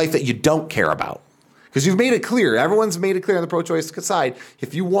 except for the life that you don't care about. Because you've made it clear, everyone's made it clear on the pro-choice side,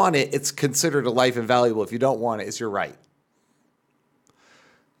 if you want it, it's considered a life invaluable. If you don't want it, it's your right.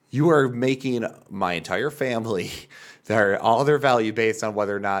 You are making my entire family, all their value based on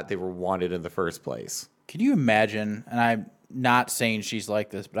whether or not they were wanted in the first place. Can you imagine, and I'm not saying she's like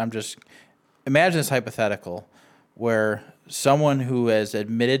this, but imagine this hypothetical where someone who has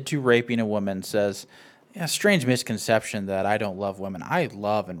admitted to raping a woman says, yeah, strange misconception that I don't love women. I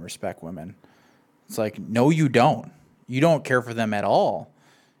love and respect women. It's like, no, you don't. You don't care for them at all.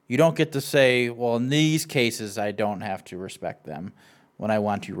 You don't get to say, well, in these cases, I don't have to respect them when I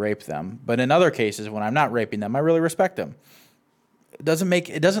want to rape them. But in other cases, when I'm not raping them, I really respect them. It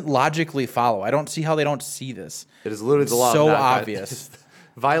doesn't logically follow. I don't see how they don't see this. It is literally the law so of obvious.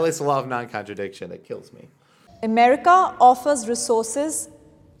 Violates the law of non-contradiction. It kills me. America offers resources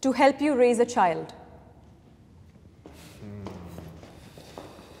to help you raise a child.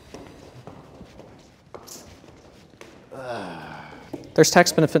 There's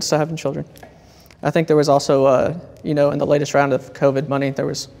tax benefits to having children. I think there was also, in the latest round of COVID money, there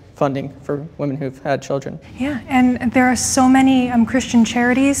was funding for women who've had children. Yeah, and there are so many Christian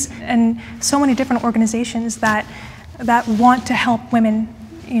charities and so many different organizations that want to help women,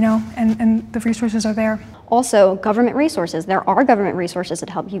 and the resources are there. Also, government resources. There are government resources that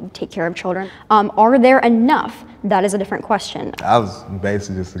help you take care of children. Are there enough? That is a different question. I was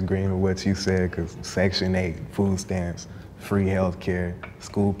basically just agreeing with what you said, because Section 8, food stamps, free health care,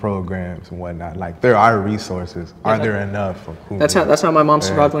 school programs and whatnot. Like, there are resources. Are there enough? That's how my mom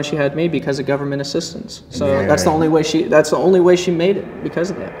survived when she had me, because of government assistance. So that's the only way she made it, because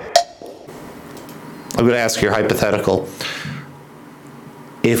of that. I'm going to ask your hypothetical.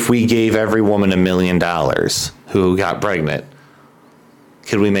 If we gave every woman $1 million who got pregnant,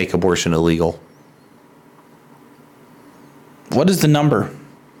 could we make abortion illegal? What is the number?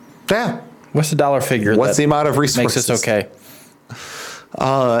 Yeah. What's the dollar figure? What's the amount of resources? Makes this okay?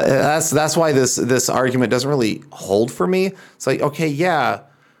 That's why this argument doesn't really hold for me. It's like, okay, yeah,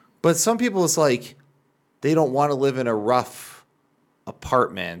 but some people, it's like they don't want to live in a rough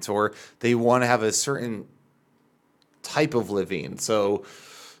apartment, or they want to have a certain type of living, so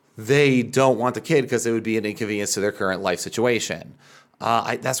they don't want the kid because it would be an inconvenience to their current life situation.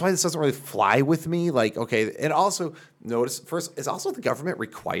 That's why this doesn't really fly with me. Like, okay, and also notice first, is also the government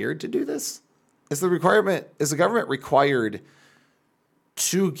required to do this? Is the government required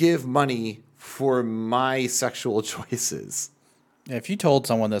to give money for my sexual choices? If you told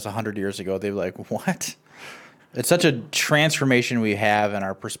someone this 100 years ago, they'd be like, what? It's such a transformation we have in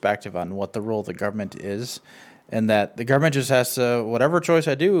our perspective on what the role of the government is, and that the government just has to, whatever choice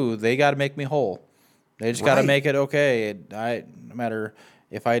I do, they got to make me whole. They just got to make it okay. No matter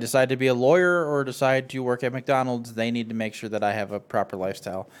if I decide to be a lawyer or decide to work at McDonald's, they need to make sure that I have a proper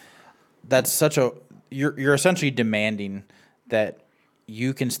lifestyle. That's you're essentially demanding that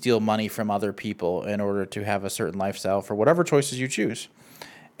you can steal money from other people in order to have a certain lifestyle for whatever choices you choose.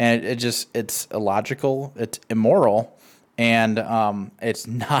 And it's illogical, it's immoral, and it's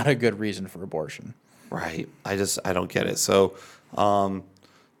not a good reason for abortion. Right. I don't get it. So,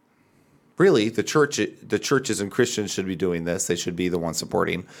 really, the churches and Christians should be doing this. They should be the ones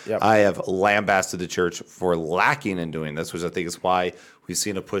supporting. Yep. I have lambasted the church for lacking in doing this, which I think is why we've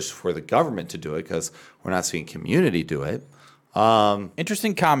seen a push for the government to do it, because we're not seeing community do it.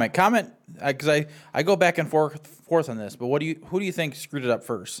 Interesting comment, because I go back and forth on this. But who do you think screwed it up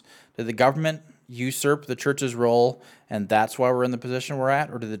first? Did the government usurp the church's role, and that's why we're in the position we're at,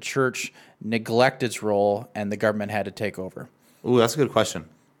 or did the church neglect its role and the government had to take over? Ooh, that's a good question.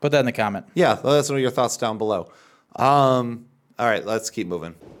 Put that in the comment. Yeah, let us know your thoughts down below. All right, let's keep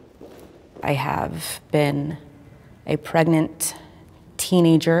moving. I have been a pregnant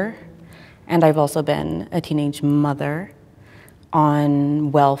teenager, and I've also been a teenage mother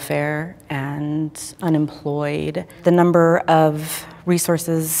on welfare and unemployed. The number of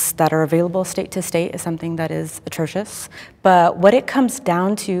resources that are available state to state is something that is atrocious. But what it comes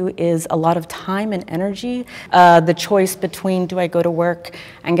down to is a lot of time and energy. The choice between, do I go to work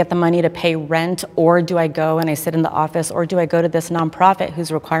and get the money to pay rent, or do I go and I sit in the office, or do I go to this nonprofit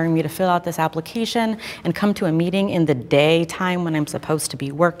who's requiring me to fill out this application and come to a meeting in the daytime when I'm supposed to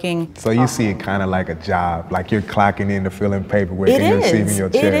be working. So you see it kind of like a job, like you're clocking in to fill in paperwork and you're receiving your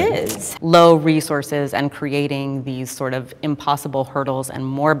check. It is. Low resources and creating these sort of impossible hurdles and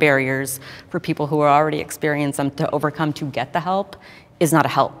more barriers for people who are already experiencing them to overcome to get the help is not a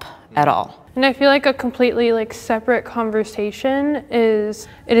help at all. And I feel like a completely like separate conversation is,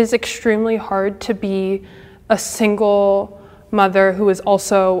 it is extremely hard to be a single mother who is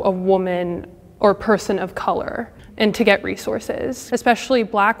also a woman or person of color and to get resources. Especially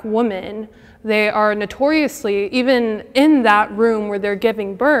Black women, they are notoriously, even in that room where they're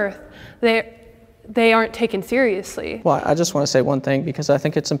giving birth, they aren't taken seriously. Well, I just want to say one thing because I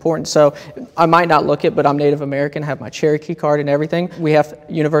think it's important. So I might not look it, but I'm Native American, have my Cherokee card and everything. We have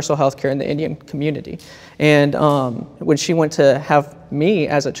universal health care in the Indian community. And when she went to have me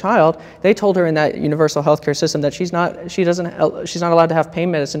as a child, they told her in that universal health care system that she's not allowed to have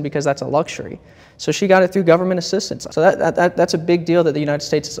pain medicine because that's a luxury. So she got it through government assistance. So that's a big deal that the United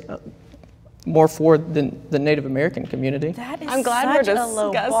States is more for than the Native American community. That is I'm glad such we're a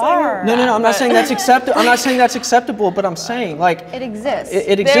low discussing bar. No, I'm not saying that's acceptable. I'm not saying that's acceptable, but I'm saying like It exists.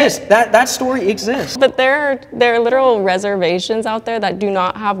 It exists. That story exists. But there are literal reservations out there that do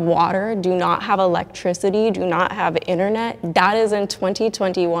not have water, do not have electricity, do not have internet. That is in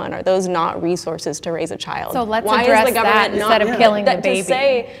 2021. Are those not resources to raise a child? So let's Why address is the government that instead of killing the baby. To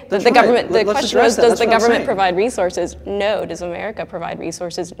say that That's the right. government, the Let's question address was, that. does That's the what I'm government saying. provide resources? No. Does America provide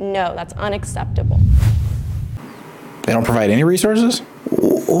resources? No. That's unacceptable. They don't provide any resources?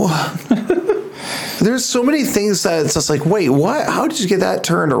 There's so many things that it's just like, wait, what? How did you get that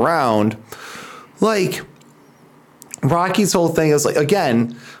turned around? Like, Rocky's whole thing is like,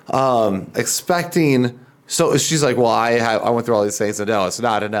 again, expecting. So she's like, well, I went through all these things and no, it's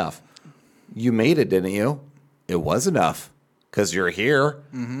not enough. You made it, didn't you? It was enough because you're here.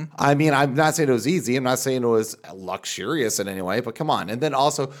 Mm-hmm. I mean, I'm not saying it was easy. I'm not saying it was luxurious in any way, but come on. And then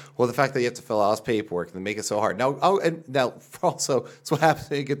also, well, the fact that you have to fill out paperwork and make it so hard. Now, also, it's what happens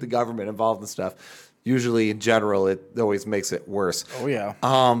when you get the government involved in stuff. Usually, in general, it always makes it worse. Oh, yeah.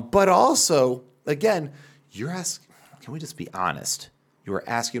 But also, again, you're asking, can we just be honest? You are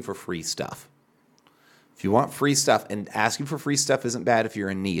asking for free stuff. If you want free stuff, and asking for free stuff isn't bad if you're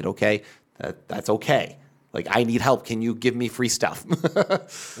in need, okay? That's okay. Like, I need help. Can you give me free stuff?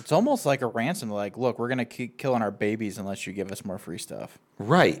 It's almost like a ransom. Like, look, we're going to keep killing our babies unless you give us more free stuff.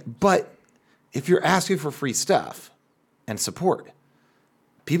 Right. But if you're asking for free stuff and support,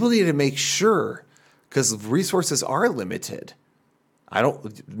 people need to make sure, because resources are limited.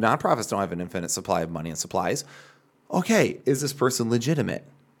 Nonprofits don't have an infinite supply of money and supplies. Okay, is this person legitimate?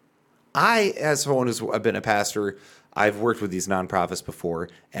 As someone who's been a pastor, I've worked with these nonprofits before,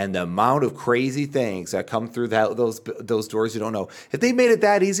 and the amount of crazy things that come through those doors you don't know. If they made it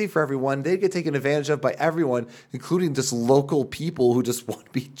that easy for everyone, they'd get taken advantage of by everyone, including just local people who just want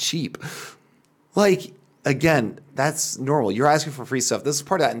to be cheap. Like, again, that's normal. You're asking for free stuff. This is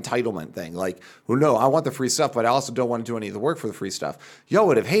part of that entitlement thing. Like, well, no, I want the free stuff, but I also don't want to do any of the work for the free stuff. Y'all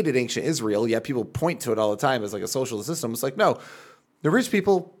would have hated ancient Israel, yet people point to it all the time as like a socialist system. It's like, no, the rich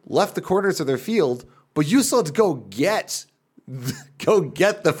people left the corners of their field, but you still have to go get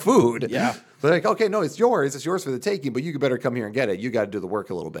the food. Yeah. They're like, okay, no, it's yours. It's yours for the taking, but you better come here and get it. You got to do the work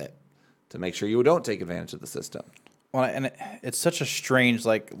a little bit to make sure you don't take advantage of the system. Well, and it's such a strange,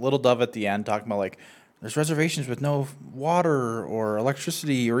 like, little dove at the end talking about, like, there's reservations with no water or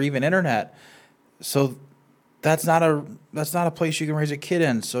electricity or even internet. So that's not a place you can raise a kid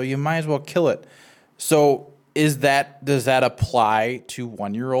in. So you might as well kill it. So does that apply to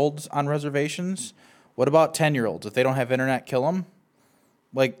 1-year-olds on reservations? What about 10-year-olds? If they don't have internet, kill them?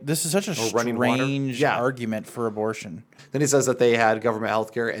 Like, this is such a strange argument for abortion. Then he says that they had government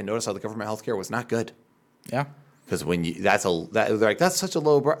health care, and notice how the government health care was not good. Yeah. Because they're like, that's such a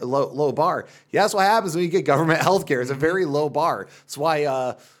low bar. Yeah, that's what happens when you get government health care. It's a very low bar. That's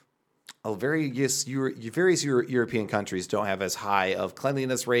why various European countries don't have as high of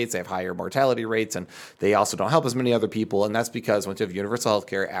cleanliness rates. They have higher mortality rates, and they also don't help as many other people. And that's because once you have universal health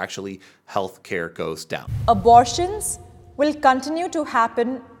care, actually health care goes down. Abortions will continue to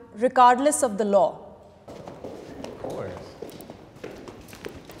happen regardless of the law. Of course.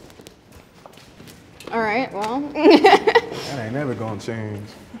 All right, well. That ain't never gonna change.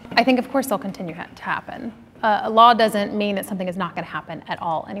 I think, of course, they'll continue to happen. A law doesn't mean that something is not going to happen at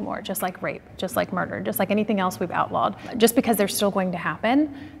all anymore, just like rape, just like murder, just like anything else we've outlawed. Just because they're still going to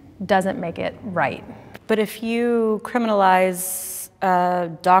happen doesn't make it right. But if you criminalize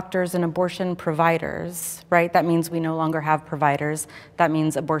doctors and abortion providers, right, that means we no longer have providers. That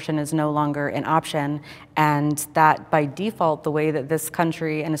means abortion is no longer an option. And that by default, the way that this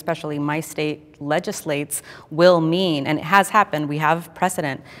country, and especially my state, legislates will mean, and it has happened, we have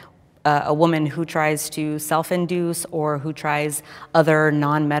precedent, a woman who tries to self-induce or who tries other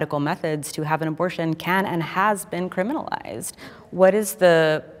non-medical methods to have an abortion can and has been criminalized. What is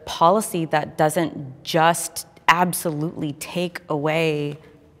the policy that doesn't just absolutely take away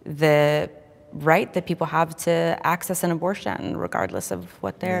the right that people have to access an abortion, regardless of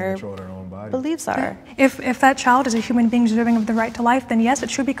what their Control their own body. beliefs are. If that child is a human being deserving of the right to life, then yes, it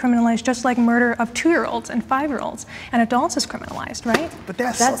should be criminalized, just like murder of 2-year-olds and 5-year-olds and adults is criminalized, right? But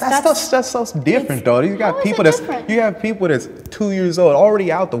that's so different though. You got people that's 2 years old,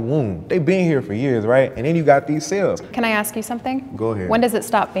 already out the womb. They've been here for years, right? And then you got these cells. Can I ask you something? Go ahead. When does it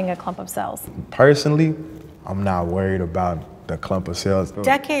stop being a clump of cells? Personally, I'm not worried about the clump of cells.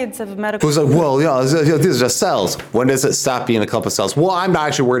 Decades of medical. Who's like, well, yeah, these are just cells. When does it stop being a clump of cells? Well, I'm not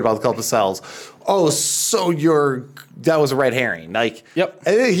actually worried about the clump of cells. Oh, so that was a red herring. Like, Yep.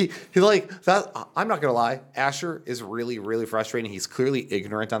 And he like that. I'm not gonna lie. Asher is really, really frustrating. He's clearly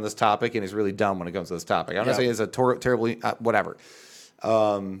ignorant on this topic, and he's really dumb when it comes to this topic. I'm not saying he's a terribly whatever.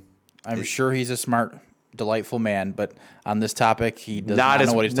 I'm sure he's a smart, delightful man, but on this topic, he does not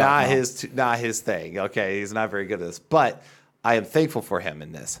know what he's talking about. Not his thing. Okay, he's not very good at this. But I am thankful for him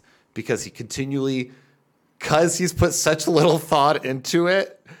in this because he continually, because he's put such little thought into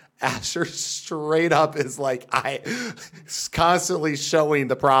it. Asher straight up is like, he's constantly showing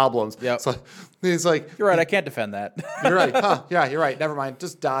the problems. Yeah. So he's like, You're right. I can't defend that. You're right. Huh? Yeah, you're right. Never mind.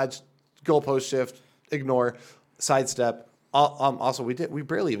 Just dodge, goalpost shift, ignore, sidestep. Also, we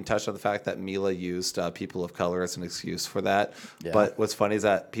barely even touched on the fact that Mila used people of color as an excuse for that. Yeah. But what's funny is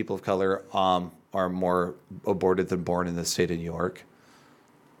that people of color are more aborted than born in the state of New York.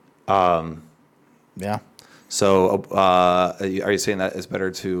 Yeah. So are you saying that it's better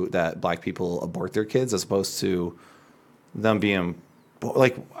that black people abort their kids as opposed to them being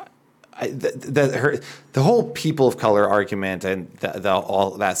like the whole people of color argument and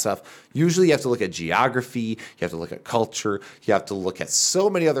all that stuff? Usually you have to look at geography, you have to look at culture, you have to look at so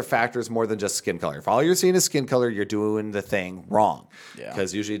many other factors more than just skin color. If all you're seeing is skin color, you're doing the thing wrong.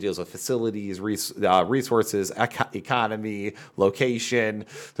 Because usually it deals with facilities, resources, economy, location.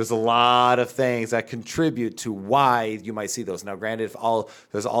 There's a lot of things that contribute to why you might see those. Now, granted,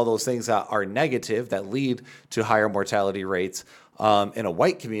 there's all those things that are negative that lead to higher mortality rates. In a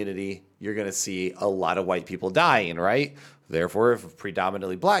white community, you're going to see a lot of white people dying, right? Therefore, if a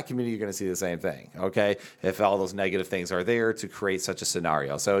predominantly black community, you're going to see the same thing, okay? If all those negative things are there to create such a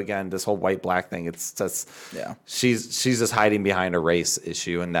scenario. So again, this whole white-black thing, she's just hiding behind a race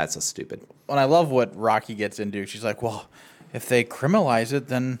issue, and that's a stupid. And I love what Rocky gets into. She's like, well, if they criminalize it,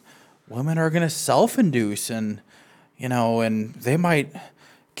 then women are going to self-induce and they might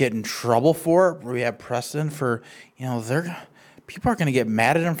get in trouble for it. We have precedent for, people are going to get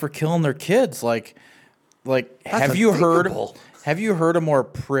mad at them for killing their kids. Like, have you heard a more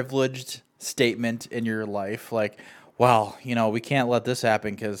privileged statement in your life? Like, well, we can't let this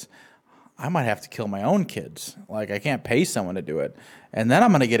happen because I might have to kill my own kids. Like, I can't pay someone to do it, and then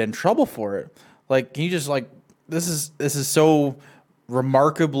I'm going to get in trouble for it. Like, can you just this is so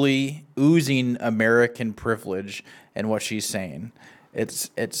remarkably oozing American privilege in what she's saying.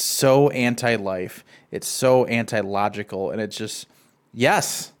 It's so anti-life. It's so anti-logical, and it's just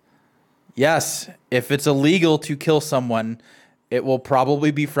yes. If it's illegal to kill someone, it will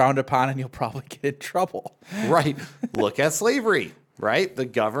probably be frowned upon, and you'll probably get in trouble. Right. Look at slavery. Right. The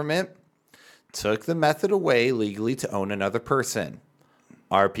government took the method away legally to own another person.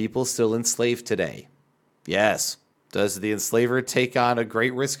 Are people still enslaved today? Yes. Does the enslaver take on a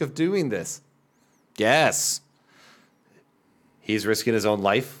great risk of doing this? Yes. He's risking his own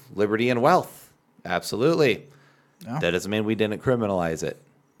life, liberty, and wealth. Absolutely. No. That doesn't mean we didn't criminalize it.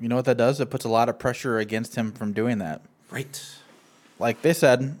 You know what that does? It puts a lot of pressure against him from doing that. Right. Like they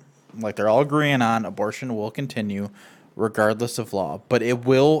said, like they're all agreeing on, abortion will continue regardless of law, but it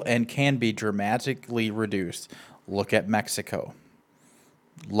will and can be dramatically reduced. Look at Mexico.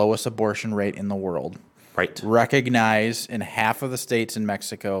 Lowest abortion rate in the world. Right. Recognize in half of the states in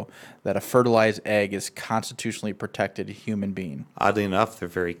Mexico that a fertilized egg is constitutionally protected human being. Oddly enough, they're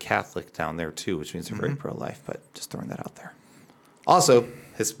very Catholic down there too, which means they're very pro-life, but just throwing that out there. Also,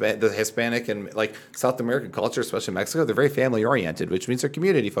 the Hispanic and like South American culture, especially Mexico, they're very family oriented, which means they're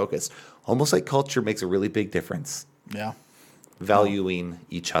community focused. Almost like culture makes a really big difference. Yeah. Valuing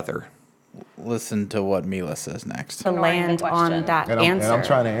each other. Listen to what Mila says next. To land on that answer. And I'm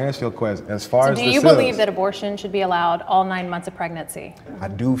trying to answer your question. As far as do you believe that abortion should be allowed all 9 months of pregnancy? I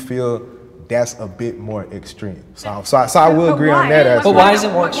do feel that's a bit more extreme. So I will agree on that. But why is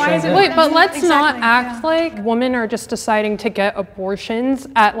it more extreme? Wait, but let's not act like women are just deciding to get abortions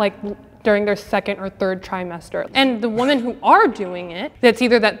at during their second or third trimester. And the women who are doing it, it's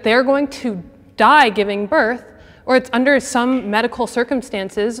either that they're going to die giving birth, or it's under some medical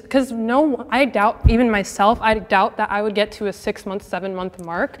circumstances, because I doubt, even myself, I doubt that I would get to a 6-month, 7-month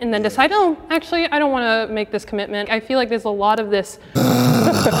mark and then decide, oh, actually, I don't want to make this commitment. I feel like there's a lot of this.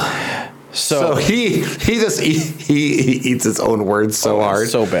 So he eats his own words so hard.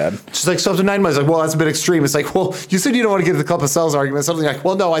 So bad. She's like, so up to 9 months. Like, well, that's a bit extreme. It's like, well, you said you don't want to get into the clump of cells argument. Something like,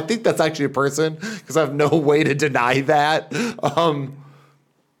 well, no, I think that's actually a person because I have no way to deny that.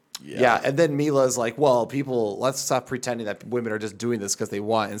 Yeah. And then Mila's like, well, let's stop pretending that women are just doing this because they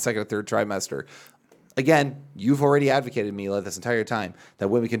want in second or third trimester. Again, you've already advocated, Mila, this entire time that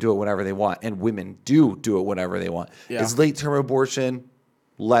women can do it whenever they want, and women do it whenever they want. Yeah. Is late-term abortion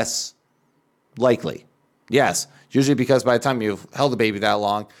less likely? Yes, usually because by the time you've held a baby that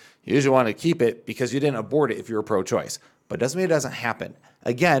long, you usually want to keep it because you didn't abort it if you were pro-choice. But it doesn't mean it doesn't happen.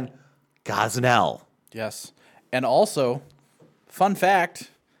 Again, Gosnell. Yes. And also, fun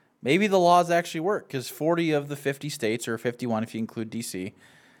fact, maybe the laws actually work because 40 of the 50 states, or 51 if you include D.C.,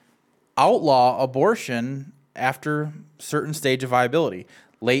 outlaw abortion after certain stage of viability,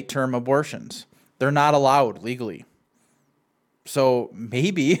 late-term abortions. They're not allowed legally. So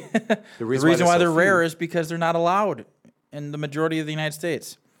maybe the reason why they're rare is because they're not allowed in the majority of the United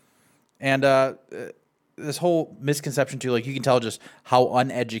States. And this whole misconception too, like you can tell just how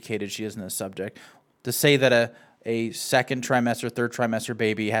uneducated she is in this subject. To say that a second trimester, third trimester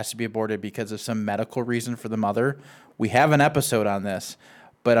baby has to be aborted because of some medical reason for the mother. We have an episode on this,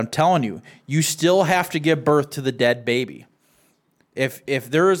 but I'm telling you, you still have to give birth to the dead baby. If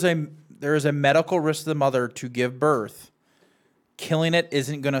there is a medical risk to the mother to give birth, killing it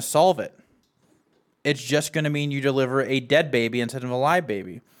isn't going to solve it. It's just going to mean you deliver a dead baby instead of a live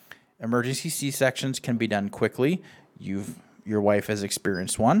baby. Emergency C-sections can be done quickly. Your wife has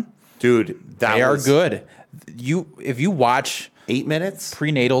experienced one. Dude, they are good. If you watch 8 minutes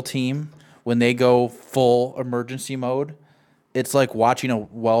prenatal team when they go full emergency mode, it's like watching a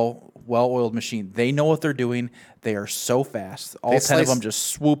well-oiled machine. They know what they're doing. They are so fast. All 10 of them just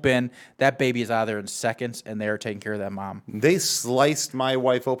swoop in. That baby is out of there in seconds, and they are taking care of that mom. They sliced my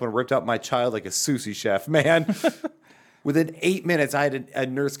wife open, ripped out my child like a sushi chef, man. Within 8 minutes, I had a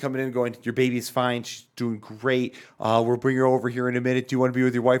nurse coming in going, your baby's fine. She's doing great. We'll bring her over here in a minute. Do you want to be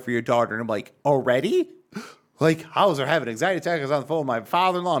with your wife or your daughter? And I'm like, already? Like, I was having an anxiety attack. I was on the phone with my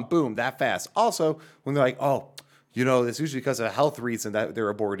father-in-law, and boom, that fast. Also, when they're like, oh, you know, it's usually because of a health reason that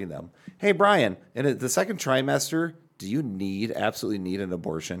they're aborting them. Hey, Brian, in the second trimester, do you absolutely need an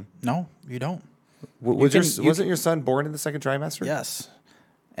abortion? No, you don't. Wasn't your son born in the second trimester? Yes.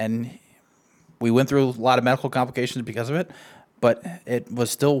 And we went through a lot of medical complications because of it, but it was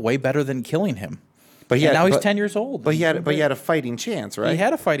still way better than killing him. But now he's 10 years old. But he had a fighting chance, right? He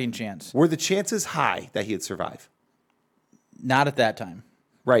had a fighting chance. Were the chances high that he'd survive? Not at that time.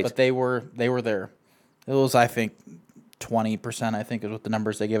 Right. But they were there. It was, I think, 20%, I think, is what the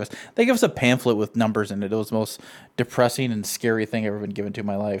numbers they gave us. They gave us a pamphlet with numbers in it. It was the most depressing and scary thing I've ever been given to in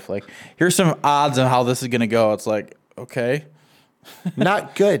my life. Like, here's some odds on how this is going to go. It's like, okay.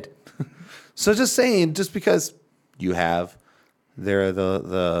 Not good. So just saying, just because you have,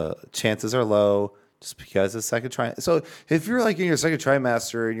 the chances are low, just because it's second trimester. So if you're like in your second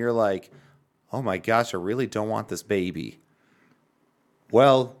trimester and you're like, oh my gosh, I really don't want this baby.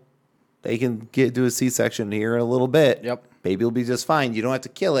 Well, they can do a C-section here in a little bit. Yep. Baby will be just fine. You don't have to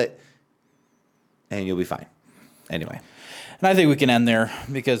kill it, and you'll be fine. Anyway. And I think we can end there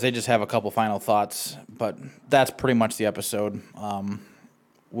because they just have a couple final thoughts. But that's pretty much the episode.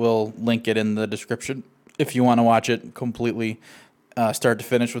 We'll link it in the description if you want to watch it completely start to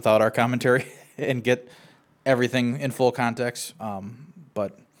finish without our commentary and get everything in full context.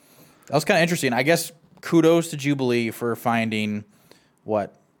 But that was kind of interesting. I guess kudos to Jubilee for finding,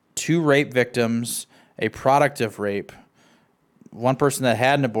 2 rape victims, a product of rape, one person that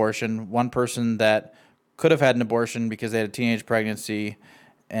had an abortion, one person that could have had an abortion because they had a teenage pregnancy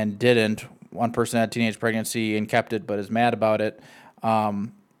and didn't, one person had a teenage pregnancy and kept it but is mad about it.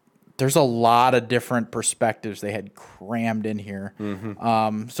 There's a lot of different perspectives they had crammed in here.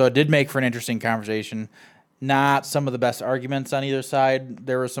 Mm-hmm. So it did make for an interesting conversation. Not some of the best arguments on either side.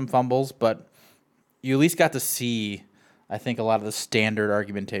 There were some fumbles, but you at least got to see, I think, a lot of the standard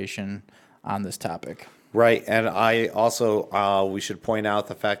argumentation on this topic. Right. And I also, we should point out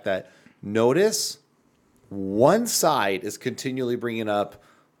the fact that notice one side is continually bringing up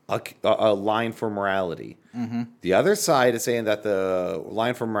a line for morality. Mm-hmm. The other side is saying that the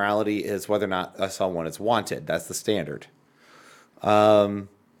line for morality is whether or not someone is wanted. That's the standard. Then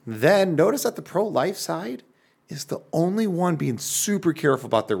notice that the pro-life side is the only one being super careful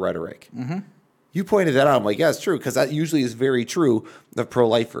about their rhetoric. Mm-hmm. You pointed that out. I'm like, yeah, it's true, because that usually is very true of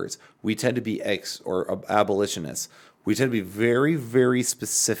pro-lifers. We tend to be or abolitionists. We tend to be very, very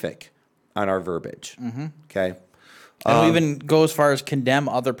specific on our verbiage. Mm-hmm. Okay. And we'll even go as far as condemn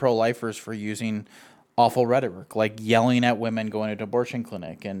other pro-lifers for using awful rhetoric, like yelling at women going to an abortion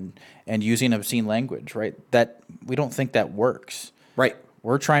clinic and using obscene language, right? That we don't think that works. Right.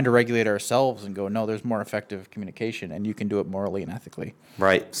 We're trying to regulate ourselves and go, no, there's more effective communication, and you can do it morally and ethically.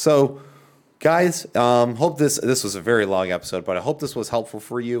 Right. So, guys, hope this was a very long episode, but I hope this was helpful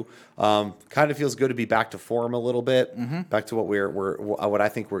for you. Kind of feels good to be back to form a little bit, back to what what I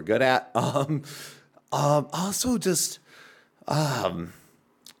think we're good at. Also, just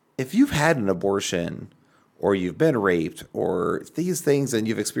if you've had an abortion or you've been raped or these things and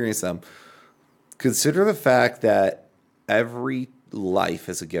you've experienced them, consider the fact that every life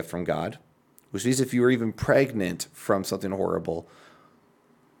is a gift from God, which means if you were even pregnant from something horrible,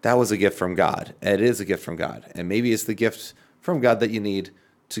 that was a gift from God. And it is a gift from God. And maybe it's the gift from God that you need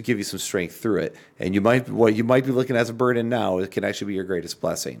to give you some strength through it. And what you might be looking at as a burden now, it can actually be your greatest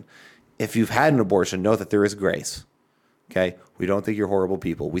blessing. If you've had an abortion, know that there is grace. Okay? We don't think you're horrible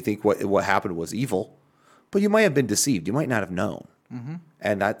people. We think what happened was evil, but you might have been deceived. You might not have known.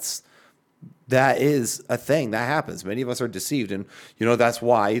 And that is a thing that happens. Many of us are deceived. And, that's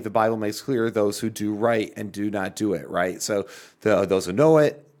why the Bible makes clear those who do right and do not do it, right? So those who know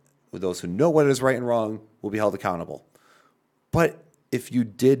it, those who know what is right and wrong will be held accountable. But if you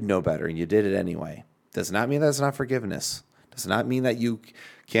did know better and you did it anyway, does not mean that's not forgiveness. Does not mean that you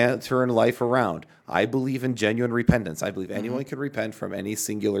can't turn life around. I believe in genuine repentance. I believe anyone can repent from any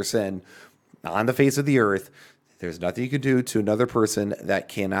singular sin on the face of the earth. There's nothing you can do to another person that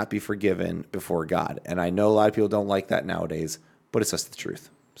cannot be forgiven before God. And I know a lot of people don't like that nowadays, but it's just the truth.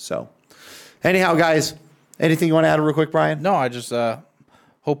 So anyhow, guys, anything you want to add real quick, Brian? No, I just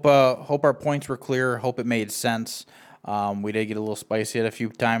hope our points were clear. Hope it made sense. We did get a little spicy at a few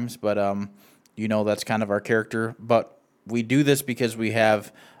times, but that's kind of our character. But we do this because we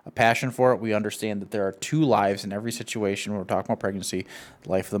have a passion for it. We understand that there are two lives in every situation when we're talking about pregnancy: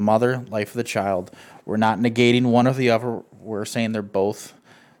 life of the mother, life of the child. We're not negating one or the other. We're saying they're both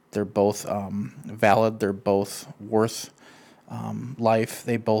valid. They're both worth life.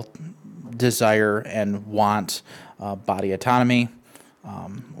 They both desire and want body autonomy.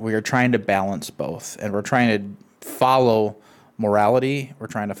 We are trying to balance both, and we're trying to follow morality. We're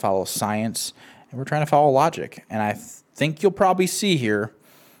trying to follow science, and we're trying to follow logic. And I think you'll probably see here,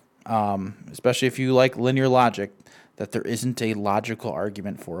 especially if you like linear logic, that there isn't a logical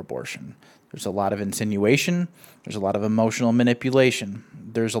argument for abortion. There's a lot of insinuation. There's a lot of emotional manipulation.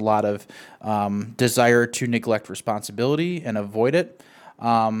 There's a lot of desire to neglect responsibility and avoid it.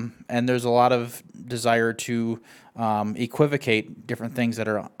 And there's a lot of desire to equivocate different things that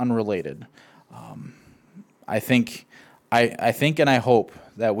are unrelated. I think and I hope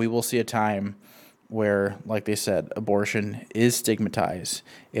that we will see a time where, like they said, abortion is stigmatized.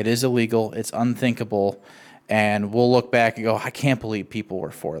 It is illegal. It's unthinkable. And we'll look back and go, I can't believe people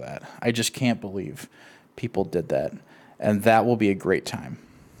were for that. I just can't believe people did that. And that will be a great time.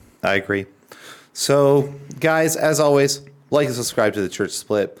 I agree. So, guys, as always, like and subscribe to the Church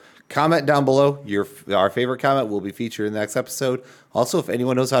Split. Comment down below. Our favorite comment will be featured in the next episode. Also, if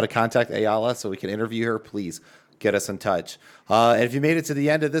anyone knows how to contact Ayala so we can interview her, please get us in touch. And if you made it to the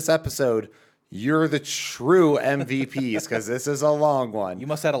end of this episode, you're the true MVPs because this is a long one. You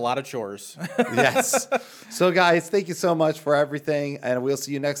must have had a lot of chores. Yes. So, guys, thank you so much for everything. And we'll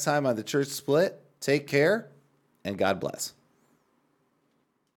see you next time on the Church Split. Take care and God bless.